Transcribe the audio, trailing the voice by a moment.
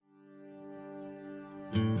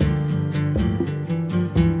Hello,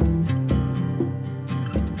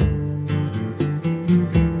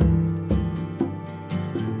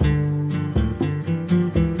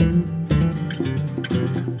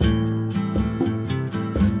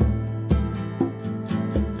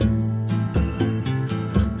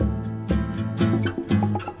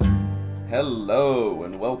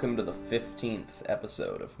 and welcome to the 15th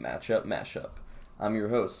episode of Matchup Mashup. I'm your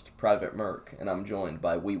host, Privatemerc, and I'm joined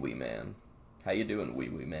by Ouiouiman. How you doing,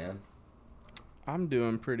 Ouiouiman? I'm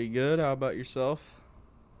doing pretty good. How about yourself?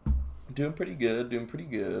 Doing pretty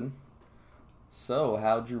good. So,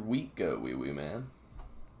 how'd your week go, Ouiouiman?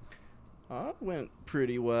 It went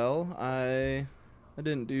pretty well. I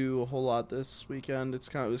didn't do a whole lot this weekend. It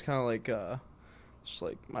was kind of like just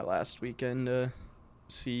like my last weekend to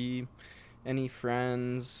see any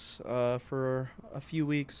friends for a few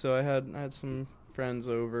weeks. So I had some friends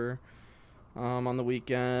over on the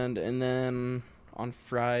weekend, and then on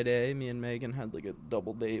Friday, me and Megan had like a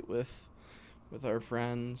double date with our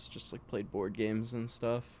friends, just like played board games and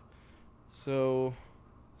stuff. So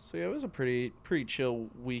yeah, it was a pretty chill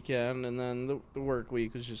weekend, and then the work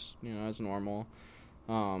week was just, as normal.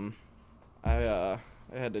 I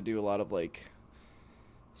had to do a lot of like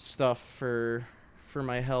stuff for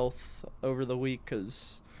my health over the week,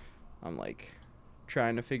 because I'm like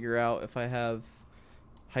trying to figure out if I have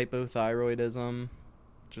hypothyroidism,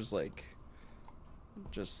 just like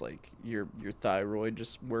your thyroid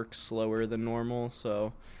just works slower than normal.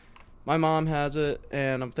 So my mom has it,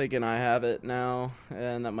 and I'm thinking I have it now,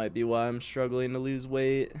 and that might be why I'm struggling to lose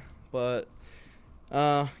weight. But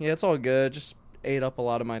yeah, it's all good. Just ate up a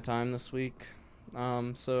lot of my time this week.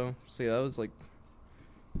 So yeah, that was like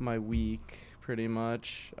my week pretty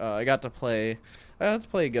much. I got to play a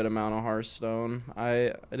good amount of Hearthstone.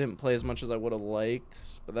 I didn't play as much as I would have liked,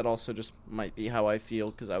 but that also just might be how I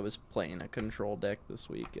feel, because I was playing a control deck this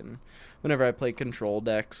week, and whenever I play control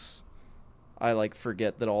decks, I like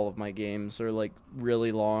forget that all of my games are like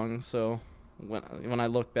really long. So when I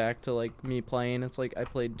look back to like me playing, it's like I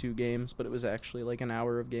played 2 games, but it was actually like an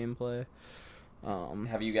hour of gameplay.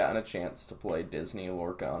 Have you gotten a chance to play Disney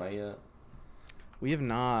Lorcana yet? We have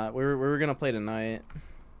not. We were gonna play tonight,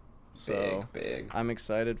 so big. I'm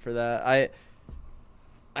excited for that.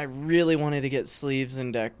 I really wanted to get sleeves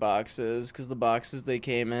and deck boxes, because the boxes they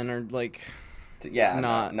came in are like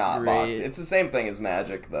not great. Box. It's the same thing as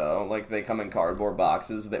Magic, though. Like, they come in cardboard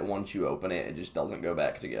boxes that once you open it, it just doesn't go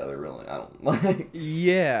back together. Really, I don't like.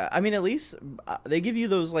 Yeah, I mean, at least they give you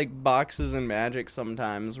those like boxes in Magic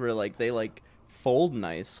sometimes where like they like fold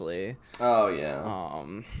nicely. Oh yeah.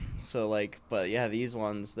 So like, but yeah, these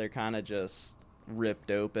ones, they're kind of just ripped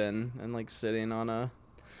open and like sitting on a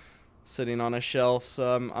shelf.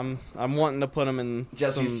 So I'm wanting to put them in.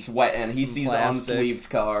 Jesse's sweating. He sees plastic unsleeved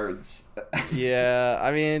cards. Yeah,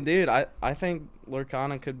 I mean, dude, I think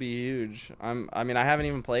Lorcana could be huge. I haven't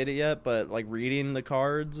even played it yet, but like reading the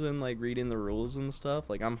cards and like reading the rules and stuff,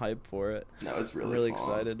 like I'm hyped for it. No, it's really I'm really fun.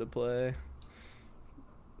 excited to play.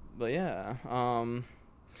 But yeah,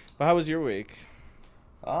 but how was your week?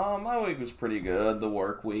 My week was pretty good. The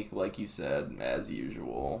work week, like you said, as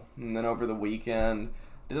usual. And then over the weekend,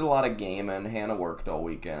 did a lot of gaming. Hannah worked all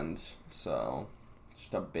weekend, so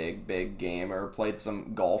just a big gamer. Played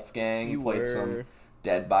some Golf Gang, played some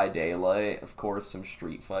Dead by Daylight, of course, some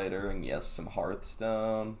Street Fighter, and yes, some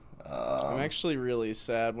Hearthstone. I'm actually really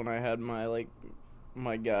sad when I had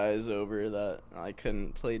my guys over that I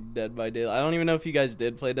couldn't play Dead by Daylight. I don't even know if you guys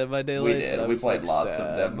did play Dead by Daylight. We did. We played lots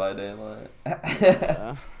of Dead by Daylight.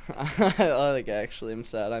 Yeah. Actually, I'm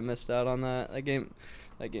sad I missed out on that. That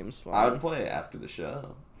game's fun. I would play it after the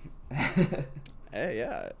show. Hey,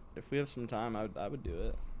 yeah. If we have some time, I would do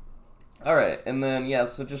it. Alright, and then, yeah,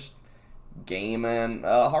 so just gaming.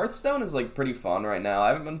 Hearthstone is, like, pretty fun right now. I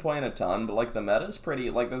haven't been playing a ton, but, like, the meta's pretty,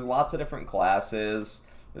 like, there's lots of different classes.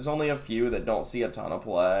 There's only a few that don't see a ton of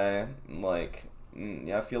play. Like,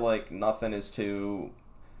 yeah, I feel like nothing is too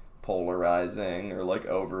polarizing or, like,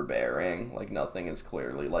 overbearing. Like, nothing is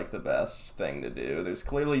clearly, like, the best thing to do. There's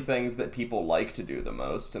clearly things that people like to do the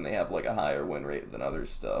most, and they have, like, a higher win rate than other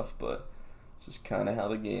stuff, but it's just kind of how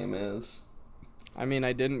the game is. I mean,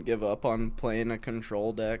 I didn't give up on playing a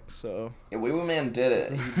control deck, so... Yeah, Ouiouiman did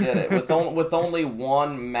it. He did it. With only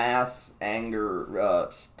one mass anger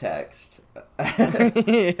text.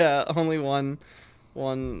 Yeah, only one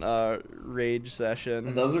rage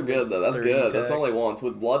session. Those are good, though. That's good. That's only once.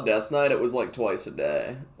 With Blood Death Knight, it was like twice a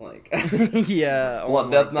day. Like, yeah.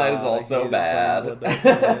 Blood Death Knight is also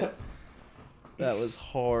bad. That was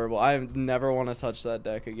horrible. I never want to touch that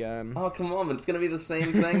deck again. Oh, come on, but it's going to be the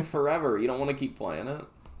same thing forever. You don't want to keep playing it?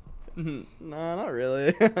 No, not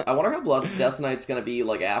really. I wonder how Death Knight's gonna be,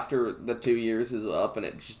 like, after the 2 years is up and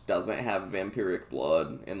it just doesn't have vampiric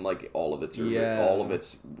blood and, like, all of its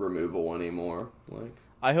removal anymore. Like,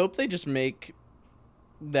 I hope they just make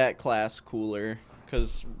that class cooler,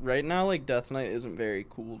 because right now, like, Death Knight isn't very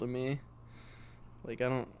cool to me. Like, I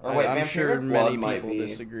don't... I'm sure many people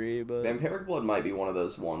disagree, but... Vampiric Blood might be one of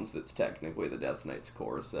those ones that's technically the Death Knight's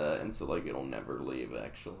core set, and so, like, it'll never leave,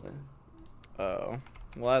 actually. Oh.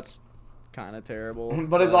 Well, that's kind of terrible.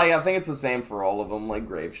 But it's like, I think it's the same for all of them, like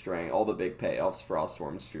Gravestrength, all the big payoffs,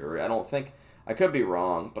 Frostworm's Fury. I don't think... I could be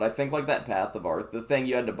wrong, but I think, like, that Path of Art, the thing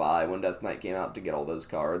you had to buy when Death Knight came out to get all those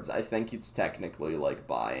cards, I think it's technically, like,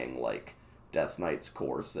 buying, like, Death Knight's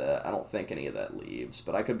core set. I don't think any of that leaves,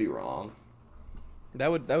 but I could be wrong. That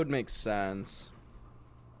would make sense.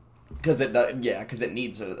 Because it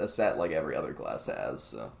needs a set like every other class has.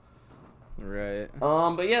 So. Right.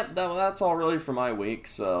 But yeah, that's all really for my week.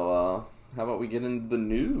 So, how about we get into the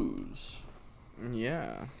news?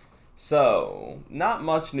 Yeah. So, not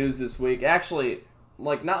much news this week. Actually,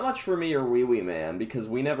 like, not much for me or Ouiouiman, because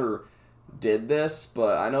we never did this,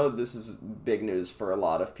 but I know this is big news for a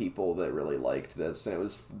lot of people that really liked this. And it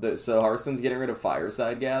was, so Hearthstone's getting rid of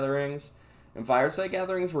Fireside Gatherings. And Fireside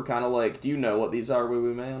Gatherings were kind of like, do you know what these are,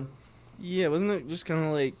 Ouiouiman? Yeah, wasn't it just kind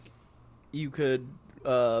of like you could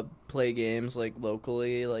play games, like,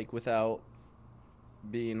 locally, like, without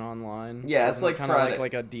being online? Yeah, it's like kind of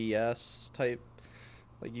like a DS type,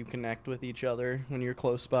 like you connect with each other when you're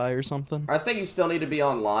close by or something? I think you still need to be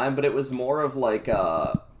online, but it was more of like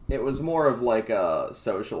a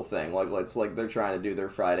social thing. Like, it's like they're trying to do their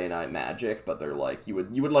Friday Night Magic, but they're like, you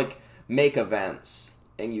would like make events.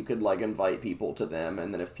 And you could, like, invite people to them,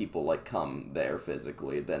 and then if people, like, come there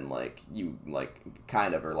physically, then, like, you, like,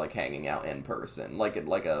 kind of are, like, hanging out in person. Like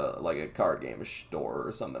a card game store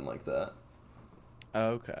or something like that.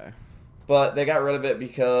 Okay. But they got rid of it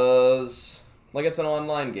because, like, it's an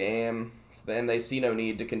online game, and they see no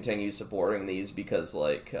need to continue supporting these because,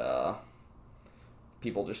 like,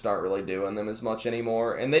 people just aren't really doing them as much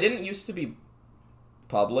anymore. And they didn't used to be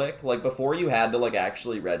public. Like, before you had to, like,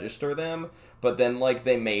 actually register them, but then, like,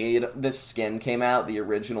 they made this skin came out, the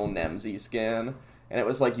original Nemsy skin, and it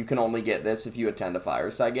was like, you can only get this if you attend a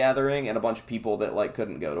Fireside Gathering, and a bunch of people that, like,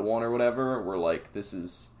 couldn't go to one or whatever were like, this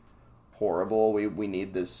is horrible, we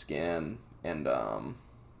need this skin, and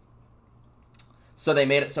so they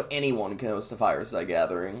made it so anyone can host a Fireside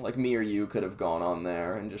Gathering. Like, me or you could have gone on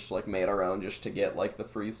there and just, like, made our own just to get, like, the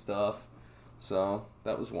free stuff. So,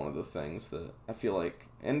 that was one of the things that I feel like...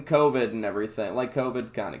 And COVID and everything. Like,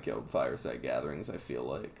 COVID kind of killed Fireside Gatherings, I feel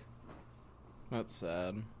like. That's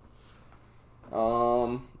sad.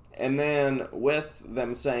 And then, with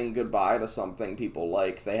them saying goodbye to something people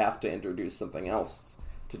like, they have to introduce something else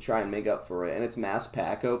to try and make up for it. And it's mass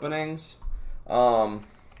pack openings. Do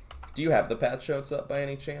you have the patch notes up by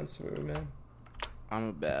any chance, man? I'm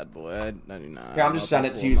a bad boy. I do not. Yeah, I'm just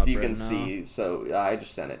sending it to you so you can see. So I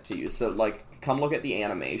just sent it to you. So, like, come look at the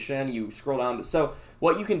animation. You scroll down to... So,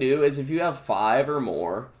 what you can do is if you have 5 or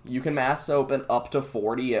more, you can mass open up to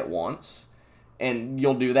 40 at once. And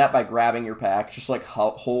you'll do that by grabbing your pack, just, like,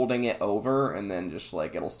 holding it over, and then just,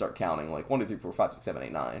 like, it'll start counting, like, 1, 2, 3, 4, 5, 6, 7,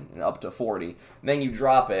 8, 9, and up to 40. And then you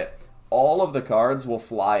drop it. All of the cards will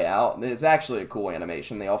fly out. It's actually a cool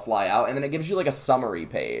animation. They all fly out, and then it gives you, like, a summary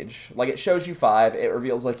page. Like, it shows you 5. It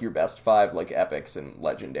reveals, like, your best 5, like, epics and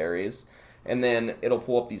legendaries. And then it'll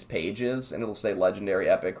pull up these pages, and it'll say legendary,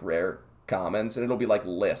 epic, rare, commons, and it'll be, like,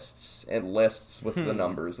 lists. And lists with the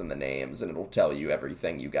numbers and the names, and it'll tell you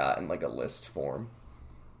everything you got in, like, a list form.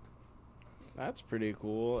 That's pretty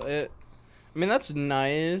cool. I mean, that's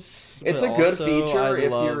nice. It's a good feature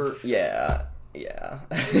if you're... Yeah.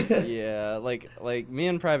 Yeah, like me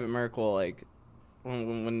and Privatemerc will, like,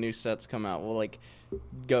 when new sets come out, we'll, like,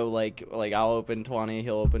 go, like I'll open 20,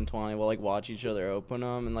 he'll open 20, we'll, like, watch each other open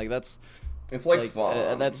them, and, like, that's... It's, like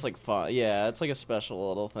fun. That's, like, fun. Yeah, it's, like, a special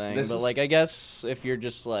little thing. Like, I guess if you're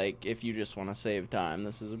just, like, if you just want to save time,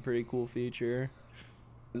 this is a pretty cool feature.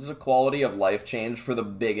 This is a quality of life change for the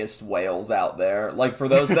biggest whales out there. Like, for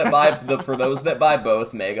those that buy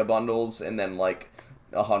both mega bundles and then, like,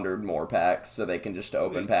 100 more packs, so they can just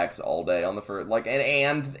open packs all day on the first, like, and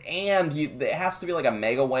it has to be like a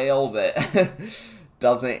mega whale that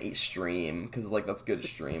doesn't stream, because, like, that's good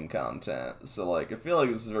stream content. So, like, I feel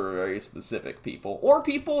like this is for very specific people, or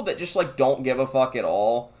people that just, like, don't give a fuck at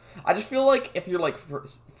all. I just feel like if you're, like,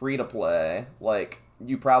 free to play, like,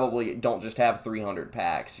 you probably don't just have 300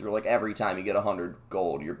 packs. You're, like, every time you get 100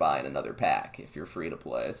 gold, you're buying another pack if you're free to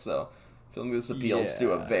play. So I feel like this appeals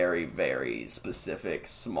to a very, very specific,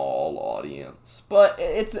 small audience. But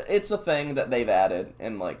it's a thing that they've added,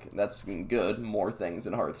 and, like, that's good. More things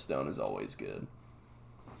in Hearthstone is always good.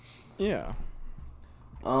 Yeah.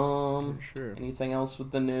 For sure. Anything else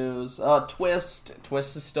with the news? Twist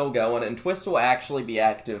is still going, and Twist will actually be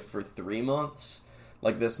active for 3 months,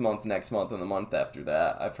 like this month, next month, and the month after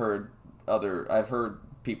that. I've heard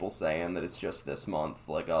people saying that it's just this month,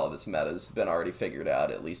 like, oh, this meta's been already figured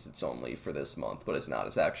out, at least it's only for this month, but it's not.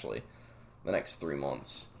 It's actually the next 3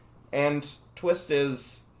 months. And Twist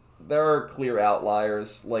there are clear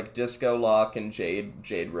outliers, like Disco Lock and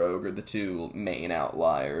Jade Rogue are the two main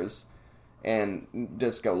outliers. And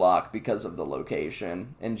Disco Lock because of the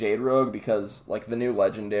location, and Jade Rogue because, like, the new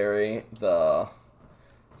legendary, the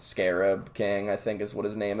Scarab King, I think is what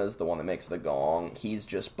his name is, the one that makes the gong, he's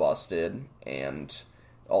just busted, and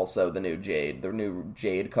also the new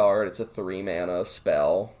Jade card, it's a 3-mana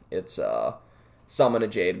spell, it's summon a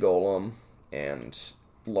Jade Golem, and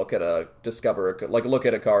look at a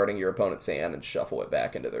card in your opponent's hand and shuffle it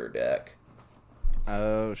back into their deck.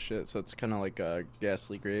 Oh, shit, so it's kind of like a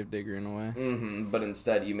Ghastly Gravedigger in a way. Mm-hmm, but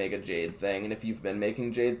instead you make a Jade thing, and if you've been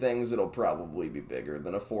making Jade things, it'll probably be bigger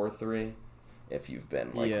than a 4/3, if you've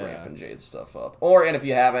been, like, ramping Jade stuff up. And if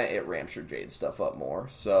you haven't, it ramps your Jade stuff up more,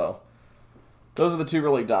 so those are the two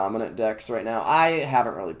really dominant decks right now. I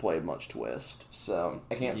haven't really played much Twist, so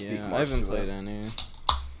I can't speak much to it. I haven't played any.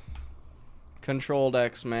 Control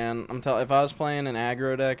decks, man. If I was playing an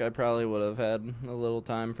aggro deck, I probably would have had a little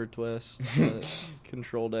time for Twist. But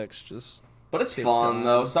control decks just. But it's fun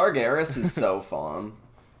though. Sargeras is so fun.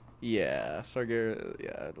 Yeah, Sargeras.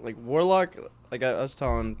 Yeah, like Warlock. Like I was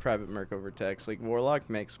telling Privatemerc over text, like Warlock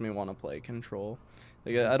makes me want to play Control.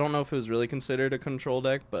 Like I don't know if it was really considered a control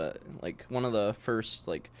deck, but like one of the first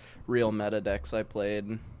like real meta decks I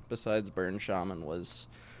played besides Burn Shaman was,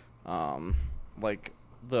 like.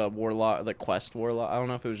 The Warlock, the Quest Warlock. I don't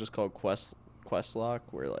know if it was just called Quest Lock,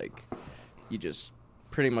 where like you just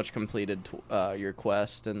pretty much completed your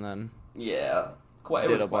quest and then did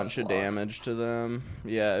a bunch of damage to them.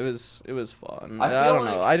 Yeah, it was fun. I don't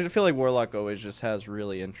know. I feel like Warlock always just has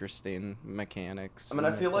really interesting mechanics. I mean,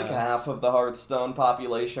 I feel like half of the Hearthstone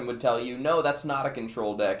population would tell you, no, that's not a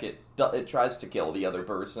control deck. It tries to kill the other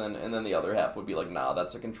person, and then the other half would be like, nah,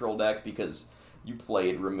 that's a control deck because you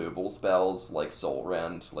played removal spells like Soul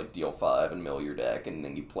Rend, like deal 5 and mill your deck, and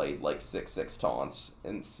then you played like 6/6 taunts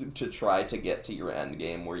and to try to get to your end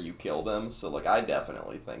game where you kill them. So like I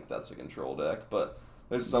definitely think that's a control deck, but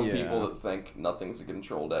there's some people that think nothing's a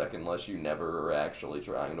control deck unless you never are actually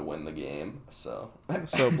trying to win the game. So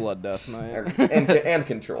Blood Death Knight and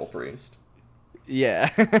Control Priest. Yeah.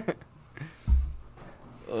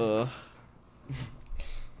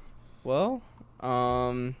 Well,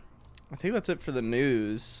 I think that's it for the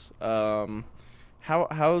news.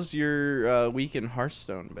 How's your week in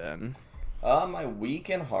Hearthstone been? My week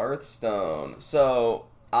in Hearthstone. So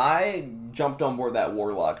I jumped on board that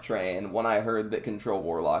Warlock train when I heard that Control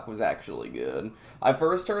Warlock was actually good. I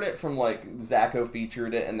first heard it from like Zacho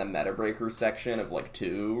featured it in the Meta Breaker section of like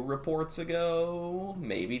 2 reports ago,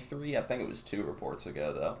 maybe 3. I think it was 2 reports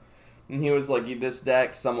ago though. And he was like, this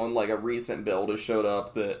deck, someone like a recent build has showed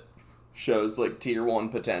up that shows like tier 1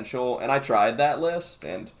 potential, and I tried that list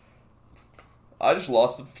and I just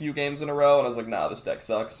lost a few games in a row and I was like, nah, this deck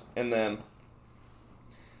sucks. And then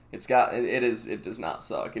it does not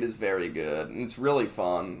suck. It is very good and it's really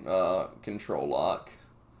fun. Control Lock,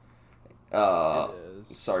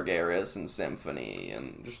 Sargeras and Symphony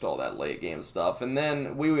and just all that late game stuff. And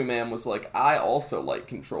then Ouiouiman was like, I also like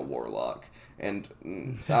Control Warlock. And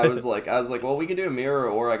I was like, well, we could do a mirror,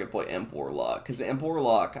 or I could play Imp Warlock. Because Imp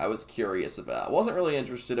Warlock, I was curious about. I wasn't really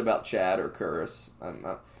interested about Chad or Curse.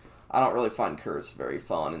 I don't really find Curse very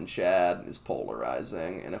fun, and Chad is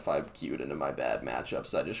polarizing. And if I queued into my bad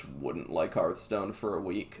matchups, I just wouldn't like Hearthstone for a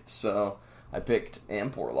week. So I picked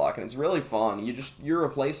Imp Warlock, and it's really fun. You're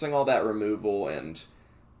replacing all that removal and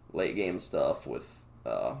late game stuff with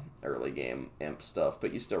early game Imp stuff,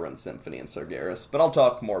 but you still run Symphony and Sargeras. But I'll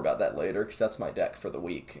talk more about that later, because that's my deck for the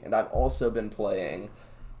week. And I've also been playing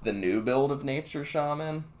the new build of Nature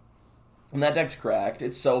Shaman, and that deck's cracked.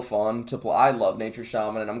 It's so fun to play. I love Nature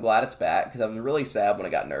Shaman, and I'm glad it's back, because I was really sad when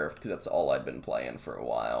it got nerfed, because that's all I'd been playing for a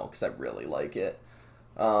while, because I really like it.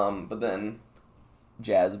 But then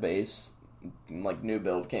Jazz Base, like, new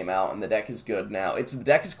build came out, and the deck is good now. The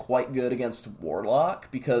deck is quite good against Warlock,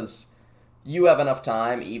 because you have enough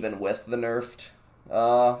time, even with the nerfed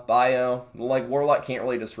bio. Like, Warlock can't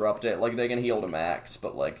really disrupt it. Like, they can heal to max,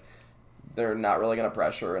 but, like, they're not really going to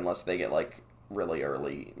pressure unless they get, like, really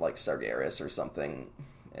early, like, Sargeras or something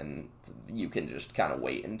and you can just kind of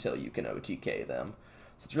wait until you can OTK them.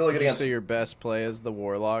 So it's really good Would against... you say your best play as the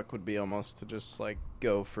Warlock would be almost to just, like,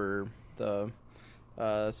 go for the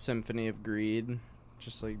Symphony of Greed,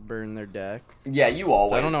 just, like, burn their deck? Yeah, you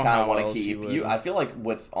always kind of want to keep... I feel like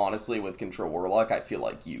with Control Warlock, I feel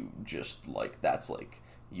like you just, like, that's, like,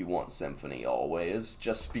 you want Symphony always,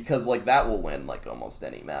 just because, like, that will win, like, almost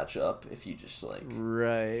any matchup if you just, like...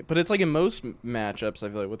 Right. But it's, like, in most matchups, I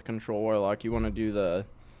feel like, with Control Warlock, you want to do the,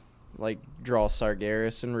 like, draw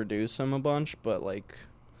Sargeras and reduce him a bunch, but, like...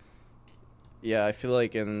 Yeah, I feel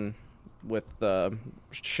like with the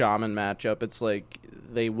Shaman matchup, it's like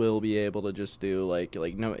they will be able to just do like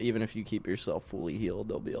no, even if you keep yourself fully healed,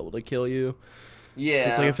 they'll be able to kill you. Yeah, so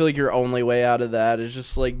it's like I feel like your only way out of that is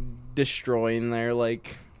just like destroying their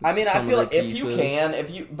like. I mean, I feel like if you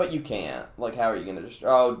can, but you can't. Like, how are you gonna destroy?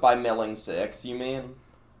 Oh, by milling 6, you mean?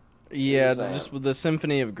 Yeah, just with the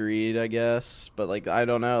Symphony of Greed, I guess. But, like, I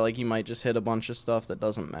don't know. Like, you might just hit a bunch of stuff that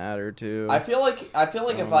doesn't matter, too. I feel like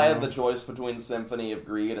if I had the choice between Symphony of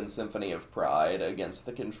Greed and Symphony of Pride against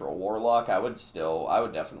the Control Warlock, I would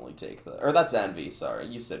definitely take the... Or that's Envy, sorry.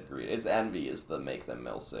 You said Greed. Envy is the make them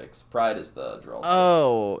mill 6. Pride is the draw 6.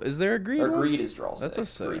 Oh, is there a Greed Or one? Greed is draw 6.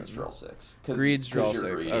 That's a Greed's draw 6. Greed's draw 6,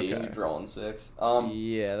 greedy, okay. You're drawing 6.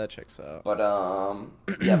 Yeah, that checks out. But,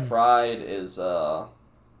 yeah, Pride is,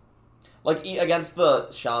 like, against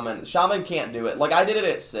the Shaman can't do it. Like, I did it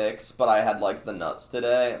at 6, but I had, like, the nuts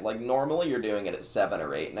today. Like, normally you're doing it at 7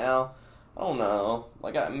 or 8 now. I don't know.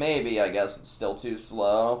 Like, I guess it's still too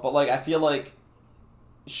slow. But, like, I feel like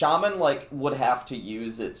Shaman, like, would have to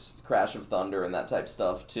use its Crash of Thunder and that type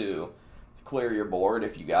stuff to clear your board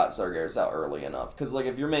if you got Sargeras out early enough. Because, like,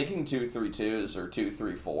 if you're making 2/3/2s or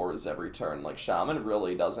 2/3/4s every turn, like, Shaman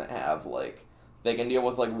really doesn't have, like... They can deal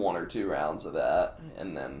with, like, 1 or 2 rounds of that,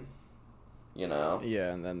 and then... You know?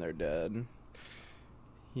 Yeah, and then they're dead.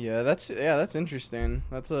 Yeah, that's interesting.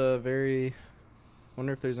 That's a very...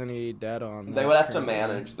 Wonder if there's any data on that. They would have to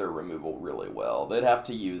manage their removal really well. They'd have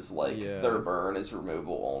to use, like, their burn as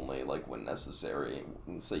removal only, like, when necessary,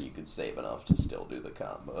 and so you could save enough to still do the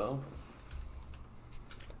combo.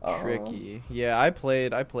 Tricky. Yeah, I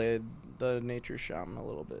played the Nature Shaman a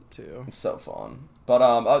little bit, too. It's so fun.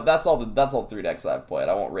 But, that's all the 3 decks I've played.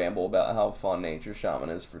 I won't ramble about how fun Nature Shaman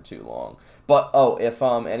is for too long. But, if,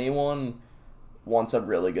 anyone wants a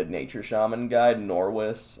really good Nature Shaman guide,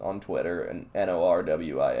 Norwis on Twitter, and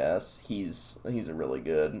Norwis, he's a really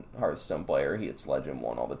good Hearthstone player. He hits Legend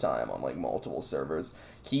 1 all the time on, like, multiple servers.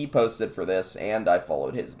 He posted for this, and I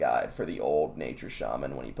followed his guide for the old Nature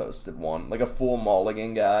Shaman when he posted one. Like, a full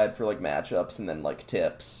mulligan guide for, like, matchups, and then, like,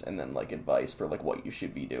 tips, and then, like, advice for, like, what you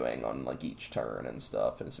should be doing on, like, each turn and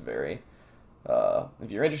stuff. And it's very...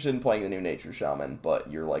 if you're interested in playing the new Nature Shaman,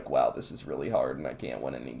 but you're like, wow, this is really hard and I can't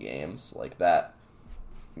win any games, like that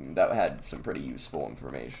had some pretty useful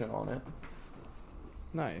information on it.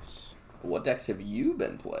 Nice. What decks have you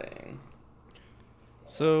been playing?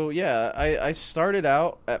 So, yeah, I started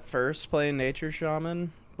out at first playing Nature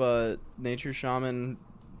Shaman, but Nature Shaman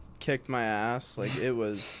kicked my ass. Like, it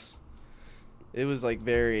was like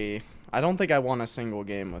very... I don't think I won a single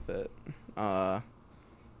game with it.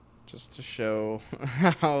 Just to show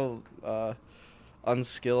how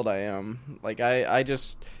unskilled I am. Like I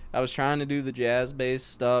was trying to do the jazz-based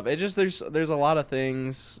stuff. It just there's a lot of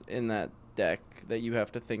things in that deck that you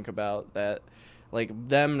have to think about that, like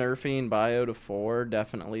them nerfing Bio to 4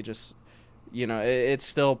 definitely just, you know, it's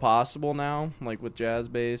still possible now, like with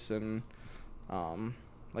jazz-based and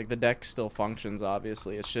like the deck still functions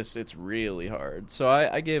obviously. It's really hard. So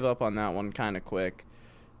I gave up on that one kind of quick.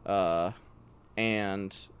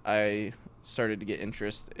 And I started to get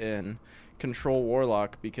interest in Control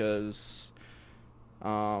Warlock because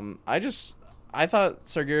I thought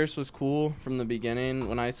Sargeras was cool from the beginning.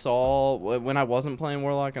 When I wasn't playing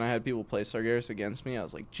Warlock and I had people play Sargeras against me, I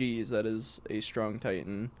was like, geez, that is a strong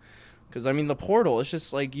Titan. Because, I mean, the portal, it's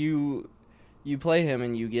just like you play him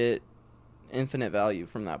and you get infinite value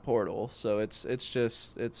from that portal. So it's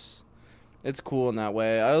cool in that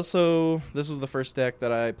way. This was the first deck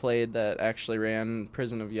that I played that actually ran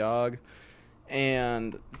Prison of Yogg,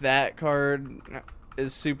 and that card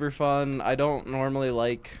is super fun. I don't normally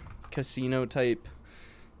like casino type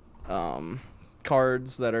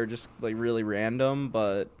cards that are just like really random,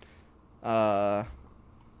 but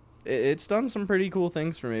it's done some pretty cool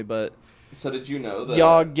things for me. But so did you know that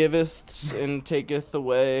Yogg giveth and taketh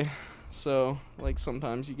away, so like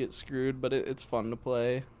sometimes you get screwed, but it's fun to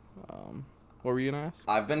play. What were you gonna ask?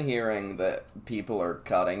 I've been hearing that people are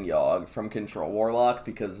cutting Yogg from Control Warlock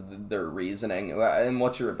because their reasoning. And I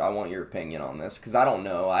want your opinion on this because I don't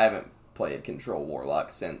know. I haven't played Control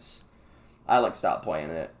Warlock since I like stopped playing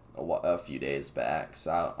it a few days back.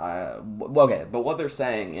 So okay, but what they're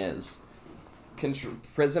saying is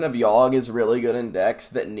Prison of Yogg is really good in decks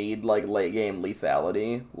that need like late game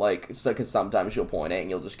lethality, like because sometimes you'll point it and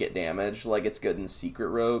you'll just get damaged. Like it's good in Secret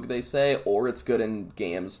Rogue, they say, or it's good in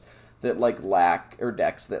games that like lack or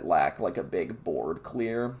decks that lack like a big board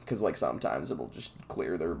clear, because like sometimes it'll just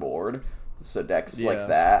clear their board. So decks like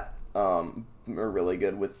that are really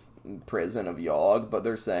good with Prison of Yogg, but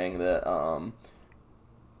they're saying that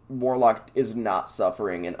Warlock is not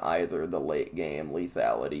suffering in either the late game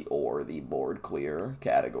lethality or the board clear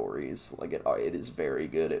categories. Like it is very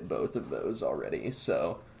good at both of those already,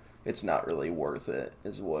 so it's not really worth it,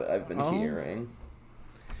 is what I've been hearing.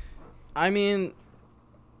 I mean,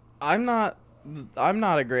 I'm not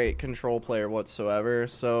a great control player whatsoever,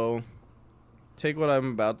 so take what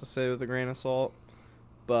I'm about to say with a grain of salt.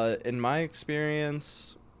 But in my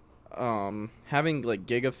experience, having like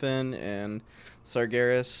Gigafin and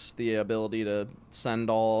Sargeras, the ability to send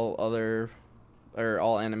all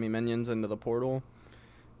enemy minions into the portal.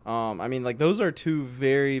 I mean, like those are two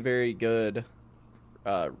very, very good,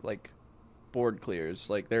 like board clears.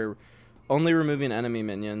 Like they're only removing enemy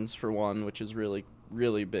minions for one, which is really,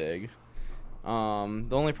 really big. The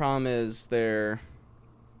only problem is they're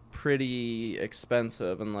pretty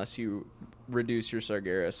expensive unless you reduce your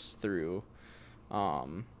Sargeras through,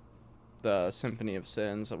 the Symphony of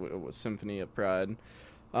Sins, it was Symphony of Pride.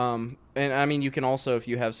 And I mean, you can also, if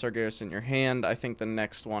you have Sargeras in your hand, I think the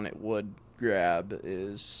next one it would grab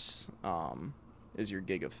is your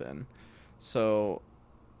Gigafin. So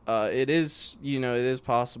it is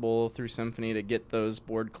possible through Symphony to get those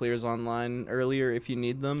board clears online earlier if you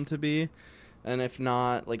need them to be. And if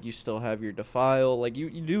not, like, you still have your Defile. Like,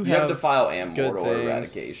 you have Defile and good Mortal things.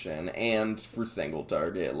 Eradication. And for single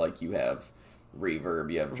target, like, you have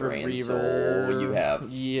Reverb, you have Drain Soul, you have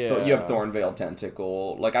Thornveil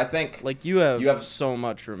Tentacle. Like, I think... Like, you have so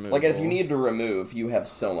much removal. Like, if you need to remove, you have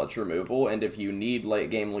so much removal. And if you need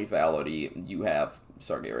late-game lethality, you have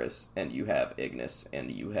Sargeras, and you have Ignis,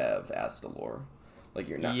 and you have Astalor. Like,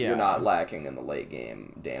 you're not lacking in the late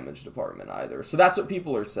game damage department either. So that's what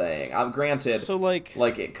people are saying. I'm granted. So like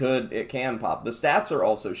it can pop. The stats are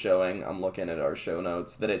also showing. I'm looking at our show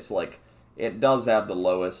notes that it's like it does have the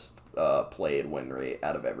lowest played win rate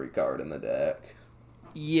out of every card in the deck.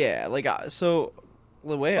 Yeah, like so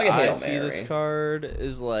the way like I see this card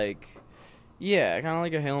is like, yeah, kind of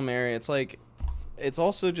like a Hail Mary. It's like, it's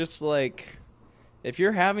also just like, if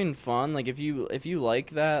you're having fun, like if you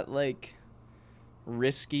like that like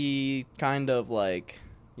risky kind of like,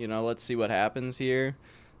 let's see what happens here,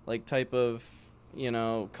 like type of,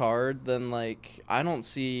 card, then like I don't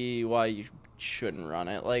see why you shouldn't run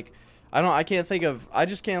it. Like I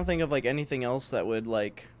just can't think of like anything else that would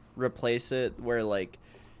like replace it, where like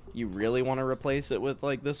you really want to replace it with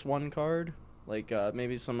like this one card. Like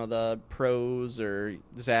maybe some of the pros or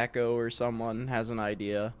Zacho or someone has an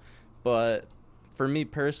idea, but for me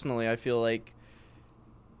personally, I feel like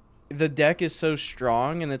the deck is so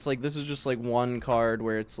strong, and it's like this is just like one card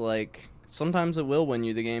where it's like sometimes it will win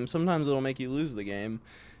you the game, sometimes it'll make you lose the game,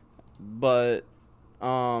 but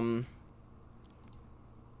either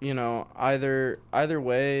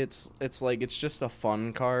way, it's like it's just a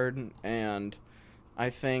fun card, and I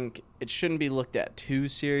think it shouldn't be looked at too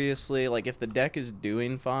seriously. Like if the deck is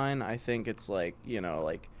doing fine, I think it's like,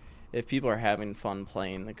 like if people are having fun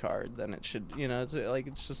playing the card, then it should,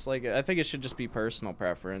 it's just like, I think it should just be personal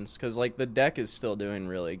preference, because like the deck is still doing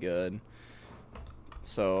really good.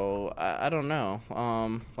 So I don't know.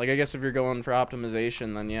 Like I guess if you're going for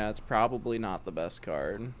optimization, then yeah, it's probably not the best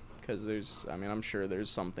card, because I'm sure there's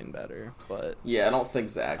something better, but yeah, I don't think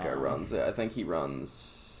Zacho runs it. I think he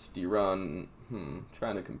runs. Do you run?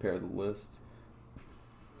 Trying to compare the list.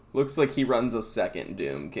 Looks like he runs a second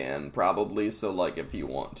Doomkin, probably, so, like, if you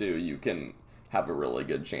want to, you can have a really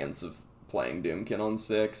good chance of playing Doomkin on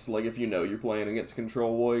 6. Like, if you know you're playing against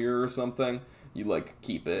Control Warrior or something, you, like,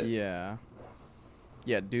 keep it. Yeah.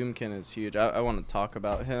 Yeah, Doomkin is huge. I want to talk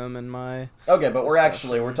about him in my... Okay, but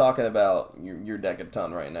we're talking about your deck a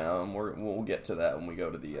ton right now, and we'll get to that when we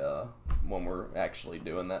go to the, when we're actually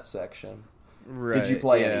doing that section. Right. Did you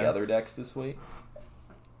play any other decks this week?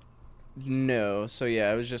 No, so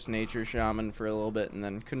yeah, it was just Nature Shaman for a little bit, and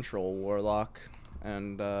then Control Warlock,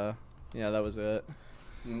 and yeah, that was it.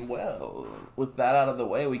 Well, with that out of the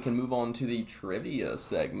way, we can move on to the trivia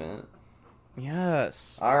segment.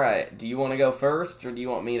 Yes. Alright, do you want to go first, or do you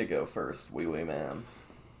want me to go first, Ouiouiman?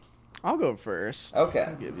 I'll go first. Okay.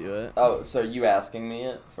 I'll give you it. Oh, so you asking me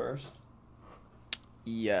it first?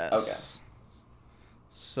 Yes. Okay.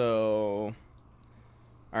 So,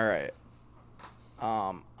 alright.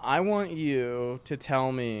 I want you to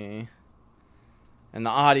tell me, and the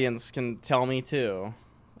audience can tell me too,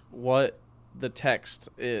 what the text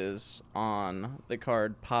is on the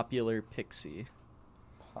card Popular Pixie.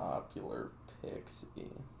 Popular Pixie.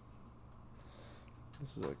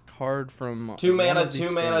 This is a card from 2 mana, 2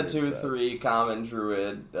 standard 2/3 sets. common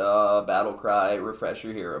druid, battle cry, refresh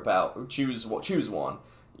your hero power. Choose one.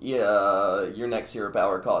 Yeah, your next hero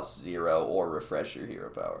power costs 0 or refresh your hero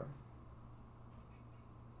power.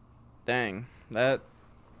 Dang, that.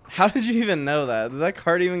 How did you even know that? Does that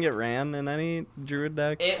card even get ran in any druid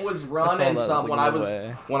deck? It was run in some when I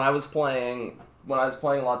was playing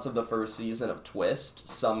lots of the first season of Twist.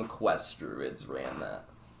 Some quest druids ran that.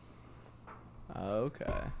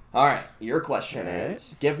 Okay. All right, your question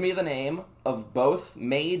is: give me the name of both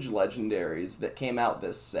mage legendaries that came out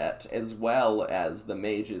this set, as well as the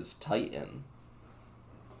mage's titan.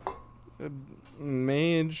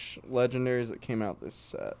 Mage legendaries that came out this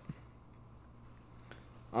set.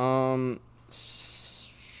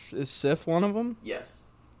 Is Sif one of them? Yes.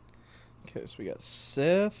 Okay, so we got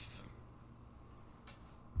Sif.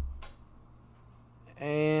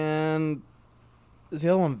 And is the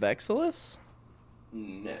other one Vexilus?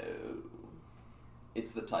 No.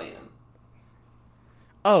 It's the titan.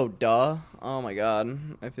 Oh, duh. Oh my god.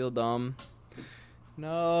 I feel dumb.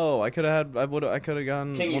 No, I could have gotten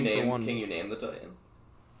Can you one name for one. Can you name the titan?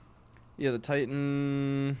 Yeah, the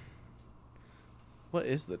Titan. What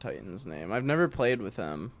is the Titan's name? I've never played with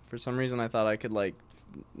him. For some reason, I thought I could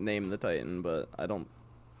name the Titan, but I don't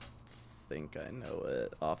think I know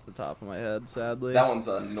it off the top of my head. Sadly, That one's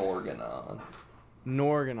a Norganon.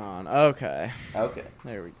 Norganon. Okay. Okay.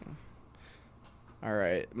 There we go. All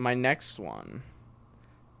right, my next one.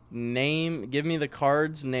 Give me the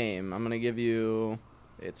card's name. I'm gonna give you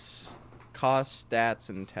its cost, stats,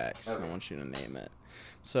 and text. Okay. I want you to name it.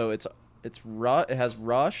 So it has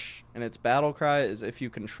Rush, and its battle cry is if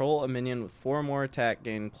you control a minion with 4 more attack,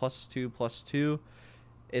 gain +2/+2.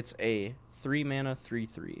 It's a 3 mana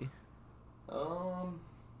 3/3.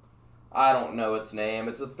 I don't know its name.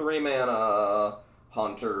 It's a 3 mana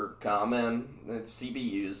hunter common. It's to be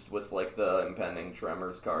used with the impending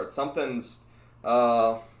tremors card. Something's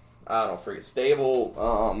I don't forget stable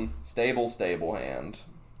hand.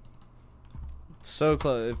 So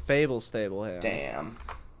close. Fable stable hand. Damn.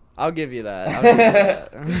 I'll give you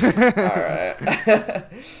that. Alright.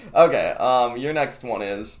 Okay, your next one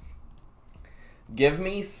is: give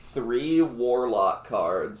me 3 Warlock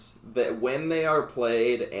cards that when they are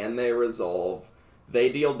played and they resolve, they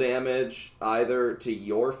deal damage either to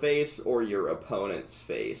your face or your opponent's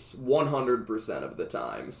face 100% of the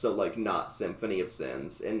time. So, not Symphony of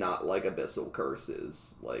Sins and not, Abyssal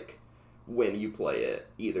Curses. When you play it,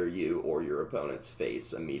 either you or your opponent's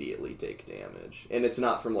face immediately take damage. And it's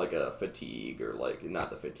not from, a fatigue or,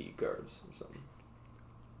 not the fatigue cards or something.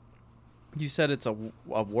 You said it's a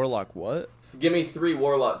Warlock what? Give me 3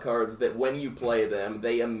 Warlock cards that when you play them,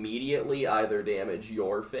 they immediately either damage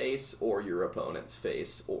your face or your opponent's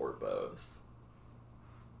face or both.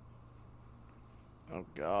 Oh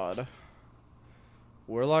god.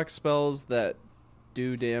 Warlock spells that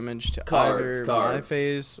do damage to Cards, either cards, my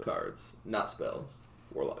face. Cards, not spells.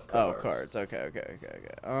 Warlock Oh, cards. cards. Okay.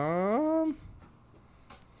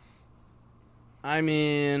 I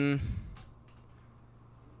mean,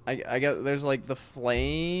 I got there's the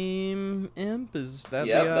Flame Imp. Is that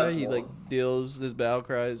Yep, the guy? that's He one. deals his battle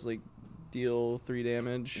cries deal 3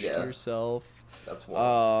 damage to yourself. That's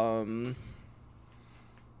one.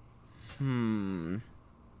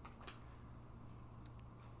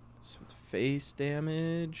 So it's face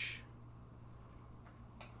damage.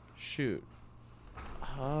 Shoot.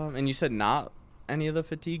 And you said not any of the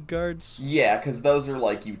fatigue guards? Yeah, because those are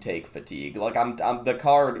you take fatigue. I'm the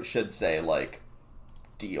card should say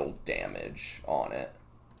deal damage on it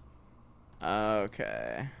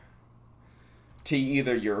Okay. to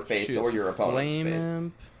either your face Shoot, or your opponent's Flame face.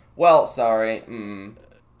 Imp. Well, sorry.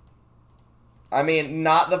 I mean,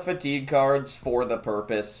 not the fatigue cards for the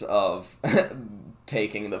purpose of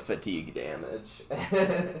taking the fatigue damage.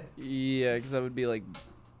 Yeah, because that would be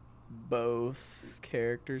both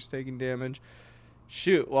characters taking damage.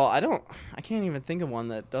 Shoot, well, I can't even think of one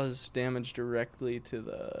that does damage directly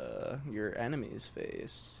to your enemy's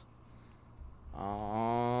face.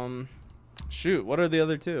 Shoot, what are the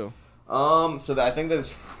other 2? I think there's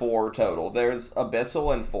 4 total. There's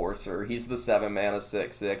Abyssal Enforcer. He's the 7 mana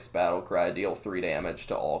 6/6 battle cry. Deal 3 damage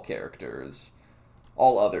to all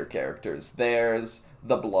other characters. There's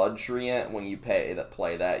the Blood Treant. When you play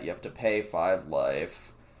that, you have to pay 5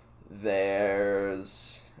 life.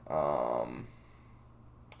 There's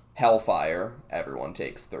Hellfire. Everyone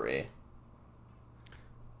takes 3.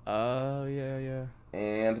 Oh, yeah.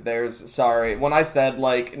 And sorry, when I said,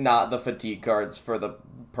 like, not the fatigue cards for the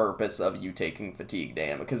purpose of you taking fatigue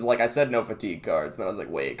damage, because, like, I said no fatigue cards, and then I was like,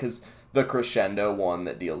 wait, because the crescendo one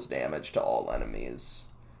that deals damage to all enemies,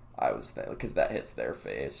 I was thinking, because that hits their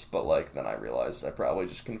face, but, like, then I realized I probably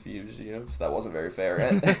just confused you, so that wasn't very fair.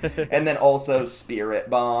 And then also Spirit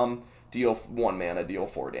Bomb, deal 1 mana, deal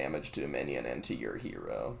 4 damage to a minion and to your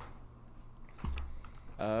hero.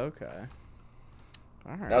 Okay.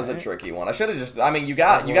 Alright. That was a tricky one. I should have just... I mean, you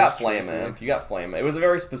got Flame Imp. You got Flame Imp. It was a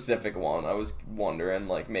very specific one. I was wondering,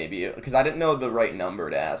 like, maybe... Because I didn't know the right number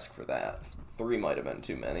to ask for that. 3 might have been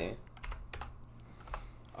too many.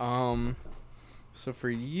 So for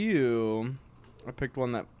you, I picked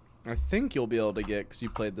one that I think you'll be able to get because you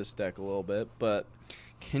played this deck a little bit, but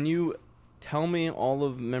can you tell me all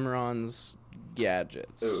of Memoron's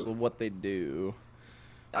gadgets? Oof. What they do?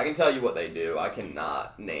 I can tell you what they do. I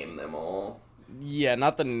cannot name them all. Yeah,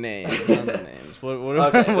 not the names. Not the names. What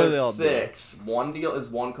Okay, what do they all 6. 1 deal is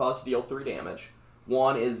 1 cost, deal 3 damage.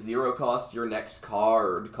 1 is 0 cost, your next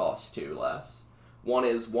card costs 2 less. 1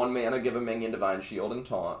 is 1 mana, give a minion Divine Shield and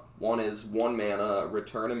Taunt. 1 is 1 mana,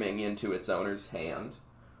 return a minion to its owner's hand.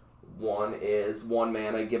 1 is 1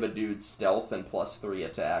 mana, give a dude Stealth and +3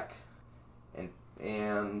 attack.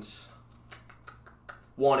 And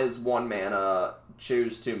 1 is 1 mana,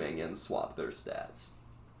 choose 2 minions, swap their stats.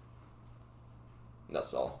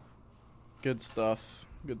 That's all. Good stuff.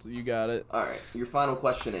 Good, you got it. Alright, your final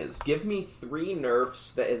question is, give me 3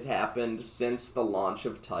 nerfs that has happened since the launch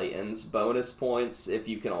of Titans. Bonus points if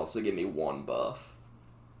you can also give me 1 buff.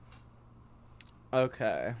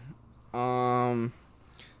 Okay.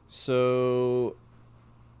 So...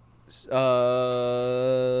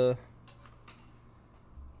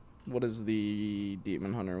 What is the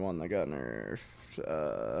Demon Hunter one that got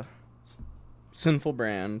nerfed? Sinful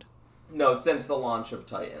Brand. No, since the launch of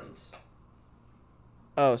Titans.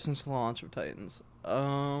 Oh, since the launch of Titans.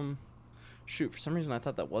 Shoot, for some reason I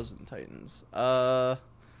thought that wasn't Titans. Okay,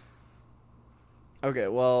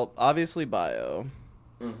 well, obviously Bio.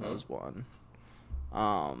 Mm-hmm. That was one.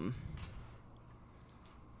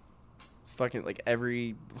 Fucking, like,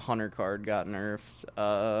 every Hunter card got nerfed.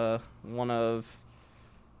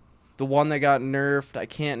 The one that got nerfed, I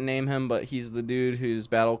can't name him, but he's the dude whose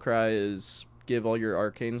battle cry is give all your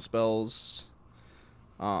arcane spells,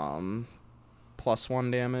 +1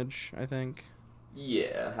 damage, I think.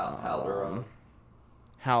 Yeah, Halderon.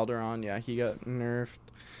 Halderon, yeah, he got nerfed.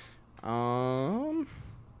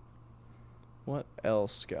 What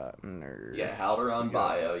else got nerfed? Yeah, Halderon,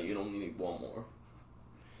 Bio. You don't need 1 more.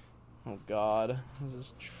 Oh god, this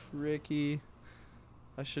is tricky.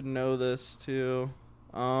 I should know this too.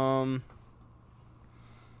 What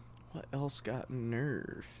else got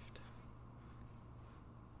nerfed?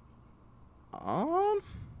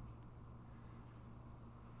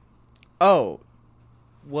 Oh,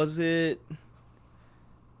 was it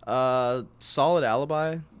Solid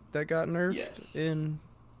Alibi that got nerfed in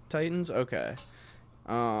Titans? Okay.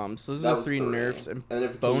 So those are 3 nerfs and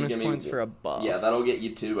if bonus points for a buff. Yeah, that'll get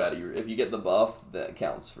you 2 out of your... If you get the buff, that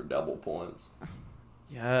counts for double points.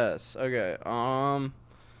 Yes. Okay.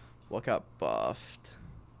 What got buffed?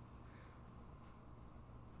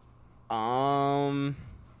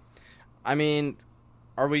 I mean,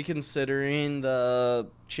 are we considering the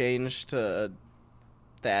change to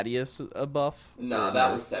Thaddeus a buff? No,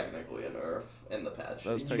 that was technically a nerf in the patch.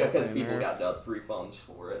 Because people got dust refunds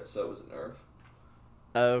for it, so it was a nerf.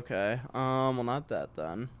 Okay. Well, not that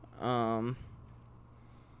then.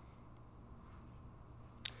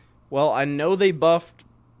 Well, I know they buffed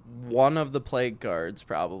one of the Plague cards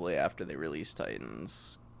probably after they released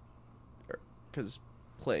Titans. Because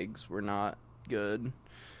Plagues were not good.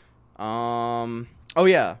 Oh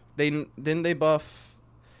yeah, didn't they buff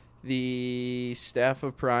the Staff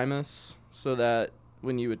of Primus so that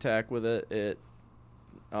when you attack with it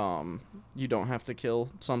you don't have to kill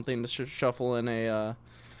something to shuffle in a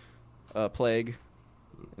plague.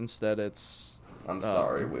 Instead, it's... I'm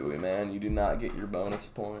sorry, Ouiouiman, you do not get your bonus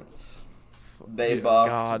points. They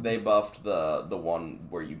buffed the one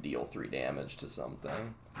where you deal 3 damage to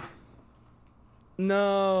something.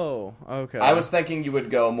 No. Okay. I was thinking you would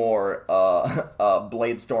go more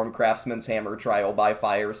Bladestorm, Craftsman's Hammer, Trial by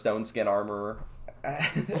Fire, Stone Skin Armor.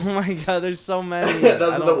 Oh my god, there's so many.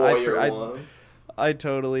 That's the warrior one. I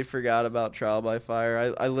totally forgot about Trial by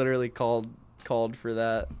Fire. I literally called for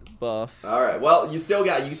that buff. All right. Well, you still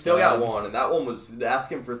got one, and that one was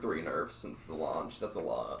asking for 3 nerfs since the launch. That's a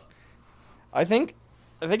lot. I think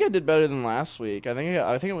I think I did better than last week. I think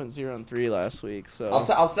I went 0-3 last week. So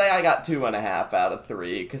I'll say I got 2.5 out of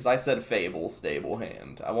 3 because I said Fable stable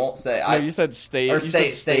hand. I won't say you said stable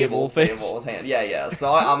hand. Yeah.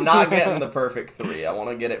 So I'm not getting the perfect 3. I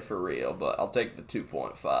want to get it for real, but I'll take the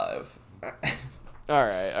 2.5. All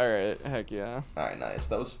right. Heck yeah. All right, nice.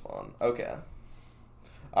 That was fun. Okay.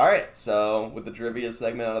 All right. So with the trivia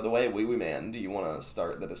segment out of the way, Ouiouiman, do you want to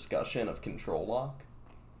start the discussion of Control Lock?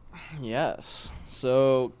 Yes.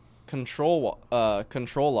 So Control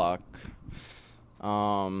Lock,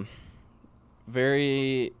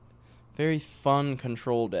 very, very fun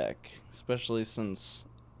control deck, especially since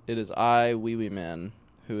it is Ouiouiman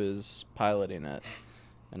who is piloting it,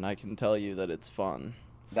 and I can tell you that it's fun.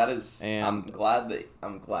 That is, and I'm glad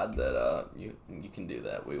that you can do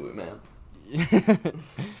that, Ouiouiman.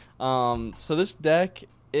 So this deck,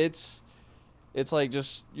 it's like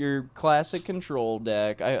just your classic control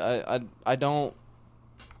deck. I don't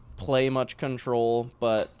play much control,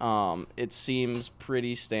 but it seems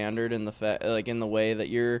pretty standard in the way that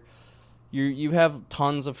you have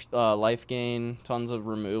tons of life gain, tons of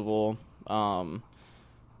removal,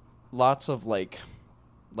 lots of like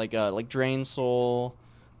Drain Soul,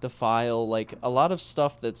 Defile, like a lot of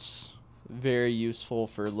stuff that's very useful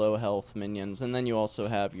for low health minions, and then you also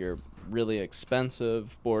have your really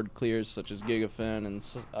expensive board clears such as Gigafin and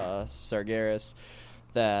Sargeras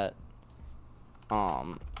that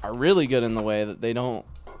are really good in the way that they don't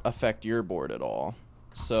affect your board at all.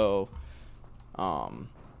 So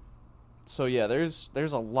yeah, there's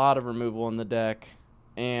a lot of removal in the deck,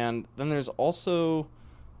 and then there's also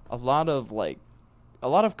a lot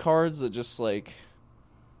of cards that just like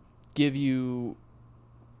give you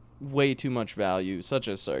way too much value, such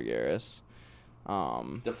as Sargeras.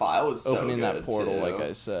 Defile is so opening good that portal, too. like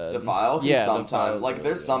I said. Defile can sometimes really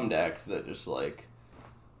there's good. some decks that just like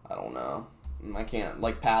I don't know. I can't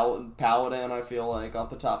like Paladin. I feel like off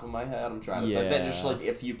the top of my head, I'm trying to think that just like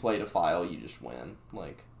if you play Defile, you just win.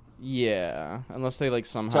 Like unless they like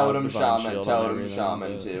somehow Totem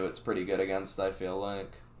Shaman too. It's pretty good against. I feel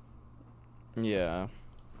like. Yeah,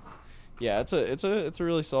 it's a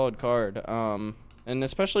really solid card. And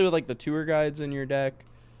especially with like the tour guides in your deck,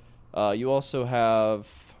 you also have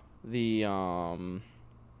the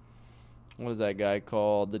what is that guy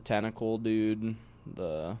called? The tentacle dude.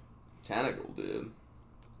 Or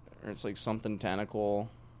it's like something tentacle.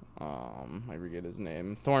 I forget his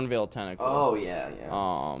name. Thornveil Tentacle. Oh yeah.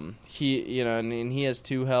 He has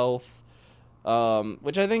 2 health.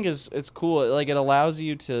 Which I think is cool. Like it allows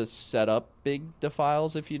you to set up big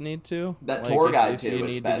defiles if you need to. That like, tour guide if too,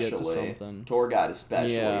 especially. Tour guide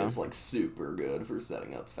especially is like super good for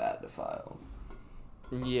setting up fat defiles.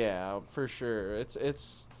 Yeah, for sure.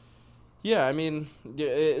 It's yeah. I mean,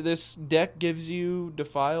 this deck gives you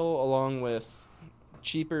defile along with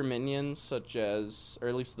cheaper minions, such as, or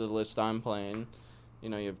at least the list I'm playing.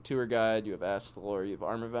 You have tour guide, you have Astalor, you have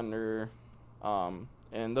Armor Vendor.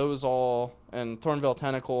 And those all, and Thornveil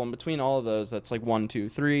Tentacle, and between all of those, that's like 1, 2,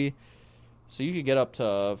 3. So you could get up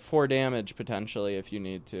to 4 damage potentially if you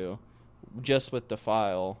need to, just with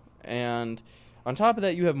Defile. And on top of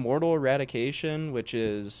that, you have Mortal Eradication, which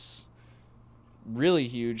is really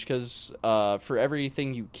huge because for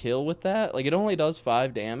everything you kill with that, like it only does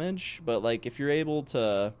 5 damage, but like if you're able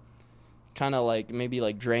to kind of like maybe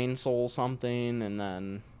like Drain Soul something, and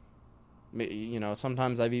then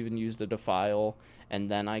sometimes I've even used a Defile and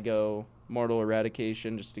then I go Mortal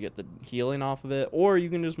Eradication just to get the healing off of it, or you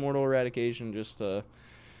can just Mortal Eradication just to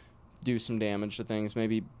do some damage to things,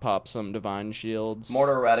 maybe pop some Divine Shields.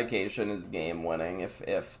 Mortal Eradication is game winning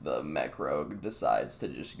if the Mech Rogue decides to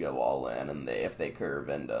just go all in, and if they curve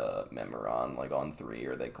into Memoron like on 3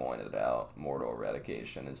 or they coin it out. Mortal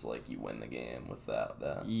Eradication is like you win the game with that.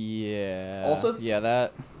 Yeah. Also,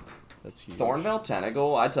 that's huge. Thornveil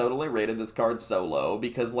Tentacle, I totally rated this card so low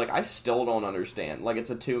because, like, I still don't understand. Like, it's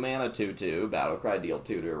a 2-mana 2/2, Battlecry, deal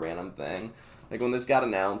 2 to a random thing. Like, when this got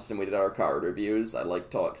announced and we did our card reviews, I, like,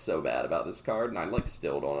 talked so bad about this card, and I, like,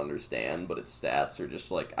 still don't understand, but its stats are just,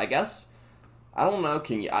 like, I guess, I don't know,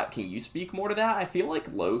 can you speak more to that? I feel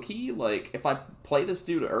like, low-key, like, if I play this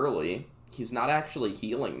dude early, he's not actually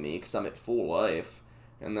healing me because I'm at full life.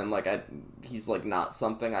 And then, like, he's, like, not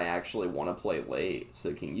something I actually want to play late.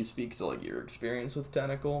 So can you speak to, like, your experience with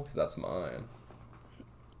Tentacle? Because that's mine.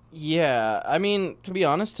 Yeah, I mean, to be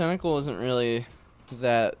honest, Tentacle isn't really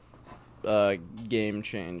that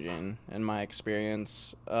game-changing in my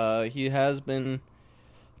experience. He has been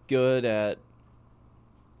good at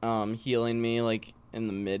healing me, like, in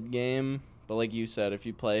the mid-game. But like you said, if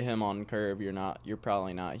you play him on curve, you're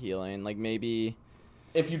probably not healing. Like, maybe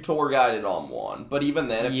if you tour guided on 1. But even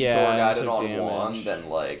then, if you tour guided on 1, then,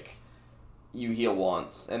 like, you heal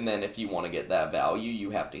once, and then if you want to get that value, you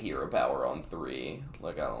have to hero power on 3.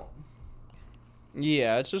 Like, I don't...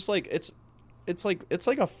 Yeah, it's just, like, it's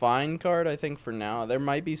like a fine card, I think, for now. There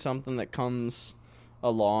might be something that comes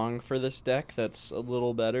along for this deck that's a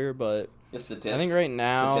little better, but I think right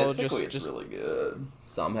now, statistically, it's really good,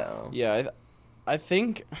 somehow. Yeah, I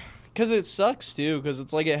think... Because it sucks, too, because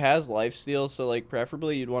it's like it has lifesteal, so, like,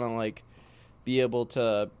 preferably you'd want to, like, be able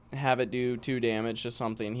to have it do 2 damage to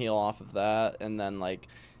something, heal off of that, and then, like,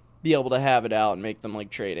 be able to have it out and make them, like,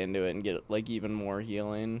 trade into it and get, like, even more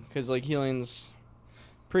healing. Because, like, healing's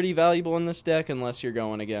pretty valuable in this deck unless you're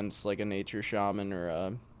going against, like, a nature shaman or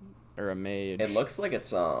a mage. It looks like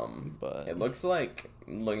it's, it looks like,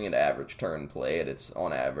 looking at average turn played, it's,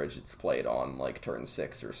 on average, it's played on, like, turn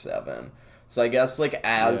 6 or 7. So I guess, like,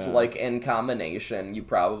 like, in combination, you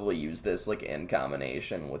probably use this, like, in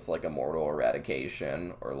combination with, like, Immortal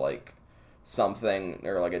Eradication, or, like, something,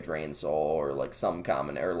 or, like, a Drain Soul, or, like, some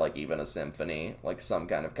or, like, even a Symphony, like, some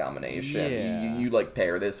kind of combination. Yeah. You like,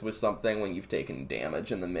 pair this with something when you've taken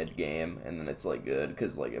damage in the mid-game, and then it's, like, good,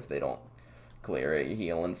 because, like, if they don't clear it, you're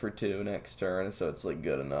healing for 2 next turn, so it's, like,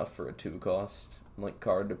 good enough for a 2-cost, like,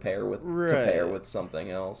 card to pair with,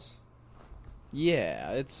 something else.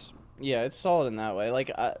 Yeah, it's solid in that way. Like,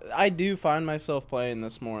 I do find myself playing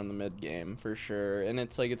this more in the mid game for sure, and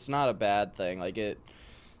it's like it's not a bad thing. Like it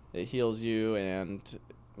heals you and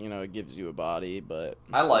it gives you a body, but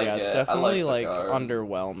I like it. It's definitely like card.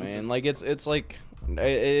 Underwhelming. Like it's like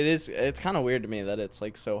it's kind of weird to me that it's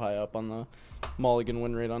like so high up on the mulligan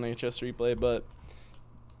win rate on HS replay, but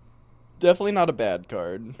definitely not a bad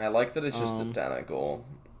card. I like that it's just a tentacle.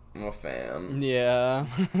 I'm a fan. Yeah.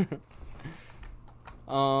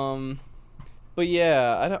 But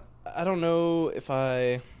yeah, I don't know if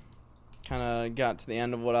I kind of got to the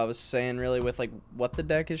end of what I was saying really with like what the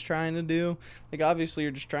deck is trying to do. Like obviously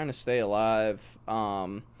you're just trying to stay alive,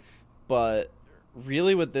 but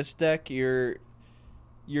really with this deck you're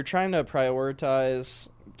trying to prioritize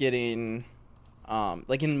getting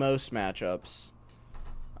like in most matchups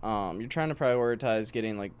you're trying to prioritize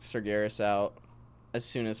getting like Sargeras out as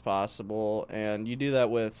soon as possible, and you do that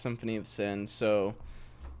with Symphony of Sin. So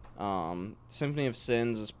Symphony of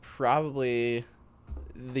Sins is probably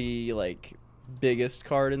the like biggest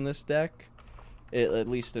card in this deck, at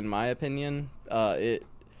least in my opinion. It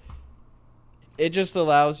just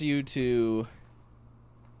allows you to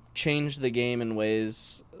change the game in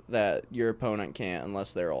ways that your opponent can't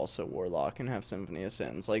unless they're also Warlock and have Symphony of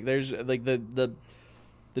Sins. Like there's like the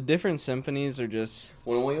different symphonies are just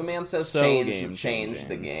when Ouiouiman says so change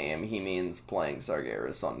the game, he means playing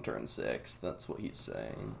Sargeras on turn 6. That's what he's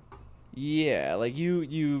saying. Yeah, like you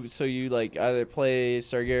like either play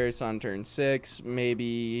Sargeras on turn 6, maybe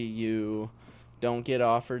you don't get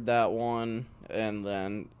offered that one, and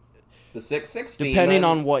then the 6/6 depending demon,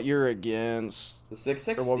 on what you're against. The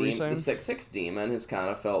 6/6 demon has kind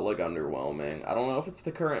of felt like underwhelming. I don't know if it's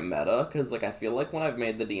the current meta, because like I feel like when I've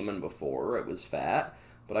made the demon before, it was fat,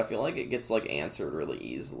 but I feel like it gets like answered really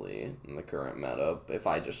easily in the current meta if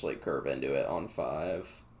I just like curve into it on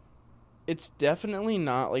 5. It's definitely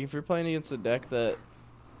not like if you're playing against a deck that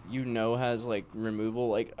has like removal,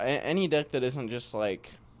 like any deck that isn't just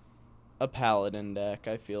like a paladin deck.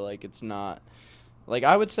 I feel like it's not. Like,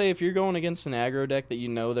 I would say if you're going against an aggro deck that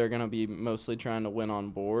they're going to be mostly trying to win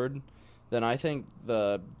on board, then I think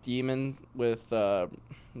the demon with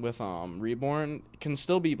Reborn can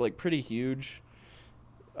still be, like, pretty huge.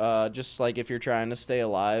 Just, like, if you're trying to stay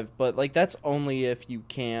alive. But, like, that's only if you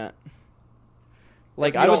can't...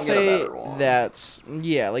 Like, I would say that's...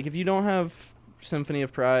 Yeah, like, if you don't have Symphony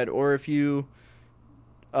of Pride, or if you...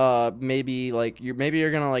 maybe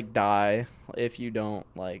you're going to, like, die if you don't,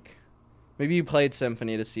 like... Maybe you played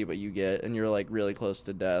Symphony to see what you get, and you're, like, really close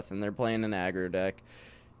to death, and they're playing an aggro deck.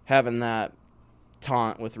 Having that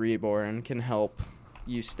taunt with Reborn can help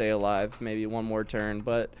you stay alive maybe one more turn.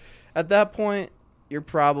 But at that point, you're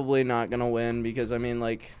probably not going to win because, I mean,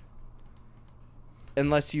 like,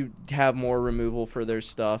 unless you have more removal for their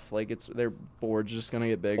stuff, like, their board's just going to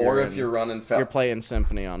get bigger. Or if you're running... You're playing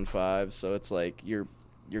Symphony on 5, so it's like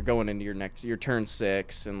you're going into your turn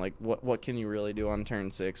 6, and like what can you really do on turn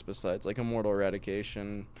 6 besides like Immortal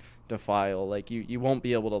Eradication, Defile? Like you won't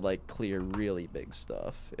be able to like clear really big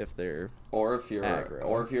stuff if they're aggro.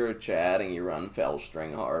 Or if you're a Chad and you run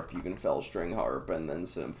Fellstring Harp, you can Fellstring Harp and then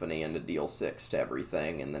Symphony and deal 6 to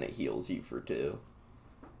everything, and then it heals you for 2.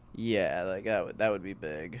 Yeah, like that would be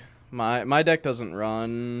big. My deck doesn't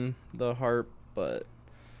run the Harp, but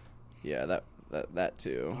yeah, that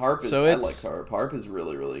too. I like Harp. Harp is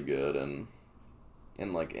really, really good, and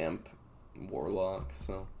in like Imp Warlock.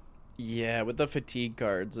 So Yeah, with the fatigue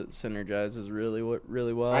cards, it synergizes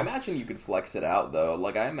really well. I imagine you could flex it out though.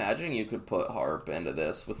 Like I imagine you could put Harp into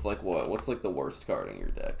this with like what's like the worst card in your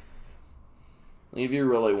deck. Like, if you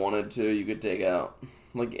really wanted to, you could take out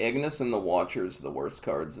like Ignis and the Watchers, the worst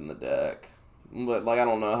cards in the deck. But like I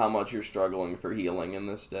don't know how much you're struggling for healing in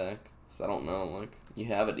this deck. So I don't know. Like you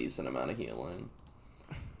have a decent amount of healing.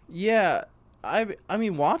 Yeah, I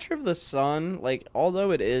mean, Watcher of the Sun, like although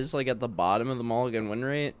it is like at the bottom of the mulligan win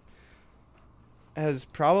rate, has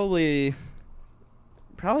probably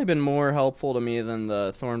been more helpful to me than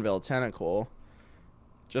the Thornveil Tentacle.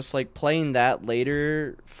 Just like playing that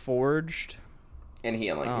later forged And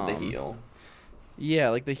healing the heal. Yeah,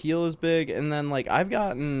 like the heal is big, and then like I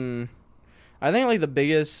think like the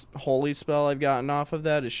biggest holy spell I've gotten off of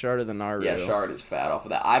that is Shard of the Naru. Yeah, Shard is fat off of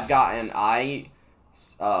that.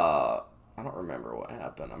 I don't remember what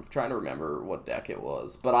happened. I'm trying to remember what deck it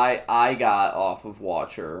was, but I got off of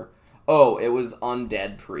Watcher. Oh, it was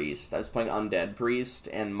Undead Priest. I was playing Undead Priest,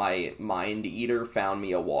 and my Mind Eater found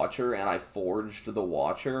me a Watcher, and I forged the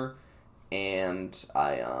Watcher, and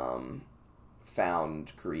I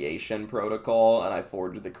found Creation Protocol, and I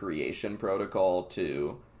forged the Creation Protocol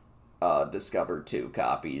to discover 2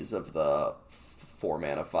 copies of the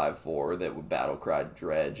 4-mana 5/4 that would Battlecry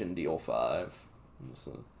Dredge and deal 5.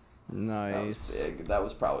 So Nice. that was big. That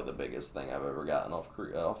was probably the biggest thing I've ever gotten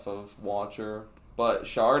off of Watcher. But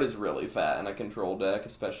Shard is really fat in a control deck,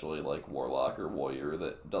 especially like Warlock or Warrior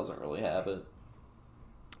that doesn't really have it.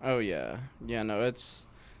 Oh yeah. Yeah, no, it's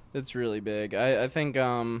really big. I think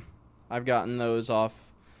I've gotten those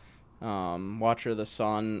off Watcher of the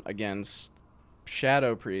Sun against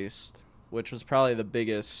Shadow Priest, which was probably the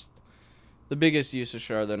biggest use of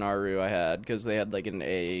Shard of the Naru I had, because they had like an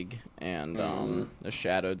egg and a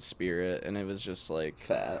shadowed spirit, and it was just like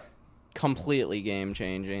Fat. Completely game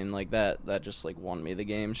changing. Like that just like won me the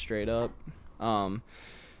game straight up.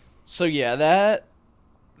 So yeah,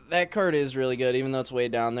 that card is really good, even though it's way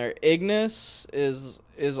down there. Ignis is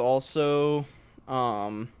also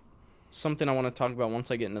something I want to talk about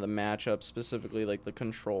once I get into the matchup, specifically like the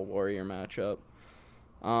Control Warrior matchup.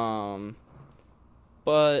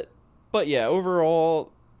 But yeah,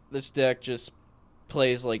 overall, this deck just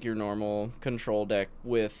plays like your normal control deck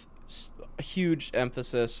with a huge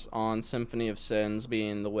emphasis on Symphony of Sins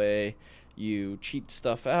being the way you cheat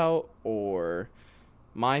stuff out, or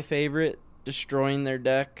my favorite, destroying their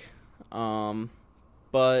deck. But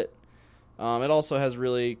it also has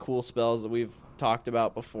really cool spells that we've talked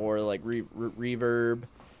about before, like Reverb,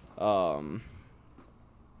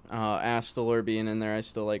 Astalor being in there. I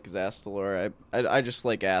still like Astalor. I just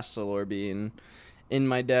like Astalor being in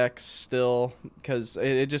my decks still, because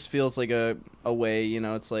it just feels like a way,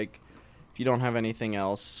 it's like if you don't have anything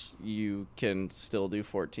else, you can still do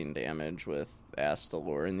 14 damage with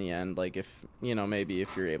Astalor in the end. Like if, maybe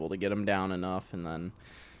if you're able to get him down enough and then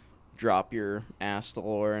drop your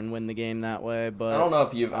Astalor and win the game that way. But I don't know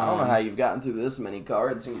how you've gotten through this many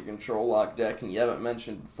cards in your Control Lock deck and you haven't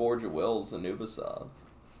mentioned Forge of Wills and Ubasov.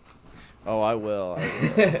 Oh, I will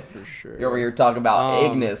for sure. You're over here talking about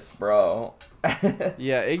Ignis, bro.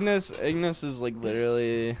 Yeah, Ignis is like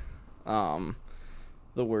literally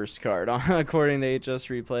the worst card according to HS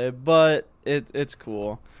Replay, but it's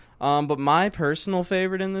cool. But my personal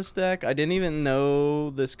favorite in this deck, I didn't even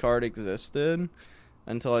know this card existed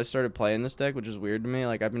until I started playing this deck, which is weird to me.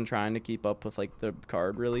 Like, I've been trying to keep up with like the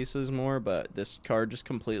card releases more, but this card just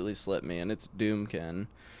completely slipped me, and it's Doomkin.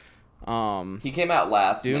 He came out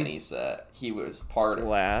last mini set. He was part of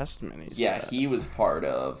last mini set. Yeah, he was part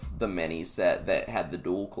of the mini set that had the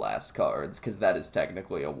dual class cards, because that is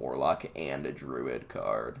technically a Warlock and a Druid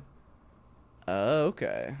card. Oh,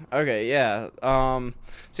 okay. Okay, yeah. So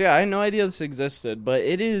yeah, I had no idea this existed, but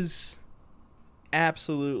it is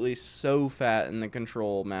absolutely so fat in the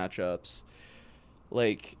control matchups.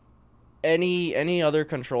 Like, any other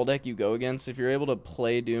control deck you go against, if you're able to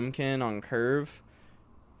play Doomkin on curve,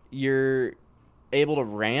 you're able to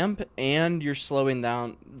ramp, and you're slowing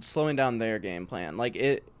down their game plan. Like,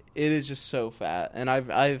 it is just so fat, and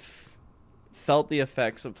I've felt the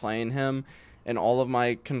effects of playing him in all of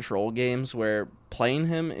my control games, where playing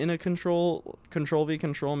him in a control v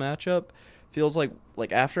control matchup feels like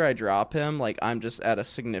after I drop him, like I'm just at a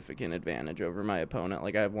significant advantage over my opponent.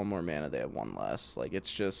 Like, I have one more mana, they have one less. Like,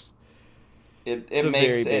 it's just It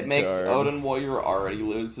makes card. Odin Warrior already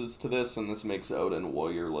loses to this, and this makes Odin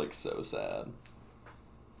Warrior like so sad.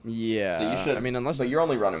 Yeah, so you should. I mean, but you're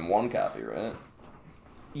only running one copy, right?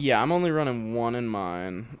 Yeah, I'm only running one in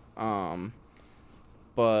mine.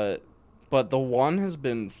 But the one has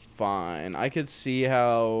been fine. I could see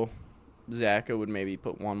how Zaka would maybe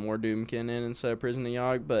put one more Doomkin in instead of Prison of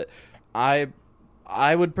Yogg, but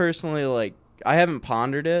I would personally, like, I haven't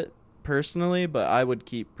pondered it personally, but I would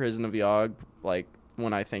keep Prison of Yogg, like,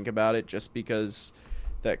 when I think about it, just because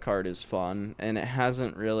that card is fun, and it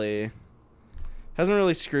hasn't really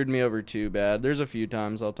screwed me over too bad. There's a few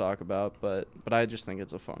times I'll talk about, but I just think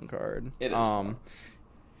it's a fun card. It is fun.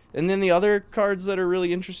 And then the other cards that are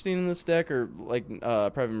really interesting in this deck are, like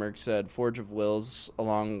Privatemerc said, Forge of Wills,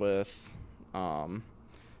 along with Anubazoth.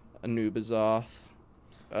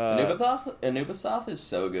 Anubazoth is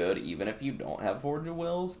so good, even if you don't have Forge of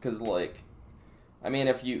Wills, because, like, I mean,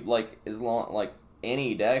 if you, like, as long, like,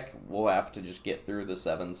 any deck will have to just get through the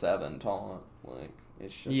 7/7 taunt, like,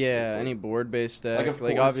 it's just... Yeah, it's like, any board-based deck.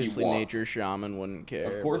 Like obviously Nature Shaman wouldn't care.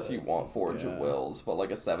 Of course you want Forge of Wills, but,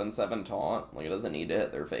 like, a 7/7 taunt, like, it doesn't need to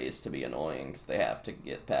hit their face to be annoying, because they have to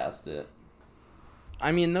get past it.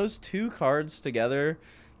 I mean, those two cards together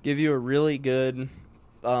give you a really good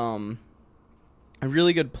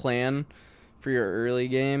plan for your early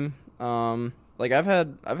game. Like I've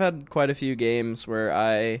had quite a few games where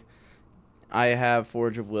I have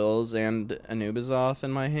Forge of Wills and Anubazoth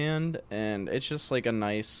in my hand, and it's just like a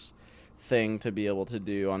nice thing to be able to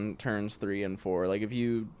do on turns 3 and 4. Like if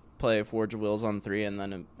you play Forge of Wills on 3 and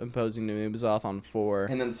then imposing Anubazoth on 4,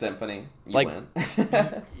 and then Symphony, you like, win.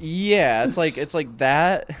 Yeah, it's like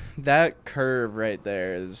that curve right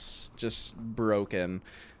there is just broken.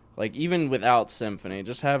 Like even without Symphony,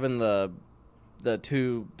 just having the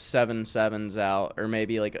 2 7/7s out, or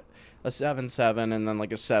maybe like a 7/7 and then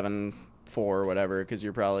like a 7/4 or whatever, because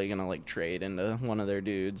you're probably gonna like trade into one of their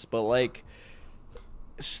dudes. But like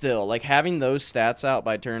still, like having those stats out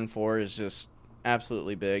by turn 4 is just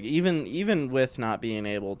absolutely big. Even with not being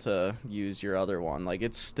able to use your other one, like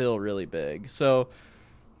it's still really big. So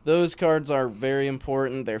those cards are very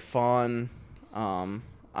important. They're fun.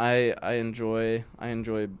 I enjoy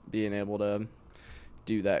being able to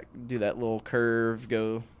do that little curve,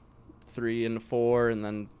 go 3 into 4, and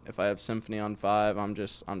then if I have Symphony on 5, I'm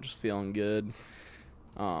just feeling good.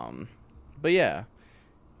 But yeah.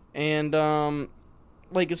 And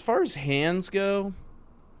like as far as hands go,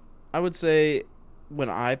 I would say when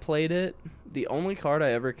I played it, the only card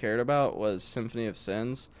I ever cared about was Symphony of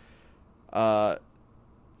Sins. I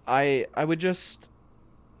would just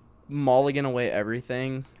mulligan away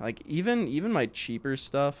everything. Like even my cheaper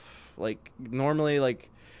stuff. Like normally, like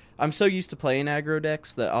I'm so used to playing aggro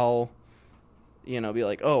decks that I'll, be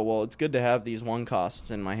like, oh well, it's good to have these 1 costs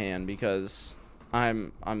in my hand because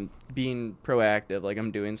I'm being proactive. Like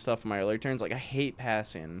I'm doing stuff in my early turns. Like I hate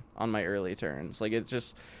passing on my early turns. Like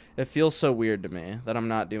it feels so weird to me that I'm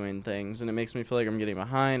not doing things, and it makes me feel like I'm getting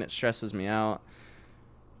behind. It stresses me out.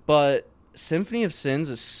 But Symphony of Sins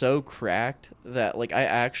is so cracked that like I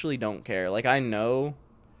actually don't care. Like I know,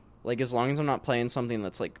 like as long as I'm not playing something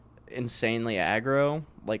that's like insanely aggro,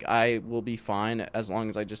 like I will be fine as long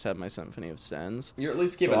as I just have my Symphony of Sins. You're at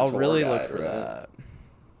least giving I'll tour really guide, look for right? that.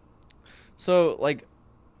 So like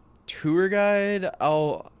tour guide,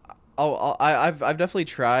 I've definitely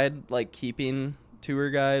tried like keeping tour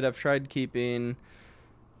guide. I've tried keeping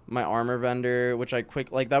my armor vendor, which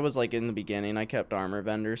that was like in the beginning. I kept armor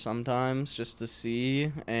vendor sometimes just to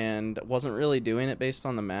see, and wasn't really doing it based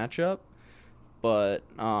on the matchup. But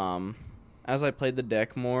as I played the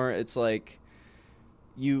deck more, it's like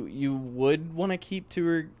you would want to keep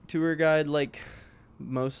tour guide like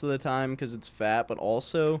most of the time because it's fat, but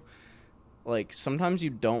also like sometimes you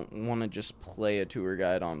don't want to just play a tour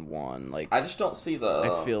guide on 1. Like I just don't see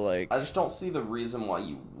I feel like I just don't see the reason why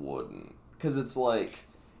you wouldn't, because it's like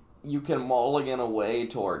you can mulligan away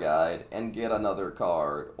tour guide and get another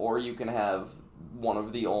card, or you can have one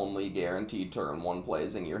of the only guaranteed turn 1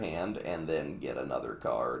 plays in your hand and then get another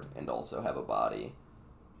card and also have a body.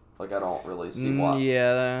 Like I don't really see why.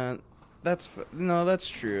 Yeah, that's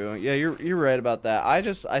true. Yeah, you're right about that.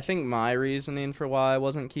 I think my reasoning for why I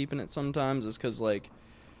wasn't keeping it sometimes is because like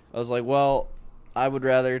I was like, well, I would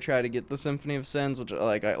rather try to get the Symphony of Sins, which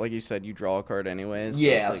like you said, you draw a card anyways.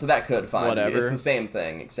 Yeah, so, like, so that could find whatever. you. It's the same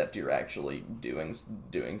thing, except you're actually doing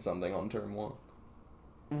something on turn 1.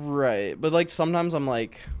 Right, but like sometimes I'm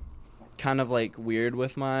like kind of like weird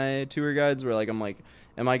with my tour guides where like I'm like,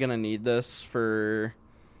 am I gonna need this for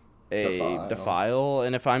a defile?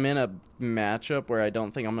 And if I'm in a matchup where I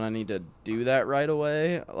don't think I'm gonna need to do that right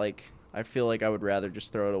away, like I feel like I would rather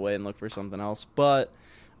just throw it away and look for something else. But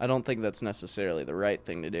I don't think that's necessarily the right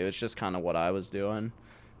thing to do. It's just kind of what I was doing.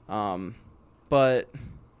 But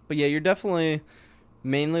yeah, you're definitely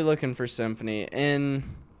mainly looking for Symphony.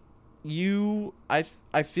 And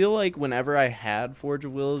I feel like whenever I had Forge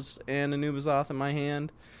of Wills and Anubazoth in my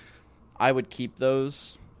hand, I would keep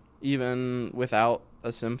those even without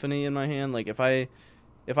a Symphony in my hand. Like, if I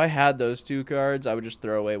had those 2 cards, I would just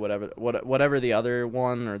throw away whatever the other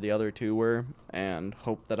one or the other 2 were and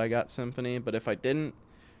hope that I got Symphony. But if I didn't,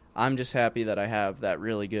 I'm just happy that I have that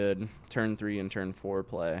really good turn 3 and turn 4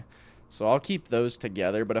 play. So I'll keep those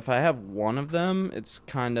together. But if I have one of them, it's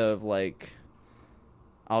kind of like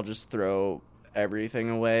I'll just throw everything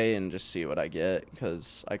away and just see what I get,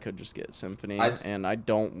 because I could just get Symphony. And I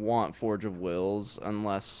don't want Forge of Wills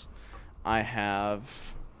unless I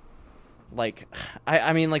have... Like,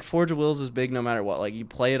 I mean, like, Forge of Wills is big no matter what. Like, you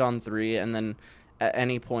play it on 3, and then at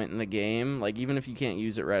any point in the game, like, even if you can't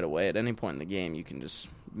use it right away, at any point in the game, you can just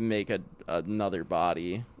make another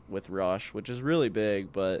body with Rush, which is really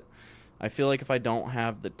big, but I feel like if I don't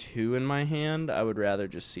have the 2 in my hand, I would rather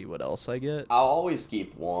just see what else I get. I'll always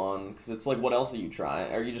keep 1, because it's like, what else are you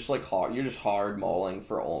trying? Are you just, like, you're just hard mauling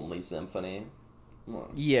for only Symphony?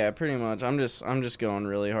 Yeah, pretty much. I'm just going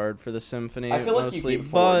really hard for the Symphony. I feel like mostly, you keep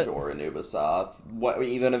Forge or Anubisoth,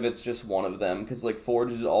 even if it's just one of them, because like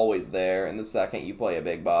Forge is always there. And the second you play a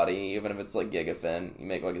big body, even if it's like Gigafin, you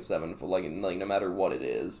make like a 7 foot, like no matter what it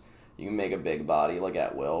is, you can make a big body like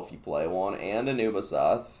at will if you play one. And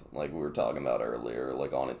Anubisoth, like we were talking about earlier,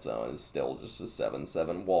 like on its own is still just a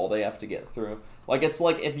 7/7 wall they have to get through. Like it's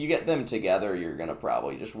like if you get them together, you're gonna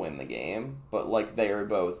probably just win the game. But like they are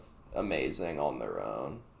both amazing on their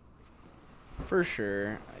own, for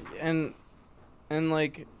sure. And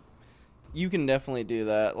like you can definitely do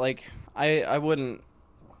that. Like I wouldn't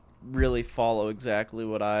really follow exactly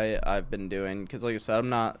what I've been doing, because like I said, I'm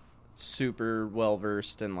not super well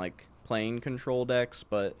versed in like playing control decks,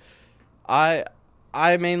 but I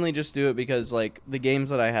mainly just do it because like the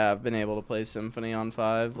games that I have been able to play Symphony on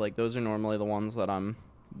 5, like those are normally the ones that I'm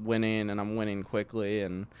winning, and I'm winning quickly.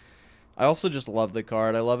 And I also just love the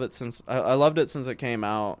card. I loved it since it came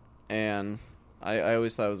out, and I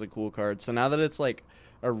always thought it was a cool card. So now that it's like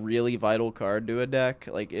a really vital card to a deck,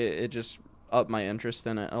 like it just upped my interest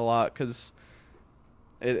in it a lot, because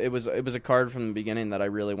it was a card from the beginning that I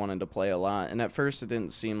really wanted to play a lot. And at first it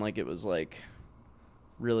didn't seem like it was like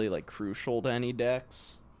really like crucial to any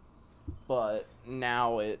decks, but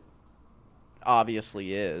now it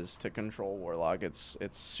obviously is to Control Warlock. It's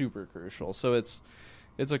super crucial. So it's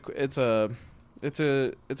a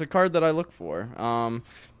card that I look for.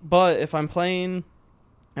 But if I'm playing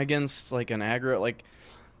against like an aggro, like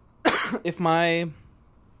if my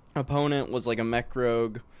opponent was like a mech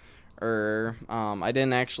rogue, or I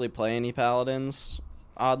didn't actually play any paladins,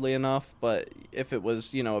 oddly enough, but if it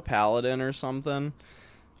was, you know, a paladin or something,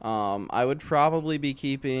 I would probably be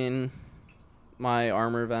keeping my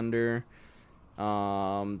armor vendor,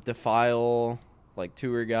 Defile, like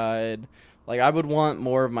tour guide. Like, I would want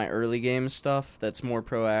more of my early game stuff that's more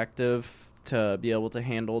proactive to be able to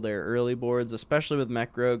handle their early boards, especially with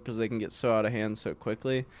Mech Rogue, because they can get so out of hand so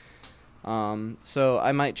quickly. So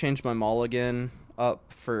I might change my Mulligan up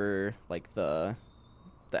for, like, the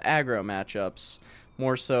aggro matchups.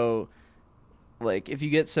 More so, like, if you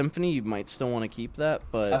get Symphony, you might still want to keep that,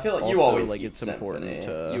 but I feel like also, you always like, keep it's Symphony. important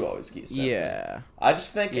to... You always keep Symphony. Yeah. I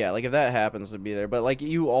just think... Yeah, like, if that happens to be there. But, like,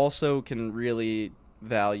 you also can really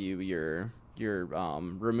value your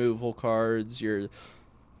removal cards, your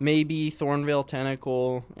maybe Thornveil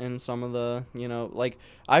Tentacle in some of the, you know, like,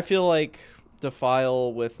 I feel like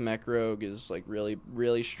Defile with Mech Rogue is, like, really,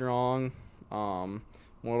 really strong.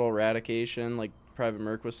 Mortal Eradication, like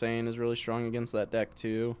Privatemerc was saying, is really strong against that deck,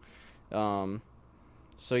 too.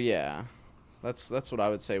 So, yeah, that's what I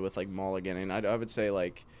would say with, like, mulliganing. I would say,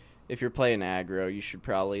 like, if you're playing aggro, you should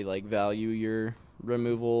probably, like, value your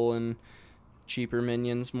removal and cheaper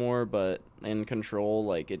minions more, but in control,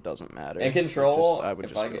 like, it doesn't matter. In control,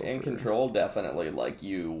 control, definitely, like,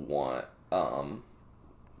 you want,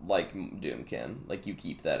 like, Doomkin. Like, you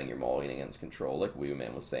keep that in your mulligan against control, like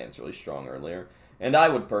Ouiouiman was saying, it's really strong earlier. And I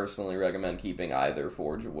would personally recommend keeping either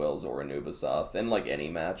Forge of Wills or Anubisoth in, like, any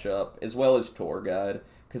matchup, as well as Tour Guide,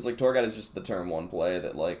 because, like, Tour Guide is just the turn 1 play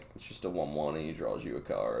that, like, it's just a 1/1 and he draws you a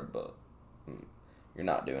card, but you're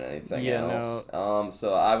not doing anything else. No.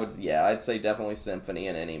 So I'd say definitely Symphony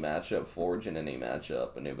in any matchup, Forge in any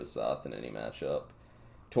matchup, Anubisoth in any matchup,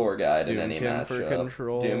 Tour Guide in any matchup,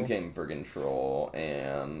 Doomkin for control,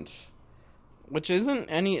 and... Which isn't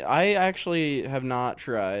any... I actually have not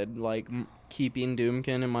tried, like, keeping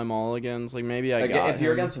Doomkin in my mulligans. Like, maybe I got if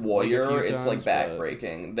you're against Warrior, like, it's, like,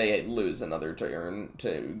 backbreaking. They lose another turn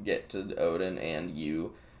to get to Odin, and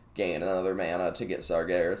you gain another mana to get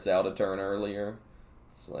Sargeras out a turn earlier.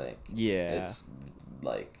 It's like, yeah, it's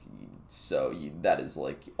like, so that is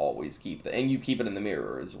like always keep and you keep it in the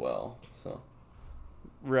mirror as well. So,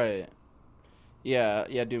 right, yeah,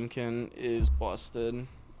 Doomkin is busted.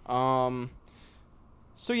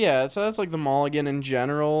 So yeah, so that's like the mulligan in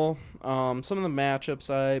general. Some of the matchups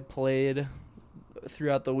I played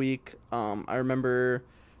throughout the week. I remember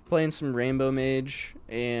playing some Rainbow Mage,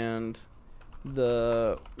 and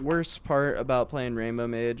the worst part about playing Rainbow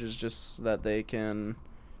Mage is just that they can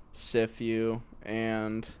sift you,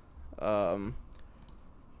 and I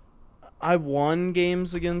won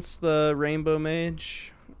games against the Rainbow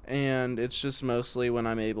Mage, and it's just mostly when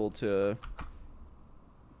I'm able to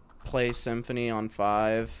play Symphony on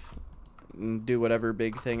 5 and do whatever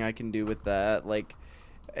big thing I can do with that. Like,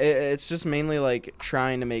 it's just mainly like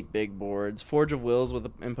trying to make big boards. Forge of Wills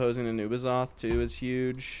with imposing a Nubazoth too is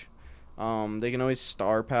huge. They can always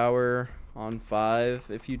star power on 5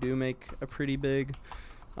 if you do make a pretty big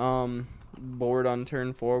board on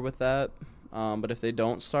turn 4 with that. But if they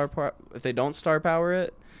don't star power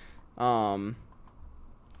it,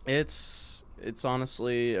 it's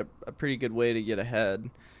honestly a pretty good way to get ahead.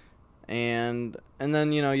 And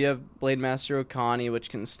then, you know, you have Blade Master Okani, which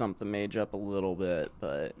can stump the mage up a little bit,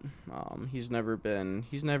 but he's never been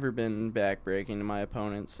backbreaking to my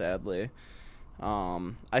opponent, sadly.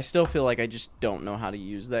 I still feel like I just don't know how to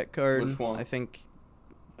use that card. Which one? I think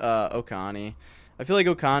Okani. I feel like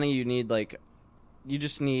Okani, you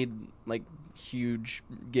just need like huge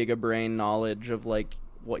giga brain knowledge of like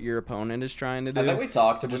what your opponent is trying to do. I think we might have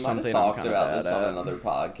talked about this on at. another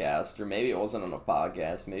podcast, or maybe it wasn't on a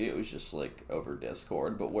podcast, maybe it was just like over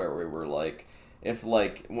Discord, but where we were like, if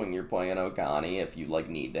like when you're playing Okani, if you like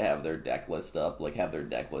need to have their deck list up, like have their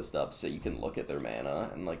deck list up so you can look at their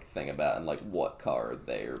mana and like think about and like what card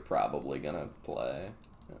they're probably gonna play.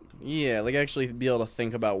 Yeah, like actually be able to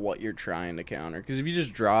think about what you're trying to counter, because if you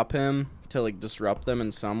just drop him to like disrupt them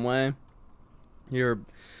in some way, you're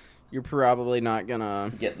probably not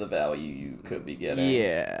gonna get the value you could be getting.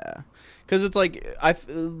 Yeah, because it's like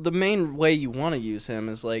the main way you want to use him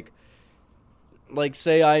is like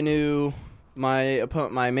say I knew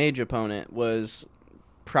my mage opponent was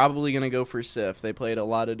probably gonna go for Sif. They played a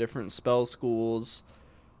lot of different spell schools.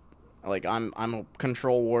 Like I'm a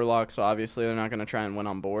Control Warlock, so obviously they're not gonna try and win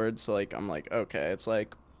on board. So like I'm like, okay, it's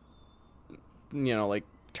like, you know, like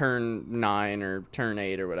turn 9 or turn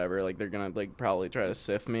 8 or whatever, like they're gonna like probably try to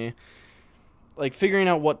sift me. Like figuring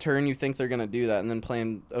out what turn you think they're gonna do that, and then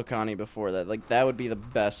playing Okani before that, like that would be the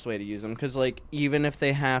best way to use them. Because like even if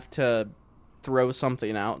they have to throw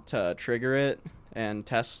something out to trigger it and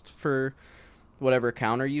test for whatever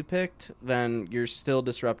counter you picked, then you're still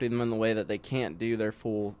disrupting them in the way that they can't do their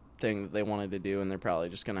full thing that they wanted to do, and they're probably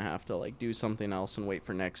just gonna have to like do something else and wait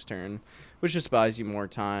for next turn, which just buys you more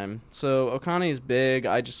time. So Okani is big.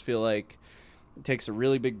 I just feel like it takes a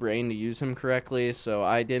really big brain to use him correctly, so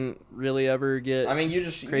I didn't really ever get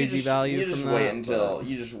crazy value from that.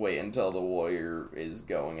 You just wait until the warrior is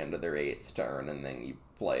going into their 8th turn, and then you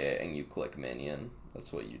play it and you click minion.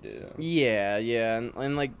 That's what you do. Yeah,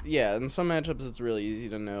 and like in some matchups it's really easy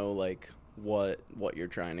to know like what you're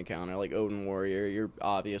trying to counter. Like Odin Warrior, you're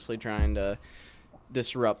obviously trying to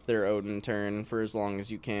disrupt their Odin turn for as long as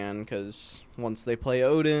you can, because once they play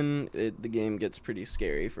Odin, the game gets pretty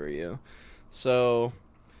scary for you. So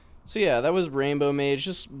yeah, that was Rainbow Mage.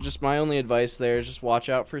 Just my only advice there is just watch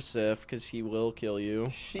out for Sif, because he will kill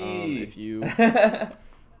you. If you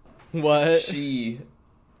what?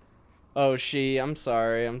 Oh, I'm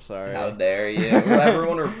sorry. How dare you?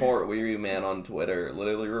 Everyone report Ouiouiman on Twitter.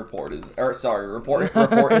 Literally report his X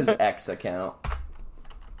account.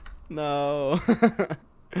 No.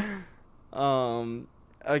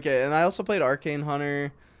 Okay, and I also played Arcane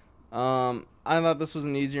Hunter. I thought this was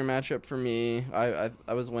an easier matchup for me. I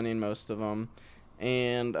was winning most of them.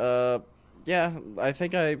 And yeah, I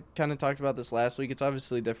think I kind of talked about this last week. It's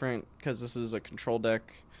obviously different because this is a control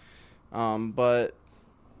deck. But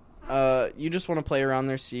you just want to play around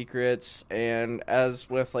their secrets, and as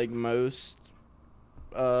with like most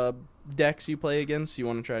decks you play against, you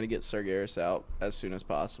want to try to get Sargeras out as soon as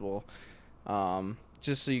possible,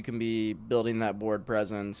 just so you can be building that board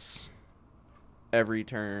presence every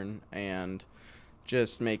turn and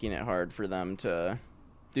just making it hard for them to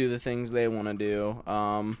do the things they want to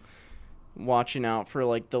do. Watching out for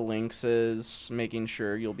like the lynxes, making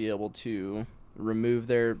sure you'll be able to remove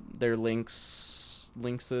their lynxes.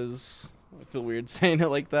 I feel weird saying it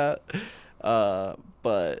like that.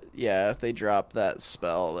 But yeah, if they drop that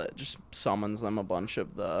spell that just summons them a bunch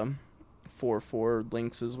of the 4/4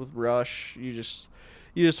 lynxes with rush, you just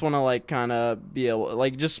want to like kind of be able,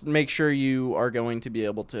 like, just make sure you are going to be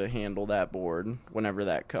able to handle that board whenever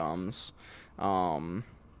that comes. The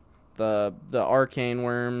arcane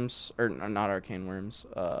worms, or not arcane worms,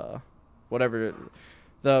 whatever,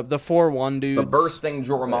 the 4/1 dudes, the bursting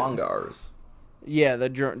Jormungandrs. Yeah, the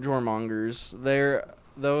Jormongers.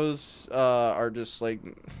 Those are just like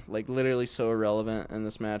literally so irrelevant in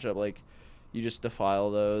this matchup. Like, you just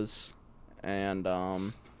defile those, and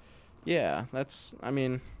yeah, I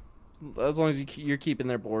mean, as long as you're keeping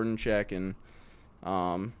their board in check and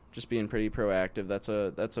just being pretty proactive,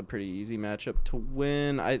 that's a pretty easy matchup to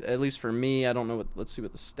win. At least for me, I don't know let's see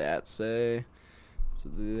what the stats say. So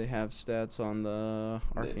do they have stats on the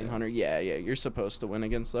Arcane Hunter? Yeah, you're supposed to win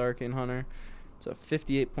against the Arcane Hunter. It's a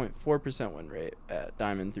 58.4% win rate at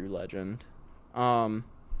Diamond through Legend. So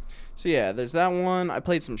yeah, there's that one. I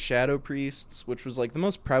played some Shadow Priests, which was like the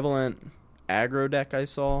most prevalent aggro deck I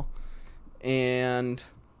saw. And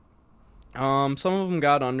some of them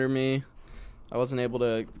got under me. I wasn't able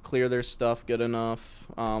to clear their stuff good enough.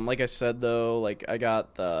 Like I said, though, like I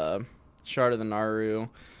got the Shard of the Naru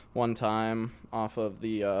one time off of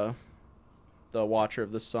the Watcher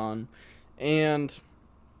of the Sun, and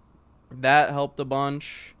that helped a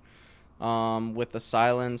bunch. With the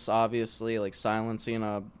silence, obviously, like silencing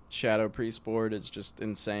a Shadow Priest board is just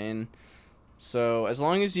insane. So as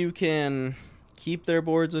long as you can keep their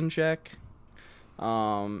boards in check,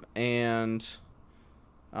 and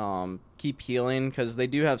keep healing, because they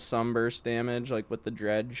do have some burst damage, like with the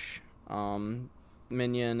Dredge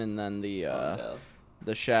minion, and then the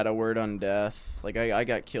Shadow Word Undeath. Like I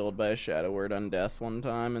got killed by a Shadow Word Undeath one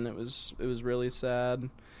time, and it was really sad.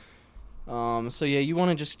 So yeah, you want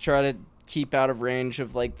to just try to keep out of range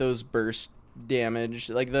of like those burst damage,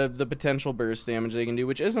 like the potential burst damage they can do,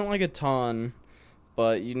 which isn't like a ton,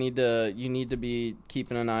 but you need to be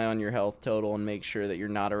keeping an eye on your health total and make sure that you're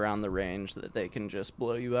not around the range that they can just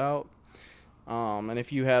blow you out. And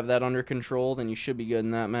if you have that under control, then you should be good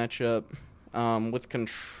in that matchup. With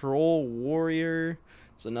Control Warrior,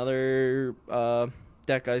 it's another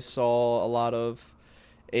deck I saw a lot of,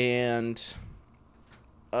 and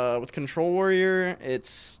with Control Warrior,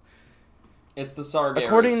 it's the Sargeras.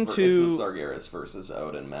 According it's to the Sargeras versus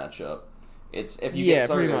Odin matchup. It's if you get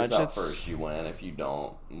Sargeras out first, you win. If you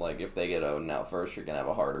don't, like if they get Odin out first, you're gonna have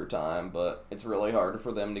a harder time. But it's really hard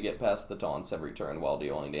for them to get past the taunts every turn while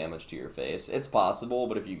dealing damage to your face. It's possible,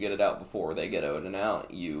 but if you get it out before they get Odin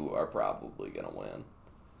out, you are probably gonna win.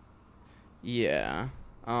 Yeah.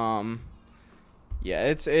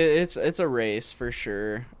 Yeah, it's a race for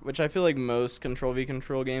sure, which I feel like most Control v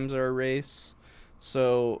Control games are a race.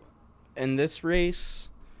 So in this race,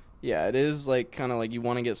 yeah, it is like kind of like you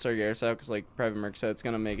want to get Sargeras out because, like Privatemerc said, it's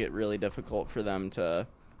going to make it really difficult for them to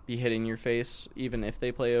be hitting your face even if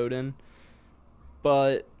they play Odin.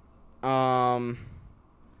 But another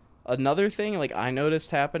thing like I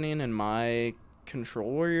noticed happening in my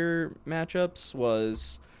Control Warrior matchups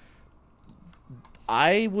was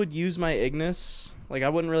I would use my Ignis. Like, I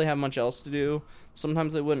wouldn't really have much else to do.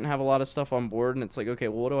 Sometimes they wouldn't have a lot of stuff on board, and it's like, okay,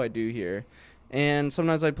 well, what do I do here? And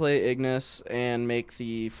sometimes I'd play Ignis and make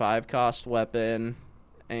the 5-cost weapon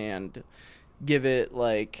and give it,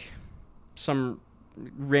 like, some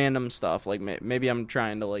random stuff. Like, maybe I'm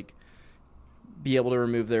trying to, like, be able to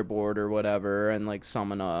remove their board or whatever and, like,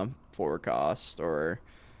 summon a 4-cost. Or,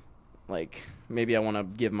 like, maybe I want to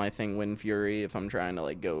give my thing Wind Fury if I'm trying to,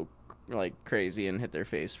 like, go like crazy and hit their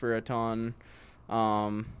face for a ton.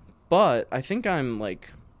 But I think I'm like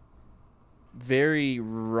very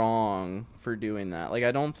wrong for doing that. Like,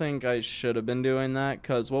 I don't think I should have been doing that,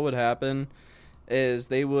 because what would happen is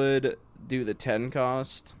they would do the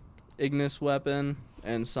 10-cost Ignis weapon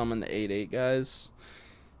and summon the 8/8 guys,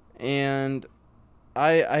 and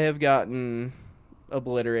I have gotten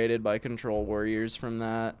obliterated by Control Warriors from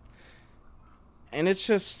that. And it's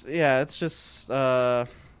just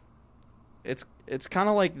it's kind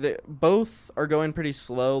of like both are going pretty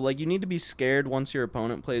slow. Like, you need to be scared once your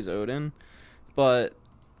opponent plays Odin, but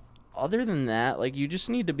other than that, like, you just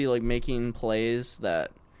need to be like making plays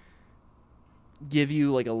that give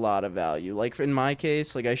you like a lot of value. Like, in my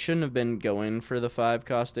case, like, I shouldn't have been going for the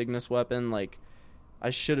 5-cost Ignis weapon. Like, I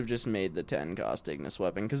should have just made the 10-cost Ignis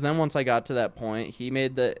weapon, because then once I got to that point, he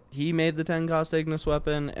made the 10-cost Ignis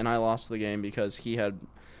weapon, and I lost the game because he had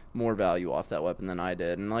more value off that weapon than I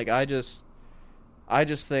did. And like, I just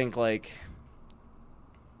think, like,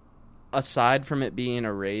 aside from it being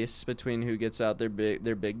a race between who gets out their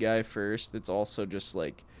big guy first, it's also just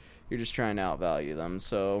like you're just trying to outvalue them.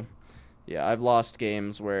 So yeah, I've lost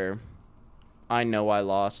games where I know I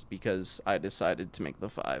lost because I decided to make the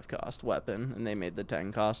 5-cost weapon and they made the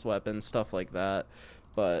 10-cost weapon, stuff like that.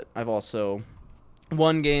 But I've also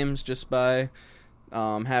won games just by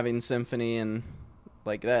having Symphony, and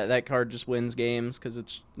like that card just wins games because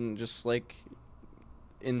it's just like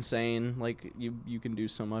insane. Like, you can do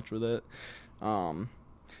so much with it.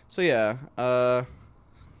 So yeah,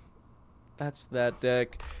 that's that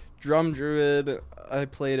deck. Drum Druid, I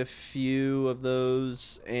played a few of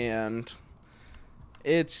those, and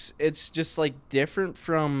it's just like different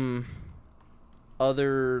from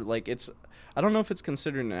other, like, it's, I don't know if it's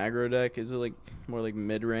considered an aggro deck. Is it like more like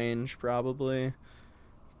mid-range probably?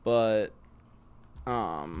 But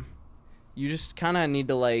you just kind of need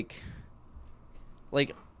to like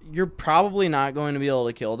you're probably not going to be able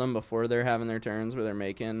to kill them before they're having their turns where they're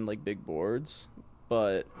making like big boards,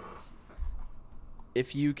 but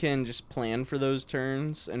if you can just plan for those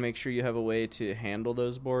turns and make sure you have a way to handle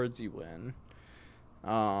those boards, you win.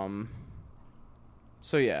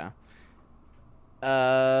 So yeah.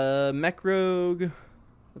 Mech Rogue,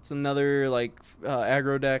 that's another like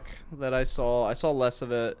aggro deck that I saw. I saw less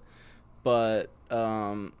of it, but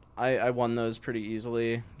I won those pretty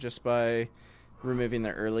easily just by removing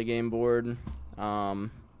their early game board.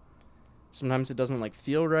 Sometimes it doesn't like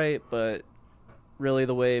feel right, but really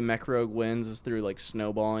the way Mech Rogue wins is through like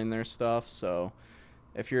snowballing their stuff. So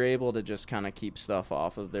if you're able to just kind of keep stuff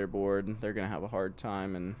off of their board, they're gonna have a hard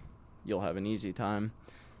time and you'll have an easy time.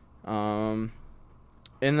 And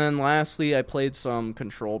then lastly, I played some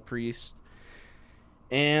Control Priest,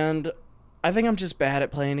 and I think I'm just bad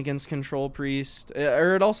at playing against Control Priest.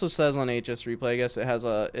 Or it also says on HS Replay, I guess it has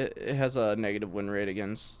a negative win rate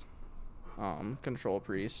against Control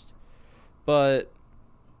Priest, but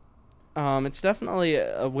it's definitely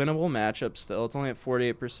a winnable matchup still. It's only at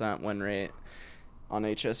 48% win rate on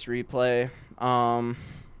HS Replay.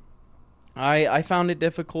 I found it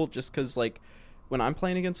difficult just because, like, when I'm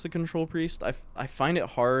playing against the Control Priest, I find it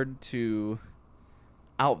hard to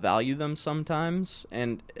outvalue them sometimes,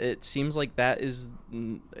 and it seems like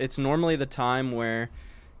it's normally the time where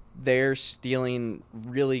they're stealing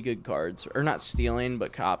really good cards, or not stealing,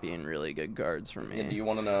 but copying really good cards from me. And do you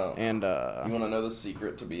want to know? And you want to know the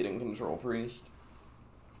secret to beating Control Priest?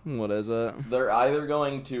 What is it? They're either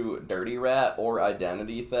going to Dirty Rat or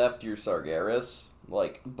Identity Theft your Sargeras,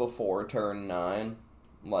 like, before turn 9.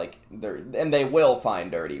 Like, they will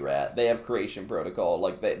find Dirty Rat. They have Creation Protocol.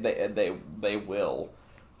 Like, they will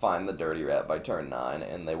find the Dirty Rat by turn 9,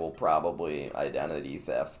 and they will probably Identity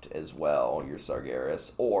Theft as well, your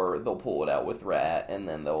Sargeras, or they'll pull it out with Rat, and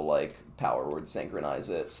then they'll, like, Power Word synchronize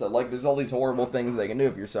it. So, like, there's all these horrible things they can do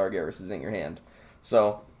if your Sargeras is in your hand.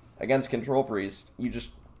 So, against Control Priest, you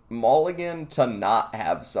just mulligan to not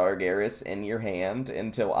have Sargeras in your hand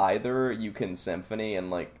until either you can Symphony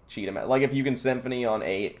and, like, cheat him out. Like, if you can Symphony on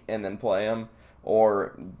 8 and then play him,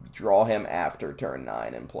 or draw him after turn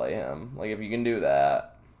 9 and play him. Like, if you can do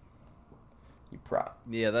that, you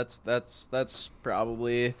yeah, that's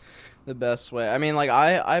probably the best way. I mean, like,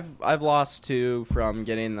 I've lost 2 from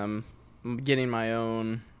getting my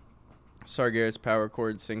own Sargeras power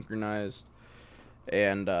chord synchronized,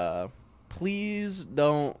 and please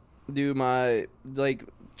don't do my, like,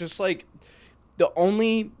 just, like, the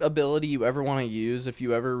only ability you ever want to use if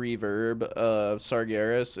you ever reverb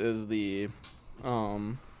Sargeras is the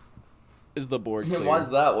board clear. Why's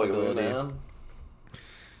that, Ouiouiman, man?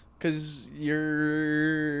 Because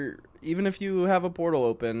even if you have a portal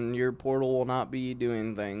open, your portal will not be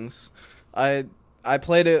doing things. I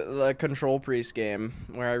played a Control Priest game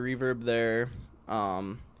where I reverbed their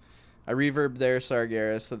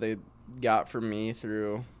Sargeras that they got from me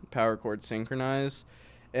through Power Chord Synchronize,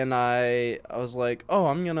 and I was like, oh,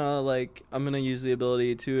 I'm gonna use the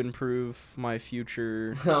ability to improve my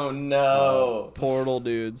future oh no portal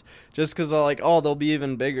dudes, just because they'll be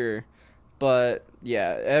even bigger. But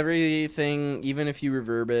yeah, everything, even if you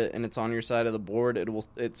reverb it and it's on your side of the board,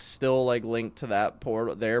 it's still, like, linked to that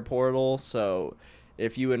their portal. So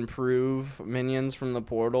if you improve minions from the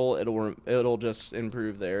portal, it'll just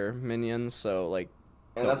improve their minions. So, like,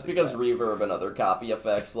 and that's because reverb and other copy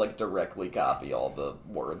effects, like, directly copy all the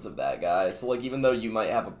words of that guy. So, like, even though you might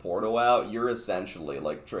have a portal out, you're essentially,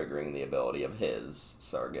 like, triggering the ability of his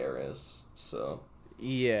Sargeras. So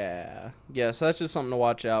yeah, so that's just something to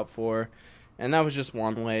watch out for. And that was just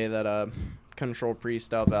one way that Control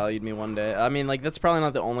Priest outvalued me one day. I mean, like, that's probably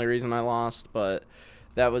not the only reason I lost, but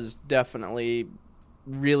that was definitely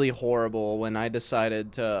really horrible when I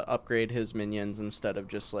decided to upgrade his minions instead of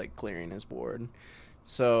just, like, clearing his board.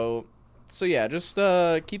 So yeah, just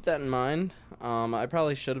keep that in mind. I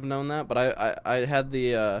probably should have known that, but I had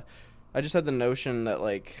I just had the notion that,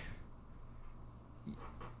 like,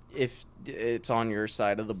 if it's on your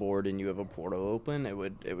side of the board and you have a portal open, it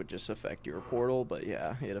would just affect your portal, but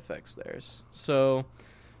yeah, it affects theirs. So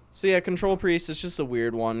yeah, Control Priest is just a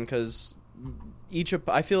weird one because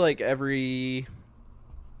I feel like every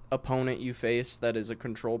opponent you face that is a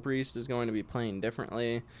Control Priest is going to be playing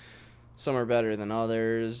differently. some are better than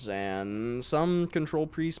others, and some Control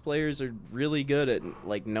Priest players are really good at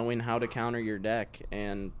like knowing how to counter your deck,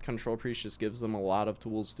 and Control Priest just gives them a lot of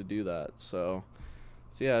tools to do that. So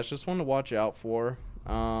yeah, it's just one to watch out for.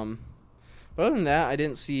 But other than that, I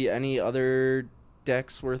didn't see any other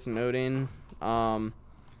decks worth noting.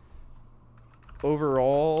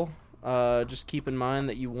 Overall, just keep in mind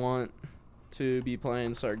that you want to be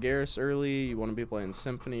playing Sargeras early, you want to be playing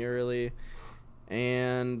Symphony early,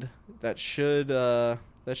 and that should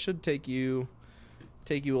take you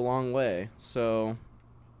a long way. So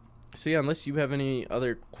yeah, unless you have any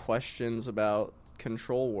other questions about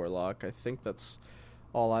Control Warlock, I think that's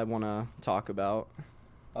all I want to talk about.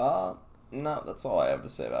 No, that's all I have to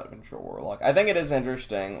say about Control Warlock. I think it is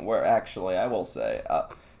interesting, where actually, I will say,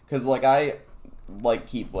 because, like, I, like,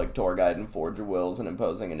 keep, like, Tour Guide and Forge of Wills and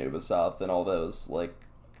Imposing Anubis-Oth and all those, like,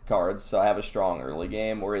 cards, so I have a strong early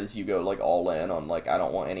game, whereas you go, like, all in on, like, I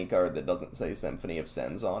don't want any card that doesn't say Symphony of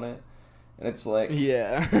Sins on it. And it's, like,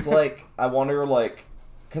 yeah. it's, like, I wonder, like,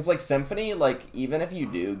 because, like, Symphony, like, even if you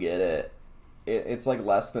do get it, it's, like,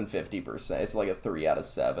 less than 50%. It's, like, a 3 out of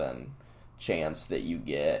 7 chance that you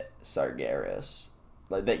get Sargeras,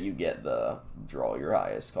 like, that you get the draw your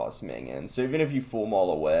highest cost minion. So even if you fool them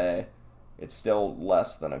all away, it's still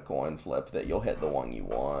less than a coin flip that you'll hit the one you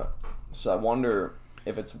want. So I wonder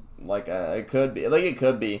if it's, like, it could be,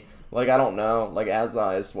 like, I don't know, like, as the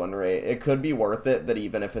highest win rate, it could be worth it that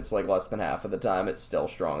even if it's, like, less than half of the time, it's still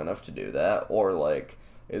strong enough to do that, or, like,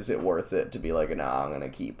 is it worth it to be like, nah, I'm gonna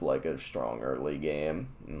keep, like, a strong early game,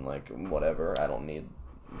 and, like, whatever, I don't need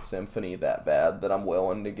Symphony that bad that I'm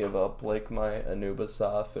willing to give up, like, my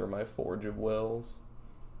Anubis-Oth or my Forge of Wills.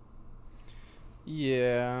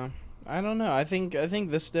 Yeah, I don't know. I think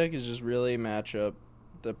this deck is just really matchup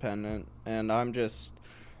dependent, and I'm just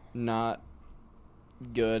not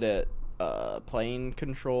good at playing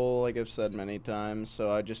Control, like I've said many times.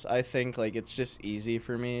 So I think, like, it's just easy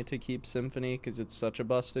for me to keep Symphony because it's such a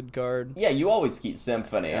busted card. Yeah, you always keep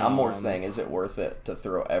Symphony. I'm more saying, is it worth it to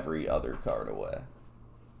throw every other card away?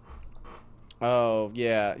 Oh,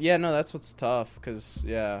 yeah. Yeah, no, that's what's tough, because,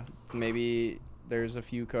 yeah, maybe there's a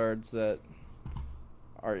few cards that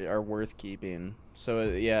are worth keeping. So,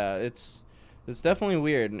 yeah, it's definitely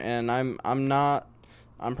weird, and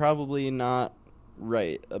I'm probably not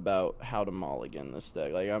right about how to mulligan this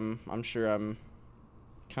deck. Like, I'm sure I'm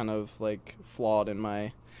kind of, like, flawed in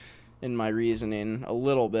my reasoning a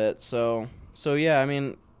little bit. So yeah, I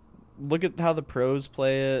mean, look at how the pros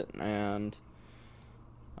play it, and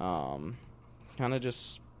kind of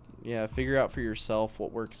just, yeah, figure out for yourself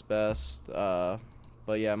what works best. But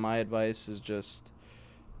yeah, my advice is just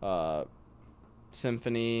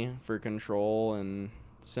Symphony for Control, and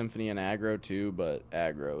Symphony and aggro too, but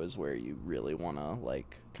aggro is where you really want to,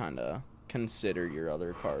 like, kind of consider your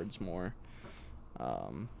other cards more.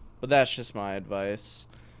 But that's just my advice.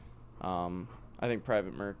 I think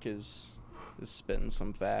Privatemerc is spitting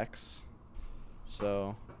some facts.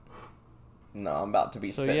 So no, I'm about to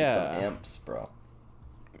be spitting some imps, bro.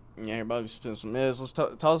 Yeah, you're about to be spitting some imps. Let's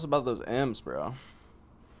tell us about those imps, bro.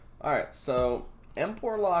 Alright, so Imp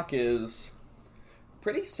Warlock is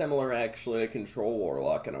pretty similar, actually, to Control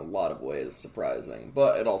Warlock in a lot of ways, surprising,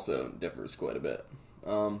 but it also differs quite a bit.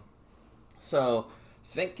 So,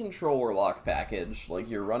 think Control Warlock package, like,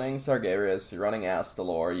 you're running Sargeras, you're running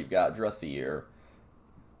Astalor, you've got Drathir,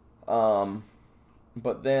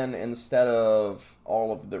 but then instead of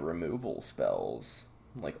all of the removal spells,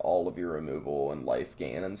 like all of your removal and life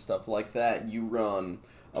gain and stuff like that, you run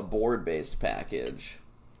a board-based package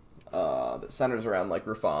that centers around, like,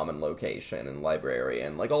 Reform and Location and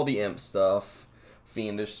Librarian, like all the imp stuff,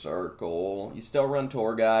 Fiendish Circle. You still run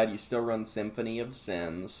Tour Guide, you still run Symphony of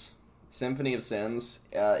Sins. Symphony of Sins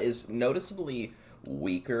is noticeably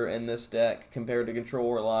weaker in this deck compared to Control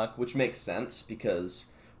Warlock, which makes sense, because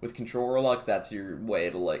with Control Warlock, that's your way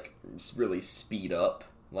to, like, really speed up.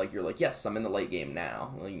 Like, you're like, yes, I'm in the late game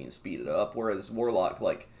now. Well, you can speed it up. Whereas Warlock,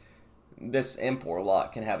 like, this Imp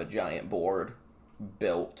Warlock can have a giant board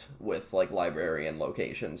built with, like, Librarian,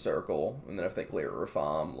 Location, Circle, and then if they clear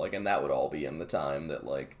Reform, like, and that would all be in the time that,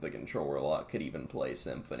 like, the Control Warlock could even play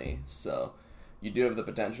Symphony. So you do have the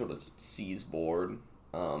potential to seize board.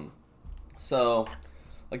 So,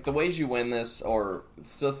 like, the ways you win this are,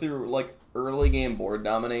 so through, like, early game board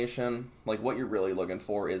domination, like, what you're really looking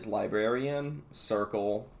for is Librarian,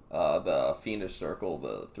 Circle, the Fiendish Circle,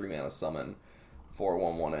 the 3-mana summon,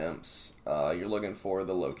 4/1/1 imps. You're looking for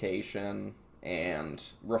the Location, and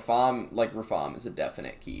Reform, like, Reform is a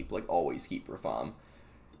definite keep, like, always keep Reform.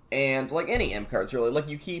 And, like, any imp cards, really, like,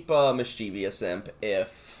 you keep Mischievous Imp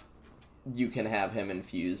if you can have him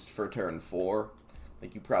infused for turn 4.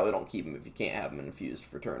 Like, you probably don't keep them if you can't have them infused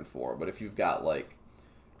for turn 4, but if you've got, like,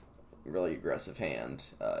 really aggressive hand,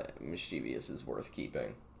 Mischievous is worth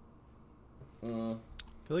keeping. I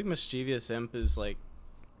feel like Mischievous Imp is, like,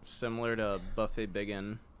 similar to Buffet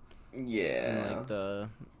Biggin. Yeah.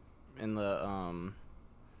 In the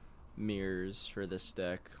mirrors for this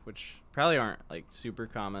deck, which probably aren't, like, super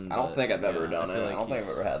common. I don't think I've ever done it. Like I don't think I've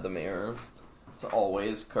ever had the mirror. It's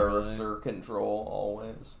always curse Really? or control,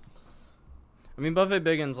 always. I mean, Buffet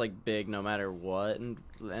Biggin's, like, big no matter what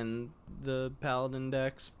and the Paladin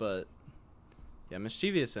decks, but yeah,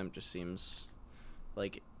 Mischievous Imp just seems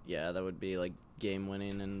like, yeah, that would be, like,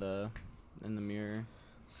 game-winning in the mirror.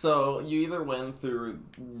 So, you either win through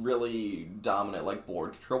really dominant, like,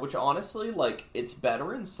 board control, which honestly, like, it's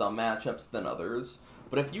better in some matchups than others.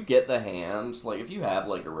 But if you get the hand, like, if you have,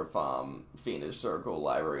 like, a Rafam, Fiendish Circle,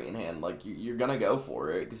 Library in hand, like, you're gonna go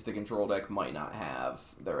for it, because the control deck might not have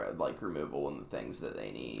their, like, removal and the things that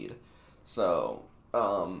they need. So,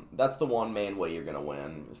 that's the one main way you're gonna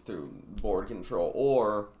win, is through board control.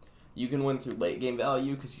 Or, you can win through late game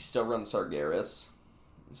value, because you still run Sargeras.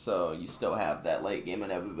 So, you still have that late game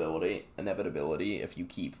inevitability if you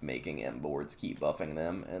keep making M boards, keep buffing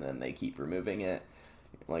them, and then they keep removing it.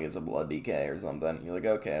 Like it's a blood DK or something. You're like,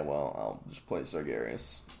 okay, well, I'll just play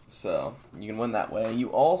Sargeras. So, you can win that way. You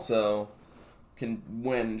also can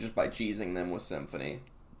win just by cheesing them with Symphony,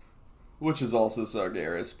 which is also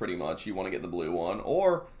Sargeras, pretty much. You want to get the blue one.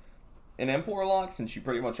 Or, in Imp Warlock, since you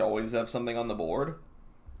pretty much always have something on the board,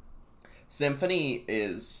 Symphony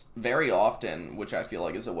is very often, which I feel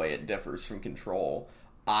like is a way it differs from Control,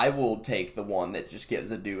 I will take the one that just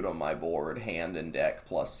gives a dude on my board, hand and deck,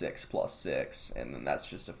 +6/+6, and then that's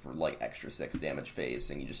just for like extra 6 damage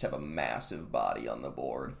face, and you just have a massive body on the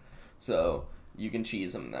board. So you can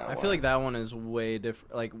cheese them that way. I feel like that one is way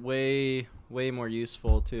different, like way more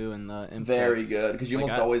useful too in the Imp very deck. good, because you Like,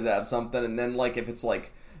 almost always have something, and then like if it's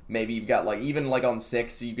like maybe you've got like even like on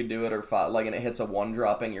 6 you could do it, or 5, like, and it hits a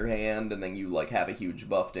 1-drop in your hand, and then you like have a huge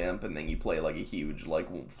buffed imp, and then you play like a huge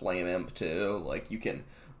like flame imp too. Like you can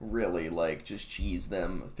really like just cheese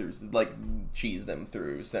them through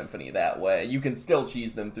Symphony that way. You can still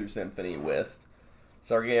cheese them through Symphony with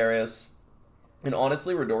Sargeras, and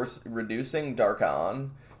honestly reducing Darkon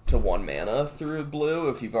to 1 mana through blue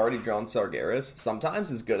if you've already drawn Sargeras sometimes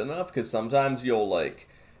is good enough, because sometimes you'll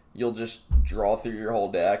just draw through your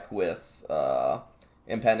whole deck with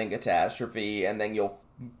Impending Catastrophe, and then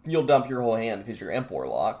you'll dump your whole hand because you're Imp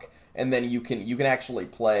Warlock, and then you can actually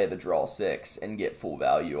play the draw 6 and get full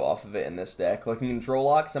value off of it in this deck. Like in Control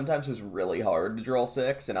Lock, sometimes it's really hard to draw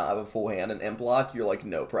 6 and not have a full hand. In Imp Lock, you're like,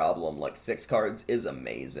 no problem. Like 6 cards is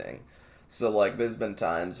amazing. So like there's been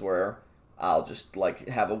times where I'll just like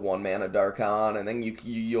have a 1 mana Darkon, and then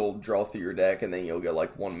you'll draw through your deck, and then you'll go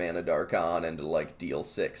like 1 mana Darkon and to like deal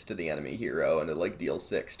 6 to the enemy hero, and to like deal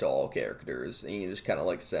 6 to all characters, and you just kind of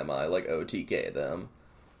like semi like OTK them.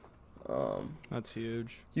 That's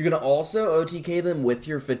huge. You can also OTK them with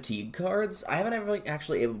your fatigue cards. I haven't ever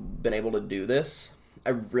actually been able to do this. I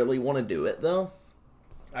really want to do it though.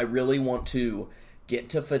 I really want to get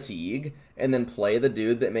to fatigue, and then play the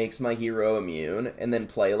dude that makes my hero immune, and then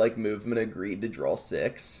play like movement agreed to draw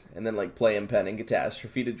 6, and then like play Impending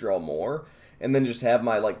Catastrophe to draw more, and then just have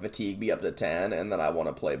my like fatigue be up to 10, and then I want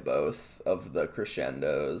to play both of the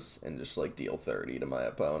crescendos and just like deal 30 to my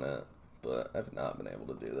opponent. But I've not been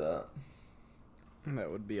able to do that.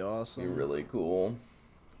 That would be awesome. Be really cool.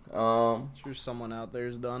 Sure someone out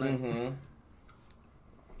there's done it. Mm-hmm.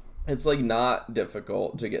 It's like not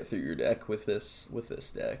difficult to get through your deck with this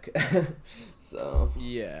deck. So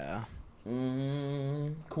Yeah.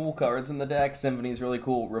 Cool cards in the deck. Symphony's really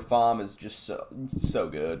cool. Rafam is just so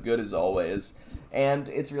good as always, and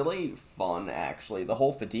it's really fun actually. The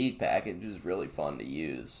whole fatigue package is really fun to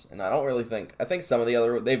use, and I think some of the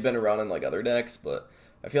other, they've been around in like other decks, but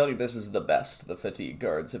I feel like this is the best the fatigue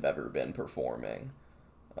cards have ever been performing.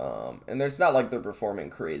 And it's not like they're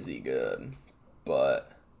performing crazy good,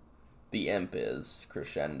 but the Imp is.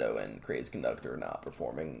 Crescendo and Crazed Conductor not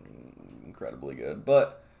performing incredibly good.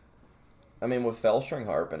 But, I mean, with Fellstring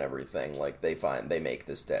Harp and everything, like, they make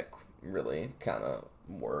this deck really kind of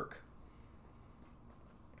work.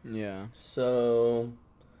 Yeah. So,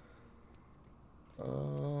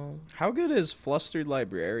 how good is Flustered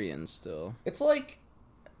Librarian still? it's like,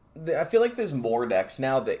 I feel like there's more decks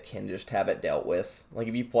now that can just have it dealt with. Like,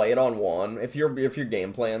 if you play it on one, if your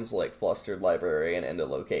game plan's like Flustered Librarian into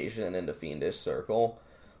Location into Fiendish Circle,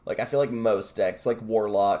 like, I feel like most decks, like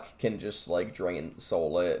Warlock, can just like Drain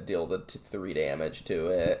Soul it, deal the 3 damage to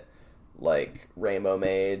it. Like Rainbow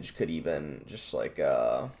Mage could even just like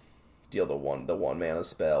deal the one mana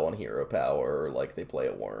spell and hero power, or like they play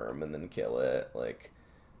a worm and then kill it. Like,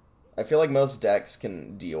 I feel like most decks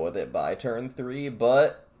can deal with it by turn 3,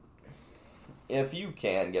 but if you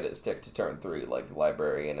can get it stick to turn 3, like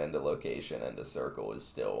Librarian into Location into Circle is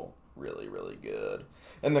still really, really good.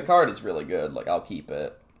 And the card is really good. Like, I'll keep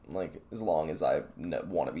it, like, as long as I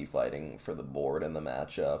want to be fighting for the board and the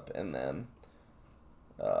matchup. And then,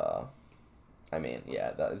 I mean,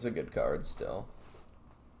 yeah, that is a good card still.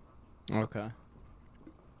 Okay.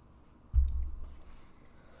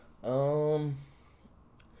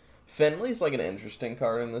 Fenley's like an interesting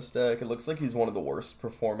card in this deck. It looks like he's one of the worst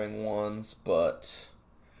performing ones, but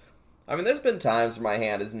I mean, there's been times where my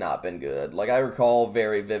hand has not been good. Like, I recall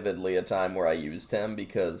very vividly a time where I used him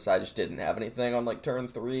because I just didn't have anything on like turn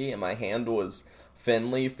 3, and my hand was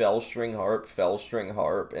Fenley, Fellstring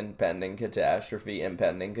Harp, Impending Catastrophe,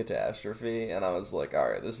 and I was like, all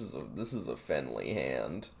right, this is a Fenley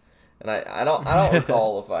hand, and I don't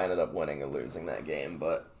recall if I ended up winning or losing that game,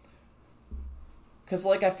 but. Because,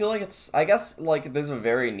 like, I feel like I guess, like, there's a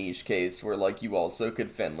very niche case where, like, you also could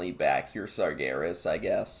Fenley back your Sargeras, I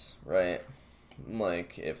guess, right?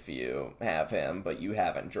 Like, if you have him, but you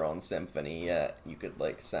haven't drawn Symphony yet, you could,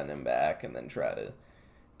 like, send him back and then try to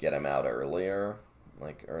get him out earlier.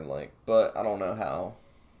 But I don't know how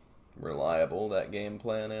reliable that game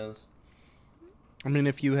plan is. I mean,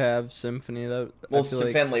 if you have Symphony, that... Well,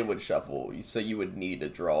 Fenley would shuffle, so you would need to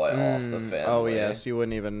draw it off the Fenley. Oh, yes, you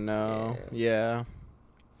wouldn't even know. Yeah.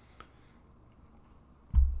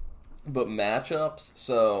 But matchups,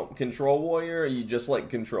 so Control Warrior, you just like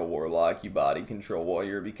Control Warlock, you body Control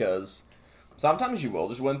Warrior, because sometimes you will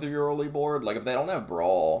just win through your early board. Like, if they don't have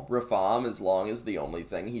Brawl, Rafam, as long as the only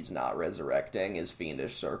thing he's not resurrecting is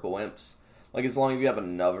Fiendish Circle Imps. Like, as long as you have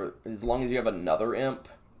another Imp,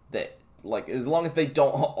 that, like, as long as they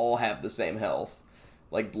don't all have the same health,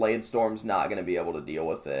 like, Blade Storm's not going to be able to deal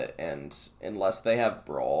with it, and unless they have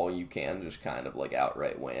Brawl, you can just kind of, like,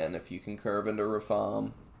 outright win if you can curve into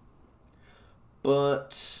Rafam.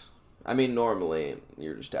 But, I mean, normally,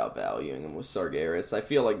 you're just outvaluing him with Sargeras. I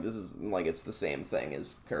feel like this is, like, it's the same thing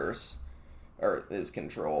as Curse, or as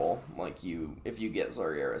Control. Like, if you get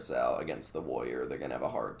Sargeras out against the Warrior, they're gonna have a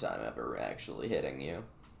hard time ever actually hitting you.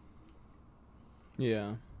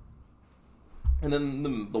 Yeah. And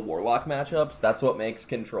then the Warlock matchups, that's what makes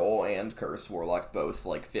Control and Curse Warlock both,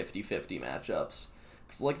 like, 50-50 matchups.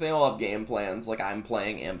 Because, like, they all have game plans. Like, I'm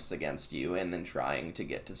playing Imps against you and then trying to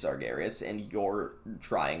get to Sargeras, and you're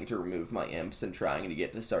trying to remove my Imps and trying to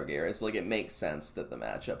get to Sargeras. Like, it makes sense that the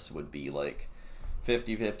matchups would be, like,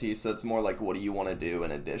 50-50, so it's more like, what do you want to do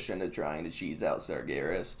in addition to trying to cheese out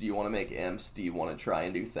Sargeras? Do you want to make Imps? Do you want to try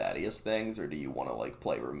and do Thaddeus things? Or do you want to, like,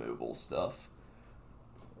 play removal stuff?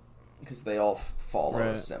 Because they all follow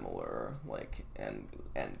a similar, like, end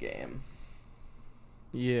game.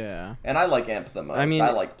 Yeah. And I like Imp the most. I mean, I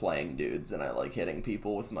like playing dudes, and I like hitting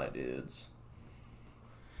people with my dudes.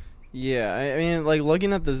 Yeah, I mean, like,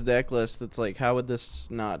 looking at this deck list, it's like, how would this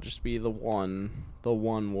not just be the one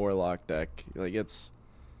Warlock deck? Like, it's...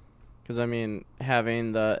 Because, I mean,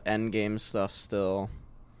 having the endgame stuff still,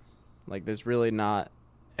 like, there's really not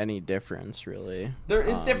any difference, really. There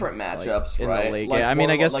is different matchups, like, right? In the late like, game. I mean,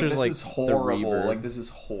 I guess like, there's, like, this is horrible. the Like, this is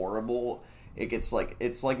horrible. It gets, like,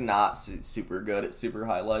 it's, like, not super good at Super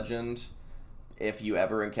High Legend. If you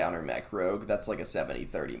ever encounter Mech Rogue, that's, like, a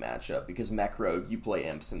 70-30 matchup. Because Mech Rogue, you play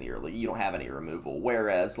Imps in the early, you don't have any removal.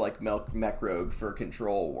 Whereas, like, Mech Rogue for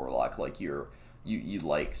Control Warlock, like, you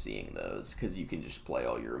like seeing those, because you can just play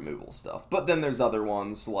all your removal stuff. But then there's other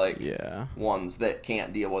ones, like, ones that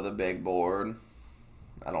can't deal with a big board.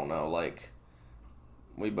 I don't know, like,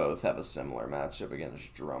 we both have a similar matchup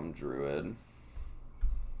against Drum Druid.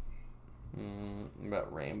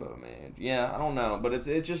 About Rainbow Mage. Yeah, I don't know, but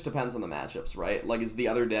it just depends on the matchups, right? Like, is the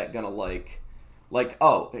other deck gonna, like,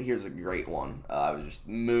 oh, here's a great one. Just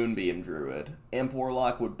Moonbeam Druid. Imp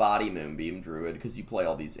Warlock would body Moonbeam Druid, because you play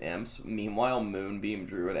all these Imps. Meanwhile, Moonbeam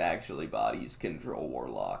Druid actually bodies Control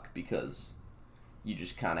Warlock, because you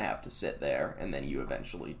just kind of have to sit there, and then you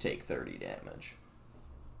eventually take 30 damage.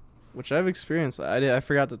 Which I've experienced. I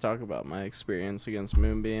forgot to talk about my experience against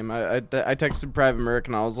Moonbeam. I texted Privatemerc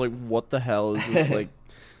and I was like, what the hell is this, like,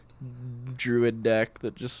 druid deck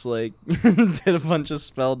that just, like, did a bunch of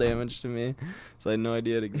spell damage to me? So I had no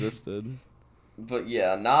idea it existed. But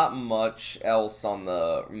yeah, not much else on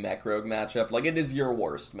the Mech Rogue matchup. Like, it is your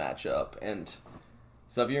worst matchup, and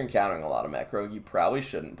so if you're encountering a lot of Mech Rogue, you probably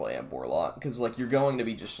shouldn't play Imp Warlock, because, like, you're going to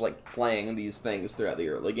be just, like, playing these things throughout the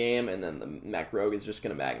early game, and then the Mech Rogue is just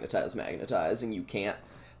going to magnetize, and you can't,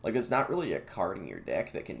 like, there's not really a card in your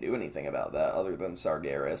deck that can do anything about that other than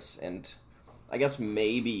Sargeras, and I guess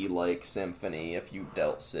maybe, like, Symphony if you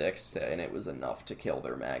dealt 6, and it was enough to kill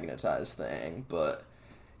their Magnetize thing, but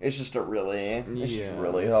it's just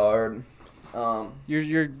really hard.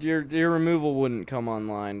 Your removal wouldn't come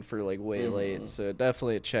online for, like, way late, so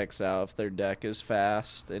definitely it checks out if their deck is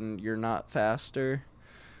fast and you're not faster.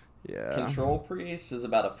 Yeah. Control Priest is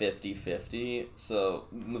about a 50-50, so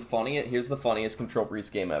here's the funniest Control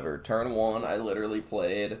Priest game ever. Turn 1, I literally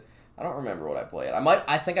played... I don't remember what I played.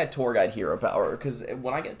 I think I Tour Guide Hero Power, because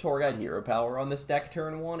when I get Tour Guide Hero Power on this deck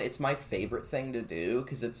turn 1, it's my favorite thing to do,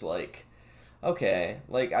 because it's like, okay,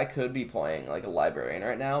 like, I could be playing, like, a Librarian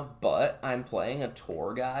right now, but I'm playing a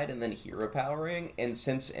Tour Guide and then Hero Powering, and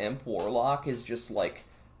since Imp Warlock is just, like,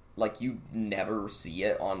 you never see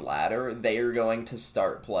it on ladder, they are going to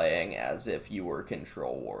start playing as if you were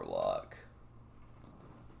Control Warlock.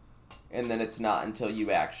 And then it's not until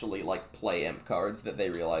you actually, like, play Imp cards that they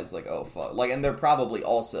realize, like, oh, fuck. Like, and they're probably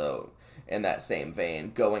also, in that same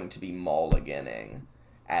vein, going to be mulliganing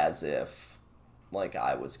as if, like,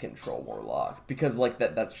 I was Control Warlock. Because, like,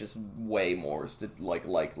 that's just way more,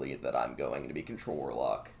 likely that I'm going to be Control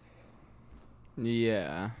Warlock.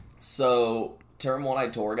 Yeah. So, turn 1 I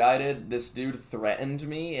Tour Guided, this dude threatened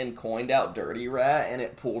me and coined out Dirty Rat, and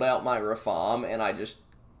it pulled out my Rafam, and I just...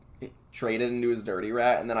 traded into his Dirty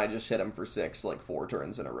Rat, and then I just hit him for 6, like, 4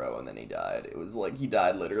 turns in a row, and then he died. It was like, he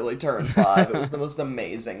died literally turn 5. It was the most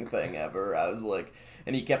amazing thing ever. I was like,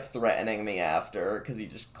 and he kept threatening me after, because he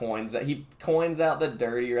just coins out the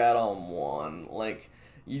Dirty Rat on 1. Like,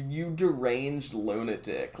 you deranged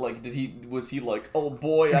lunatic. Like, was he like, oh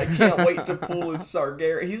boy, I can't wait to pull his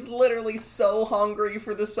Sargeras. He's literally so hungry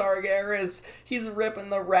for the Sargeras. He's ripping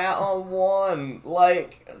the rat on 1.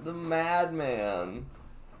 Like, the madman.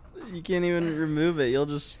 You can't even remove it. You'll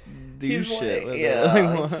just do shit with it.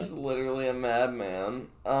 Yeah, he's just literally a madman.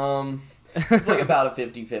 It's like about a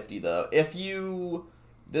 50-50, though.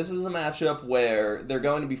 This is a matchup where they're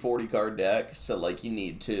going to be 40-card decks, so, like, you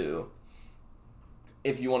need 2.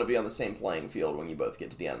 If you want to be on the same playing field when you both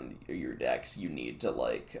get to the end of your decks, you need to,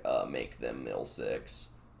 like, make them mill 6.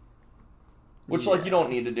 Which, like, you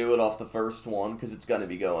don't need to do it off the first one, because it's going to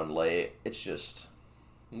be going late. It's just...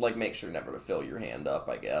 like, make sure never to fill your hand up,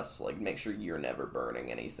 I guess. Like, make sure you're never burning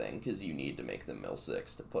anything, because you need to make them mill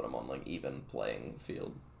 6 to put them on, like, even playing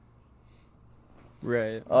field.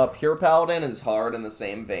 Right. Pure Paladin is hard in the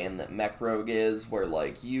same vein that Mech Rogue is, where,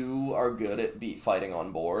 like, you are good at fighting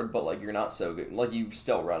on board, but, like, you're not so good. Like, you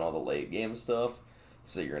still run all the late game stuff,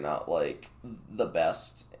 so you're not, like, the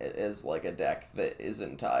best as, like, a deck that his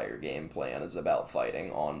entire game plan is about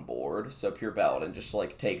fighting on board. So Pure Paladin just,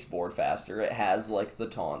 like, takes board faster. It has, like, the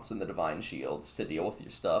taunts and the Divine Shields to deal with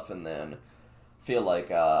your stuff, and then feel like,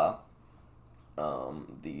 the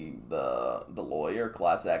lawyer,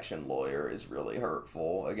 class action lawyer, is really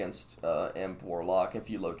hurtful against, Imp Warlock if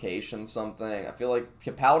you location something. I feel like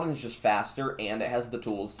Paladin is just faster, and it has the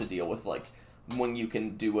tools to deal with, like, when you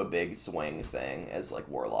can do a big swing thing as, like,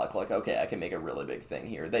 Warlock. Like, okay, I can make a really big thing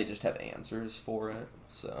here. They just have answers for it,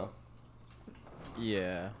 so.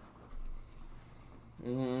 Yeah.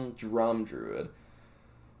 Drum Druid.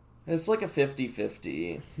 It's like a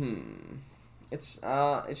 50-50. It's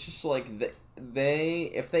just like,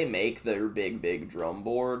 if they make their big drum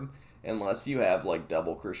board, unless you have, like,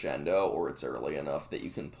 double crescendo, or it's early enough that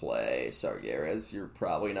you can play Sargeras, you're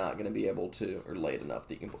probably not going to be able to, or late enough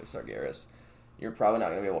that you can play Sargeras, you're probably not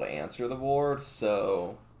going to be able to answer the board,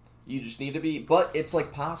 so you just need to be... But it's,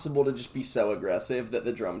 like, possible to just be so aggressive that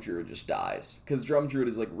the Drum Druid just dies. Because Drum Druid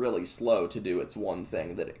is, like, really slow to do its one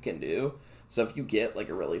thing that it can do. So if you get, like,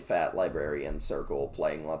 a really fat Librarian circle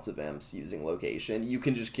playing lots of imps using location, you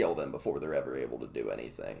can just kill them before they're ever able to do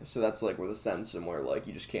anything. So that's, like, where the sense in where, like,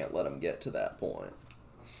 you just can't let them get to that point.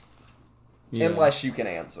 Yeah. Unless you can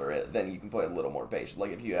answer it, then you can play a little more patient.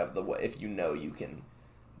 Like, if you know you can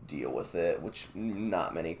deal with it, which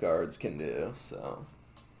not many cards can do, so.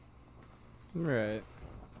 Right.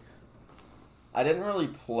 I didn't really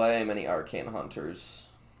play many Arcane Hunters.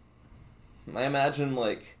 I imagine,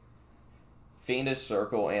 like, Fiendish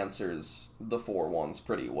Circle answers the 4/1s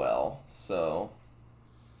pretty well, so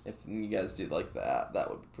if you guys do like that, that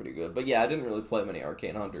would be pretty good. But yeah, I didn't really play many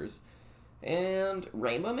Arcane Hunters. And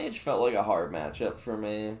Rainbow Mage felt like a hard matchup for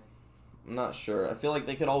me. I'm not sure. I feel like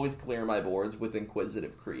they could always clear my boards with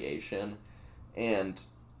Inquisitive Creation, and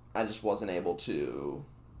I just wasn't able to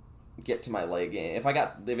get to my late game. If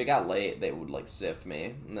it got late, they would, like, sift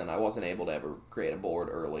me, and then I wasn't able to ever create a board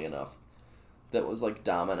early enough that was, like,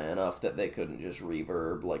 dominant enough that they couldn't just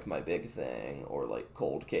reverb, like, my big thing, or, like,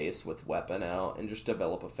 cold case with weapon out, and just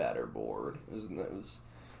develop a fatter board. It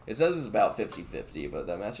says it was about 50-50, but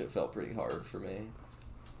that matchup felt pretty hard for me.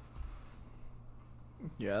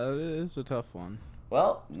 Yeah, it is a tough one.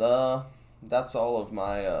 Well, that's all of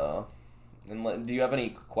my. Do you have any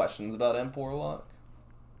questions about Imp Warlock?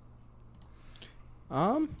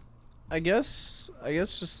 I guess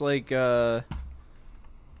just like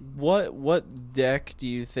what deck do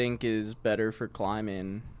you think is better for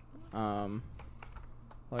climbing?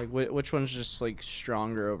 Like which one's just like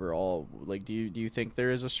stronger overall? Like do you think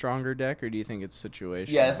there is a stronger deck, or do you think it's situational?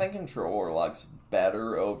 Yeah, I think Control Warlock's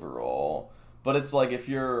better overall, but it's like I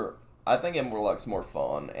think Imp Warlock's more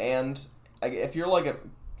fun, and if you're like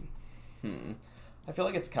I feel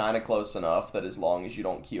like it's kind of close enough that as long as you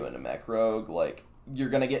don't queue into Mech Rogue, like you're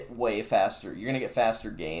gonna get way faster. You're gonna get faster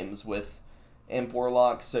games with Imp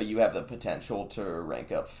Warlock, so you have the potential to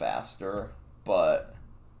rank up faster, but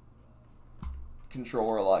Control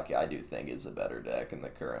Warlock, I do think, is a better deck in the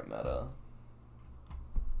current meta.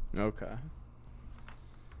 Okay.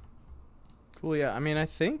 Cool. Yeah. I mean, I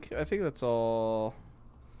think that's all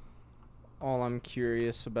I'm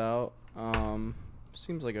curious about.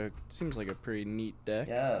 Seems like a pretty neat deck.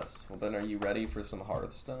 Yes. Well, then, are you ready for some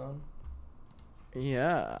Hearthstone?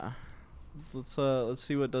 Yeah. Let's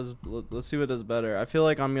see what does better. I feel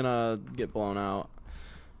like I'm gonna get blown out,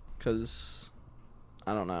 cause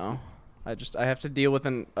I don't know. I have to deal with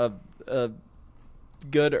a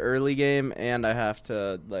good early game, and I have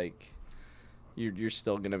to like you're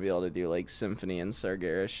still gonna be able to do like Symphony and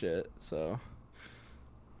Sargeras shit. So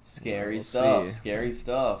scary we'll see. Scary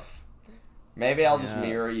stuff. Maybe I'll just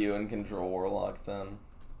mirror you and Control Warlock then.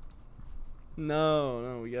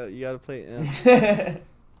 No, you gotta play Imp.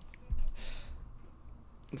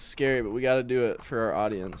 It's scary, but we gotta do it for our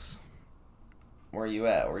audience. Where you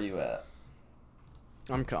at?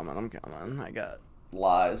 I'm coming. I got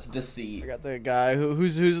lies, deceit. I got the guy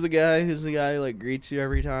who's the guy who like greets you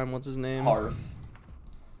every time. What's his name?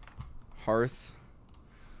 Hearth.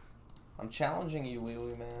 I'm challenging you,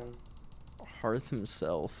 Ouiouiman. Hearth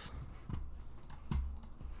himself.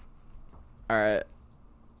 All right.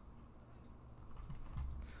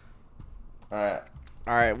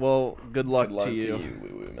 Well, good luck to you,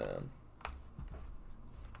 Ouiouiman.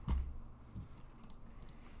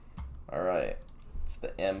 All right. It's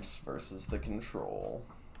the Imps versus the Control.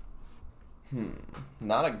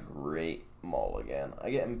 Not a great mulligan.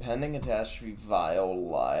 I get Impending Catastrophe, Vile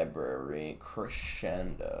Library,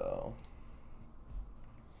 Crescendo.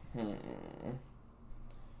 I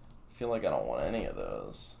feel like I don't want any of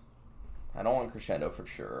those. I don't want Crescendo for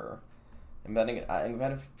sure. Impending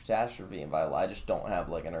Catastrophe and Vile, I just don't have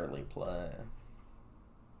like an early play.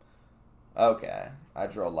 Okay. I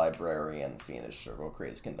draw Librarian, Fiendish Circle,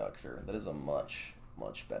 creates Conductor. That is a much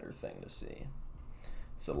better thing to see.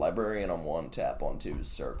 So Librarian on 1, tap on 2,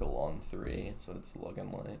 Circle on 3. That's what it's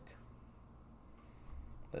looking like.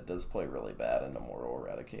 That does play really bad into Mortal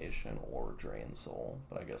Eradication or Drain Soul,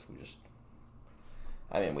 but I guess we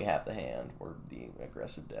have the hand. We're the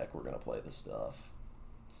aggressive deck. We're going to play the stuff.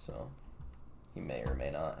 So he may or may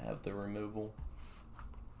not have the removal.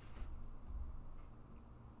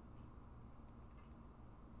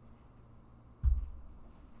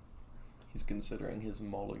 He's considering his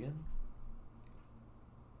mulligan.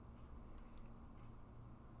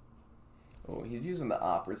 Oh, he's using the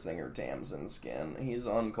Opera Singer Tamsin skin. He's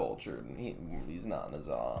uncultured, and he's not in his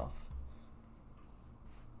off.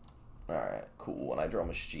 Alright, cool. And I draw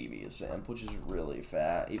Mischievous Imp, which is really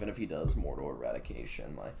fat. Even if he does Mortal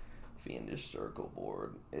Eradication, my Fiendish Circle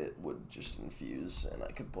board, it would just infuse, and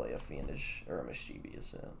I could play a Fiendish or a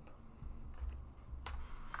Mischievous Imp.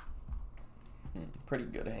 Pretty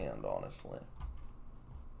good hand, honestly.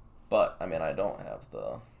 But, I mean, I don't have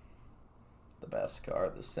the best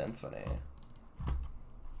card, the Symphony.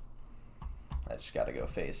 I just gotta go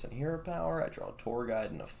face and Hero Power. I draw a Tour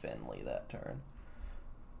Guide and a Finley that turn.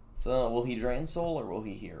 So, will he Drain Soul or will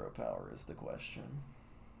he Hero Power is the question.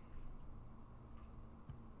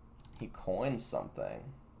 He coins something.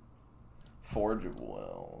 Forge of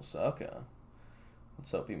Wills. Okay.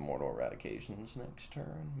 Let's hope he Mortal Eradications next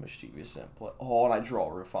turn. Mischievous Imp. Oh, and I draw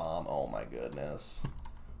Rufam. Oh my goodness.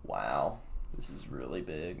 Wow. This is really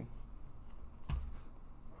big.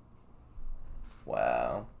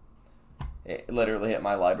 Wow. It literally hit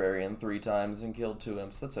my Librarian 3 times and killed 2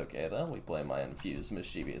 Imps. That's okay though. We play my Infused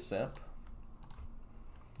Mischievous Imp.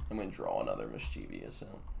 And we draw another Mischievous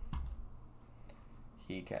Imp.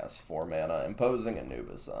 He casts 4 mana, imposing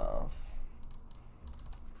Anubis off.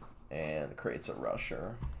 And creates a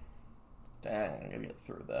Rusher. Dang, I'm gonna get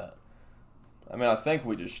through that. I mean, I think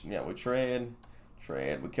we just, we trade.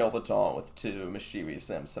 We kill the taunt with 2 Mischievous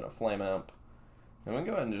Imps and a Flame Imp. And we can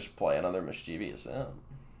go ahead and just play another Mischievous Imp.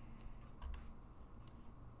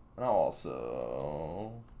 And I'll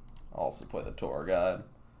also Also play the tour guide.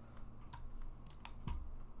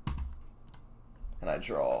 And I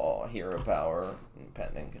draw Hero Power,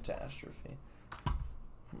 Impending Catastrophe.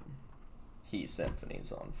 He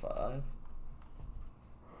Symphonies on 5.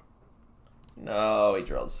 No, he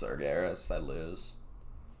draws Sargeras. I lose.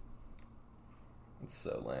 It's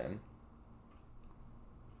so lame.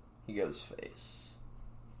 He goes face.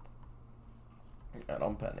 I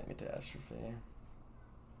don't Impending Catastrophe.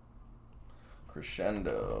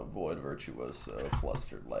 Crescendo, Void Virtuoso,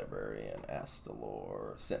 Flustered Librarian,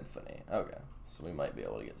 Astalor, Symphony. Okay, so we might be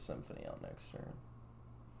able to get Symphony out next turn.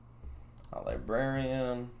 A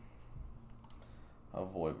Librarian. A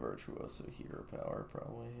Void Virtuoso, Hero Power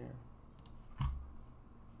probably here.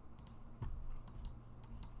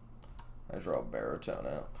 I draw a Baritone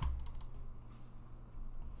Imp.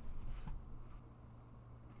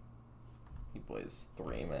 He plays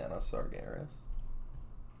 3 mana Sargeras.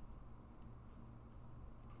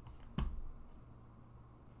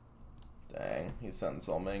 Dang, he sends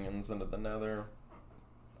all minions into the nether.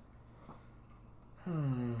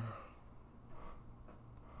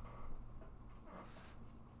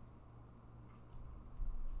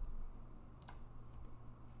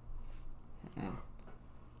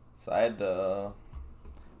 So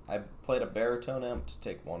I played a Baritone Imp to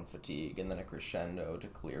take 1 fatigue, and then a Crescendo to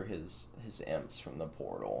clear his imps from the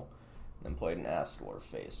portal, and then played an Astalor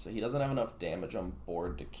face. So he doesn't have enough damage on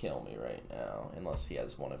board to kill me right now, unless he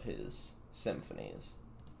has one of his Symphonies.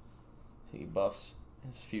 So he buffs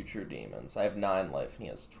his future demons. I have 9 life, and he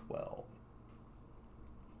has 12.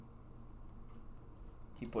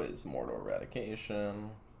 He plays Mortal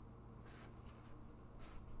Eradication.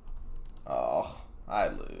 Oh, I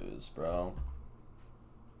lose, bro.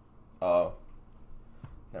 Oh.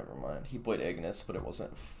 Never mind. He played Ignis, but it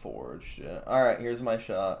wasn't forged yet. Alright, here's my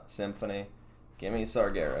shot. Symphony. Give me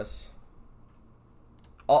Sargeras.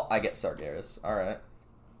 Oh, I get Sargeras. Alright.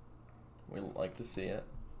 We like to see it.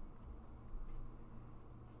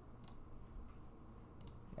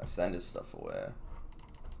 I send his stuff away.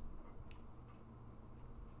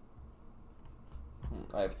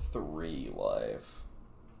 I have 3 life.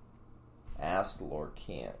 Astalor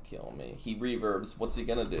can't kill me. He reverbs. What's he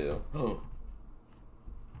gonna do?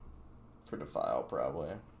 For Defile,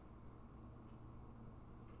 probably.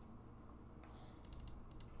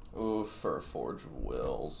 Ooh, for Forge of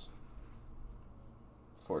Wills.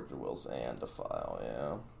 Forge of Wills and Defile,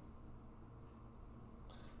 yeah.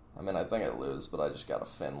 I mean, I think I lose, but I just got a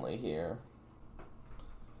Finley here.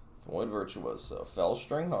 Void Virtuoso.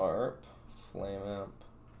 Fellstring Harp. Flame Imp.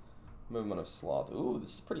 Movement of Sloth. Ooh,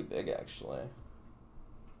 this is pretty big, actually.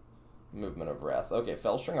 Movement of Wrath. Okay,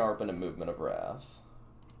 Fellstring Harp and a Movement of Wrath.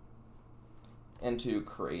 Into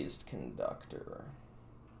Crazed Conductor.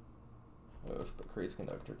 Oof, but Crazed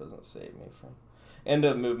Conductor doesn't save me from... And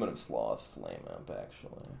a Movement of Sloth. Flame Imp,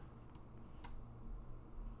 actually.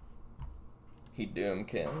 He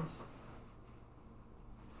Doomkins.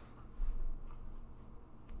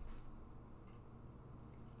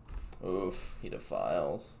 Oof, he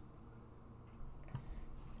Defiles.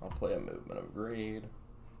 I'll play a Movement of Greed.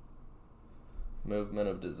 Movement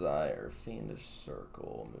of Desire. Fiendish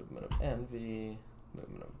Circle. Movement of Envy.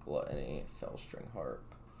 Movement of Gluttony. Fellstring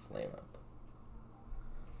Harp. Flame Up.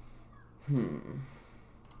 He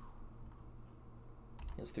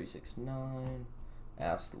has 369.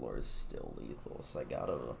 Astalor is still lethal, so I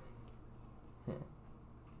gotta... I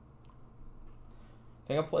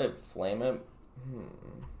think I'll play Flame Imp.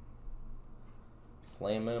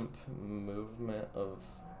 Flame Imp. Movement of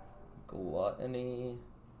Gluttony.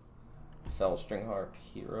 Fellstring Harp.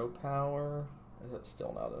 Hero Power. Is it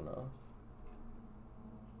still not enough?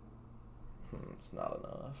 It's not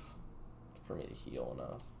enough for me to heal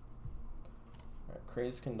enough. Alright,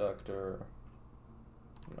 Crazed Conductor.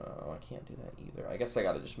 No, I can't do that either. I guess I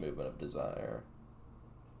gotta just Movement of Desire.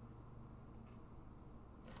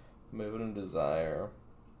 Movement of Desire.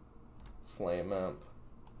 Flame Imp.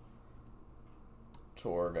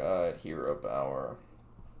 Tour Guide. Hero Power.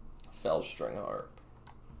 Fellstring Harp.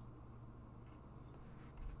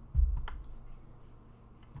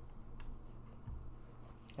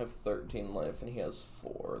 I have 13 life and he has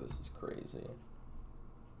 4. This is crazy.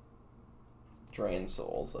 Drain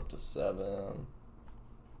Souls up to 7.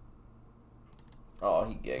 Oh,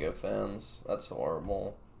 he Giga Fins. That's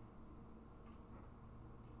horrible.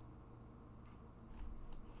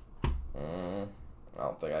 I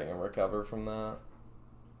don't think I can recover from that.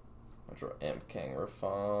 I draw Imp King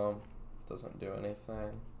Reform. Doesn't do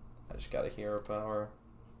anything. I just got a Hero Power.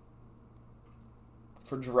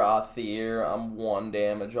 For Drathier, I'm 1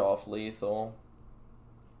 damage off lethal.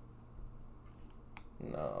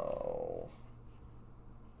 No.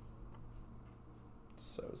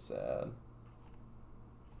 sad.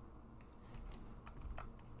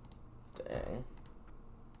 Dang.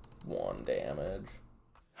 1 damage.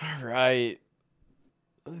 All right.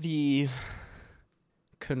 The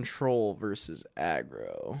control versus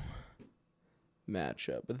aggro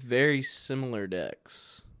matchup with very similar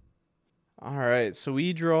decks. All right, so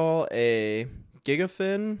we draw a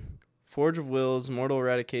Gigafin, Forge of Wills, Mortal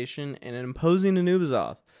Eradication, and an Imposing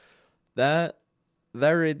Anubizoth. That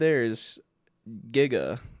right there is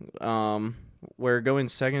Giga. We're going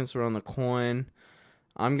second, so we're on the coin.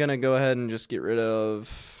 I'm going to go ahead and just get rid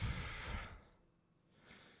of...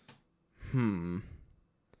 I'm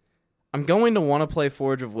going to want to play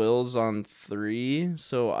Forge of Wills on 3,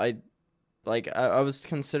 so I was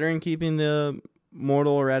considering keeping the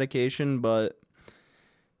Mortal Eradication, but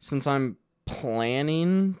since I'm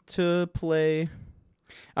planning to play...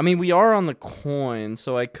 I mean, we are on the coin,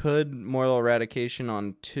 so I could Mortal Eradication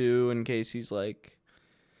on 2 in case he's like...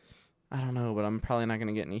 I don't know, but I'm probably not going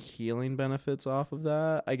to get any healing benefits off of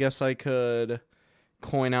that. I guess I could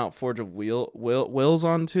coin out Forge of Wills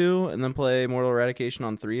on 2 and then play Mortal Eradication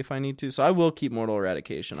on 3 if I need to. So I will keep Mortal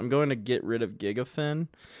Eradication. I'm going to get rid of Gigafin.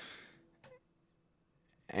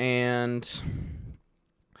 And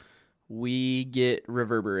we get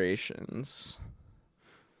Reverberations.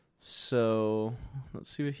 So let's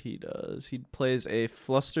see what he does. He plays a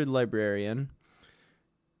Flustered Librarian.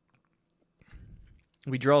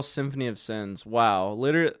 We draw Symphony of Sins. Wow.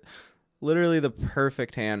 Literally the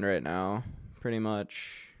perfect hand right now. Pretty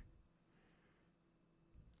much.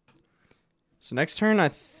 So next turn, I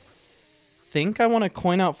think I want to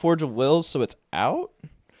coin out Forge of Wills so it's out.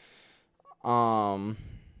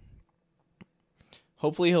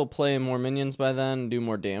 Hopefully he'll play more minions by then and do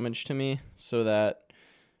more damage to me so that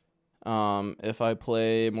if I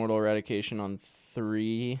play Mortal Eradication on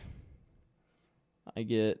 3, I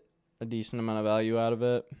get a decent amount of value out of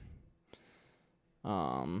it.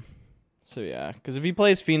 So yeah, because if he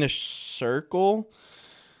plays Fiendish Circle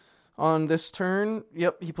on this turn,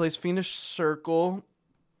 yep, he plays Fiendish Circle,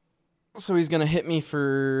 so he's gonna hit me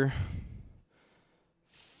for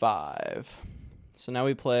 5. So now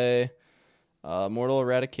we play Mortal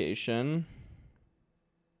Eradication,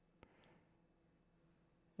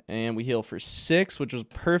 and we heal for 6, which was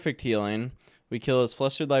perfect healing. We kill his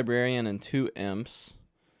Flustered Librarian and 2 Imps.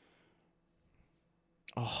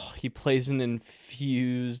 Oh, he plays an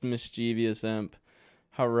infused Mischievous Imp.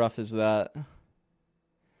 How rough is that?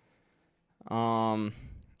 I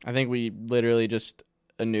think we literally just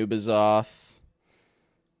Anubizoth,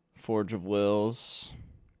 Forge of Wills.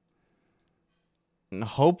 And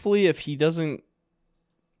hopefully if he doesn't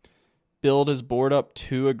build his board up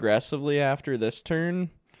too aggressively after this turn,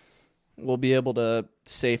 we'll be able to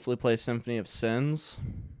safely play Symphony of Sins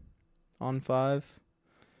on 5.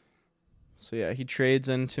 So yeah, he trades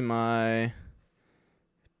into my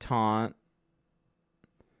taunt.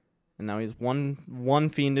 And now he's one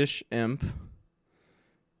Fiendish Imp.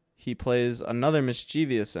 He plays another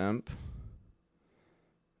Mischievous Imp.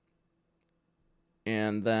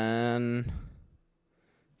 And then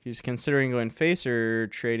he's considering going face or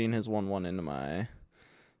trading his 1/1 into my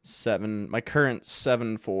current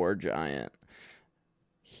 7/4 giant.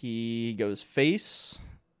 He goes face,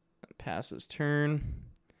 passes turn.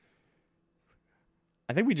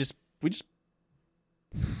 I think I just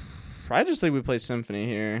think we play Symphony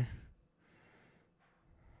here.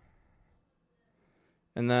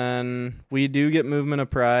 And then we do get Movement of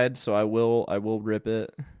Pride, so I will rip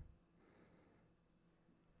it.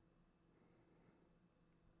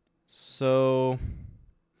 So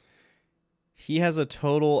he has a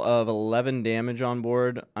total of 11 damage on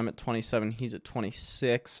board. I'm at 27, he's at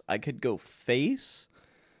 26. I could go face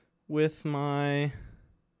with my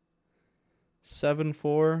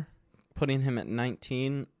 7/4, putting him at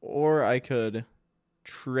 19, or I could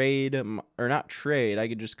I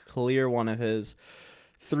could just clear one of his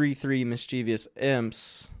 3/3 Mischievous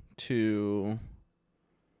Imps to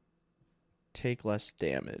take less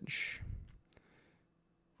damage.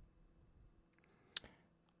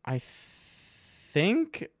 I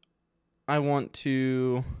think I want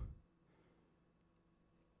to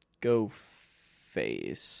go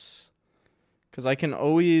face, because I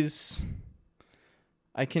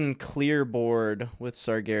can clear board with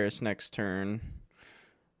Sargeras next turn.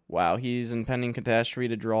 Wow, he's Impending Catastrophe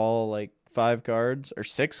to draw like 5 cards, or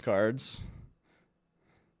 6 cards.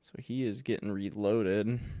 So he is getting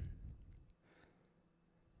reloaded.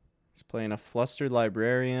 He's playing a Flustered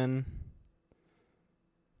Librarian,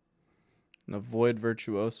 and a Void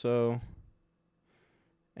Virtuoso,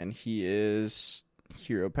 and he is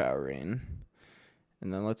Hero Powering.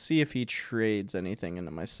 And then let's see if he trades anything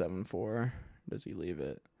into my 7/4. Does he leave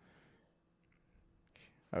it?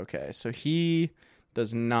 Okay, so he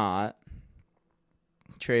does not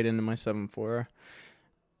trade into my 7/4.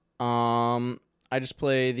 I just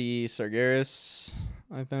play the Sargeras,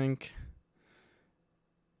 I think.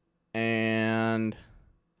 And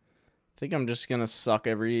I think I'm just gonna suck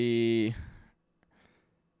every...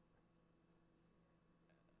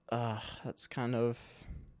 that's kind of...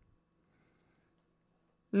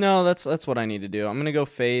 No, that's what I need to do. I'm gonna go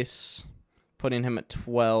face, putting him at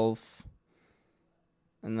 12.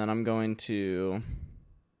 And then I'm going to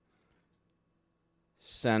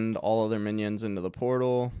send all other minions into the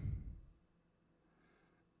portal.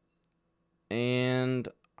 And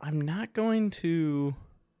I'm not going to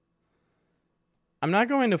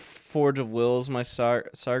Forge of Wills my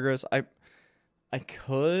Sargeras. I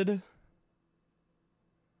could.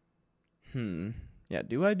 Yeah,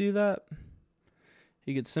 do I do that?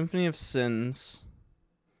 He could Symphony of Sins.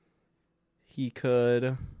 He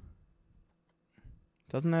could...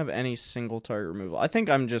 Doesn't have any single target removal. I think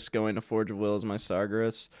I'm just going to Forge of Wills my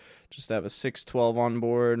Sargeras. Just to have a 6/12 on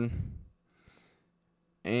board.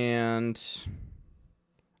 And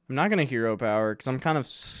I'm not going to Hero Power because I'm kind of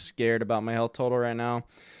scared about my health total right now.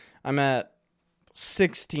 I'm at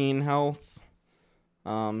 16 health.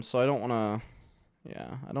 So I don't want to...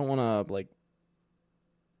 Yeah, I don't want to, like,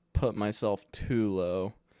 put myself too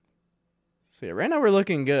low. So yeah, right now we're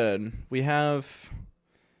looking good. We have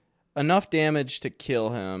enough damage to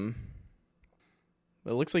kill him.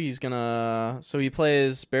 But it looks like he's gonna... So he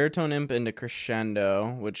plays Baritone Imp into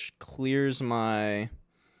Crescendo, which clears my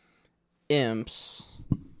imps.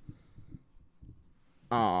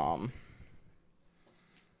 But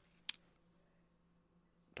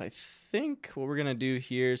I think what we're gonna do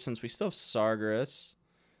here, since we still have Sargeras,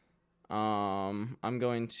 I'm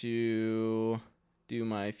going to do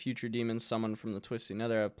my Future Demon Summon from the Twisting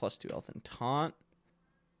Nether. I have +2 health and Taunt.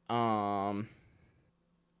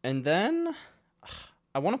 And then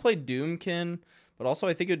I want to play Doomkin, but also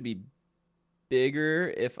I think it would be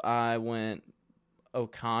bigger if I went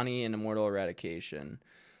Okani into Mortal Eradication.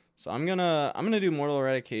 So I'm gonna do Mortal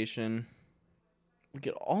Eradication. We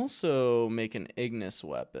could also make an Ignis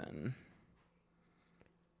weapon,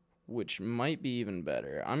 which might be even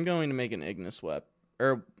better. I'm going to make an Ignis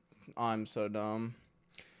weapon. I'm so dumb.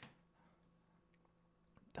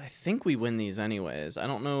 I think we win these anyways. I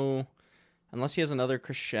don't know. Unless he has another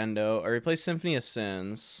Crescendo. Or he plays Symphony of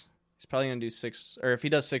Sins. He's probably going to do 6... Or if he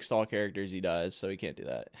does 6 to all characters, he dies. So he can't do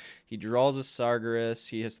that. He draws a Sargeras.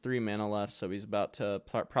 He has 3 mana left. So he's about to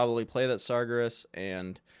probably play that Sargeras.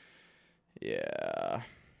 And... yeah.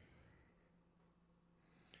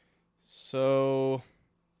 So...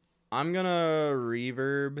 I'm going to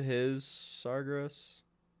reverb his Sargeras.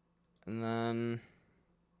 And then...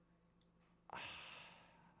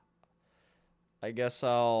 I guess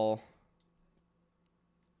I'll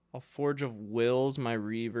Forge of Wills my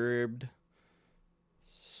reverbed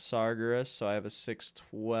Sargeras, so I have a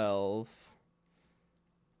 6/12.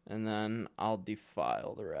 And then I'll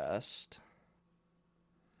defile the rest.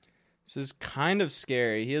 This is kind of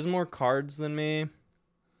scary. He has more cards than me.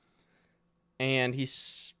 And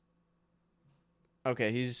he's...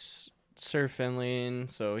 Okay, he's Sir Finley,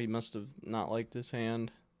 so he must have not liked his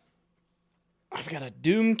hand. I've got a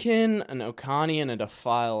Doomkin, an Okani, and a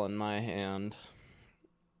Defile in my hand.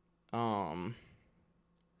 Hoping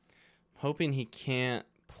he can't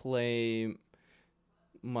play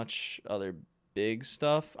much other big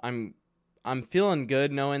stuff. I'm feeling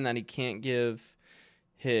good knowing that he can't give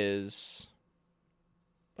his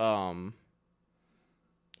imps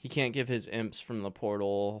from the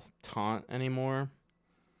portal taunt anymore,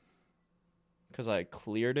 because I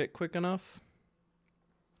cleared it quick enough.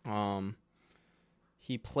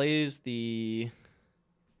 He plays the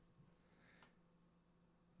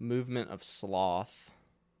Movement of Sloth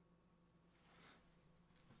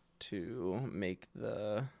to make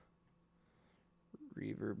the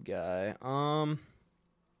reverb guy.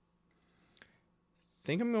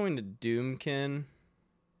 Think I'm going to Doomkin.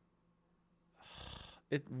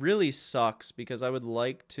 It really sucks because I would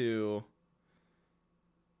like to...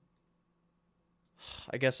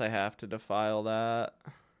 I guess I have to defile that.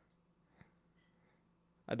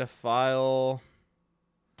 I defile...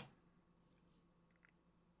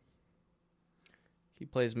 He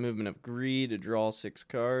plays Movement of Greed to draw 6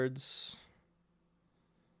 cards.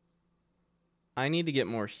 I need to get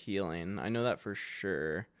more healing. I know that for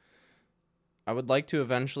sure. I would like to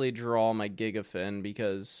eventually draw my Gigafin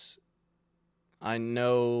because I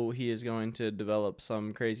know he is going to develop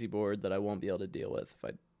some crazy board that I won't be able to deal with.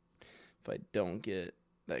 If I don't get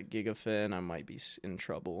that Gigafin, I might be in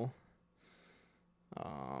trouble.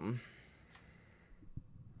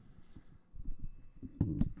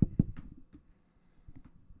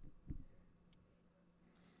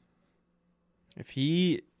 If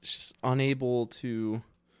he is just unable to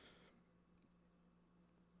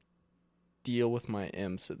deal with my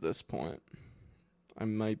imps at this point, I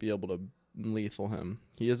might be able to lethal him.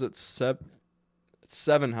 He is at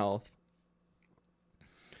 7 health.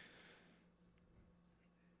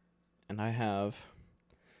 And I have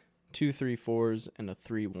 2 3/4s and a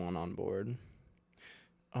 3/1 on board.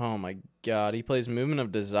 Oh my god, he plays Movement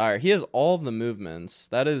of Desire. He has all of the movements.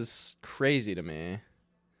 That is crazy to me.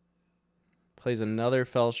 Plays another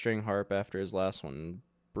Fellstring Harp after his last one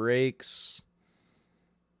breaks.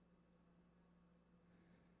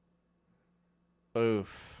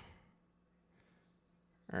 Oof.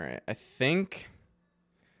 Alright, I think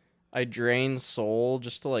I drain Soul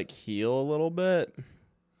just to like heal a little bit.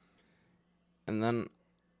 And then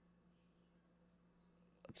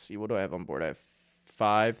let's see, what do I have on board? I have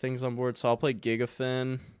 5 things on board, so I'll play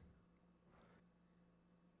Gigafin.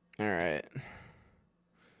 Alright.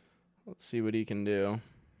 Let's see what he can do.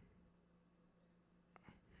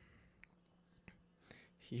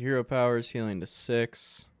 Hero powers healing to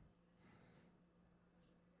 6.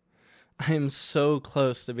 I am so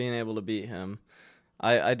close to being able to beat him.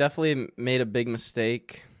 I definitely made a big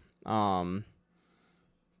mistake torching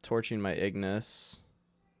my Ignis.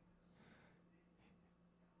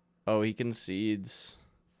 Oh, he concedes.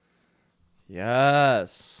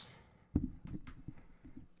 Yes.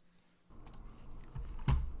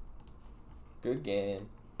 Good game.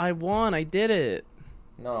 I won. I did it.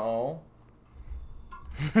 No.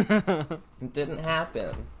 It didn't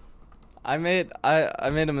happen. I made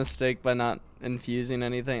a mistake by not infusing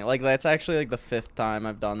anything. Like that's actually like the 5th time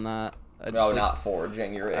I've done that. Not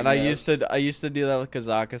forging your Ignis. And I used to do that with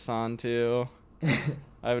Kazakhstan too.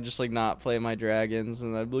 I would just like not play my dragons,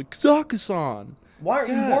 and I'd be like, Kazakhstan, why aren't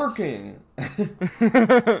you working?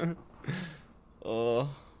 Oh,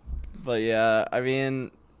 but yeah, I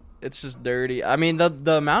mean, it's just dirty. I mean,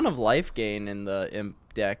 the amount of life gain in the Imp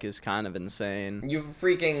deck is kind of insane. You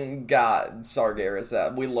freaking got Sargeras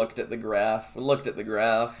out. We looked at the graph. You got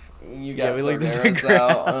Sargeras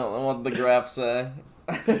out. I don't know what the graph say.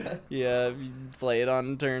 Yeah, if you play it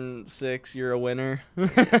on turn 6, you're a winner.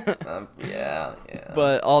 Yeah.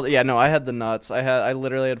 But I had the nuts. I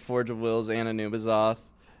literally had Forge of Wills and a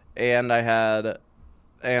Nubazoth, and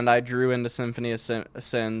I drew into Symphony of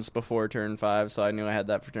Sins before turn 5, so I knew I had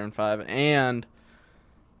that for turn 5, and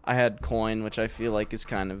I had Coin, which I feel like is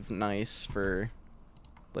kind of nice for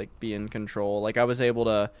like being control. Like I was able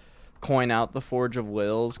to coin out the Forge of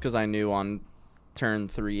Wills because I knew on turn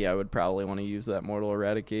 3 I would probably want to use that Mortal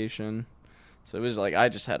Eradication. So it was like I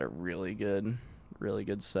just had a really good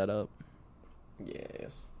setup.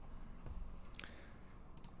 Yes.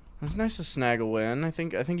 It was nice to snag a win. I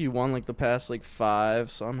think you won like the past like 5,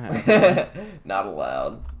 so I'm happy. Not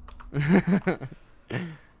allowed.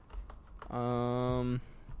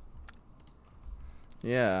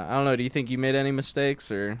 Yeah, I don't know. Do you think you made any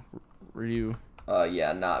mistakes, or were you?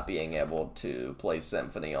 Yeah, not being able to play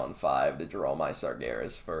Symphony on 5 to draw my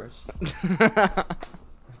Sargeras first. I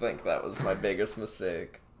think that was my biggest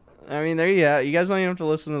mistake. I mean, there you go. You guys don't even have to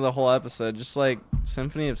listen to the whole episode. Just like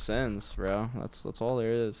Symphony of Sins, bro. That's all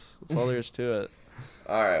there is. That's all there is to it.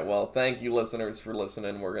 All right. Well, thank you, listeners, for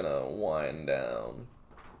listening. We're gonna wind down.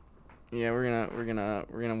 Yeah, we're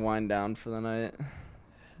gonna wind down for the night.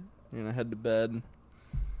 We're gonna head to bed.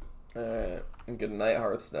 All right. Good night,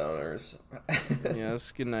 Hearthstoners.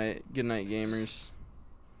 Yes. Good night, gamers.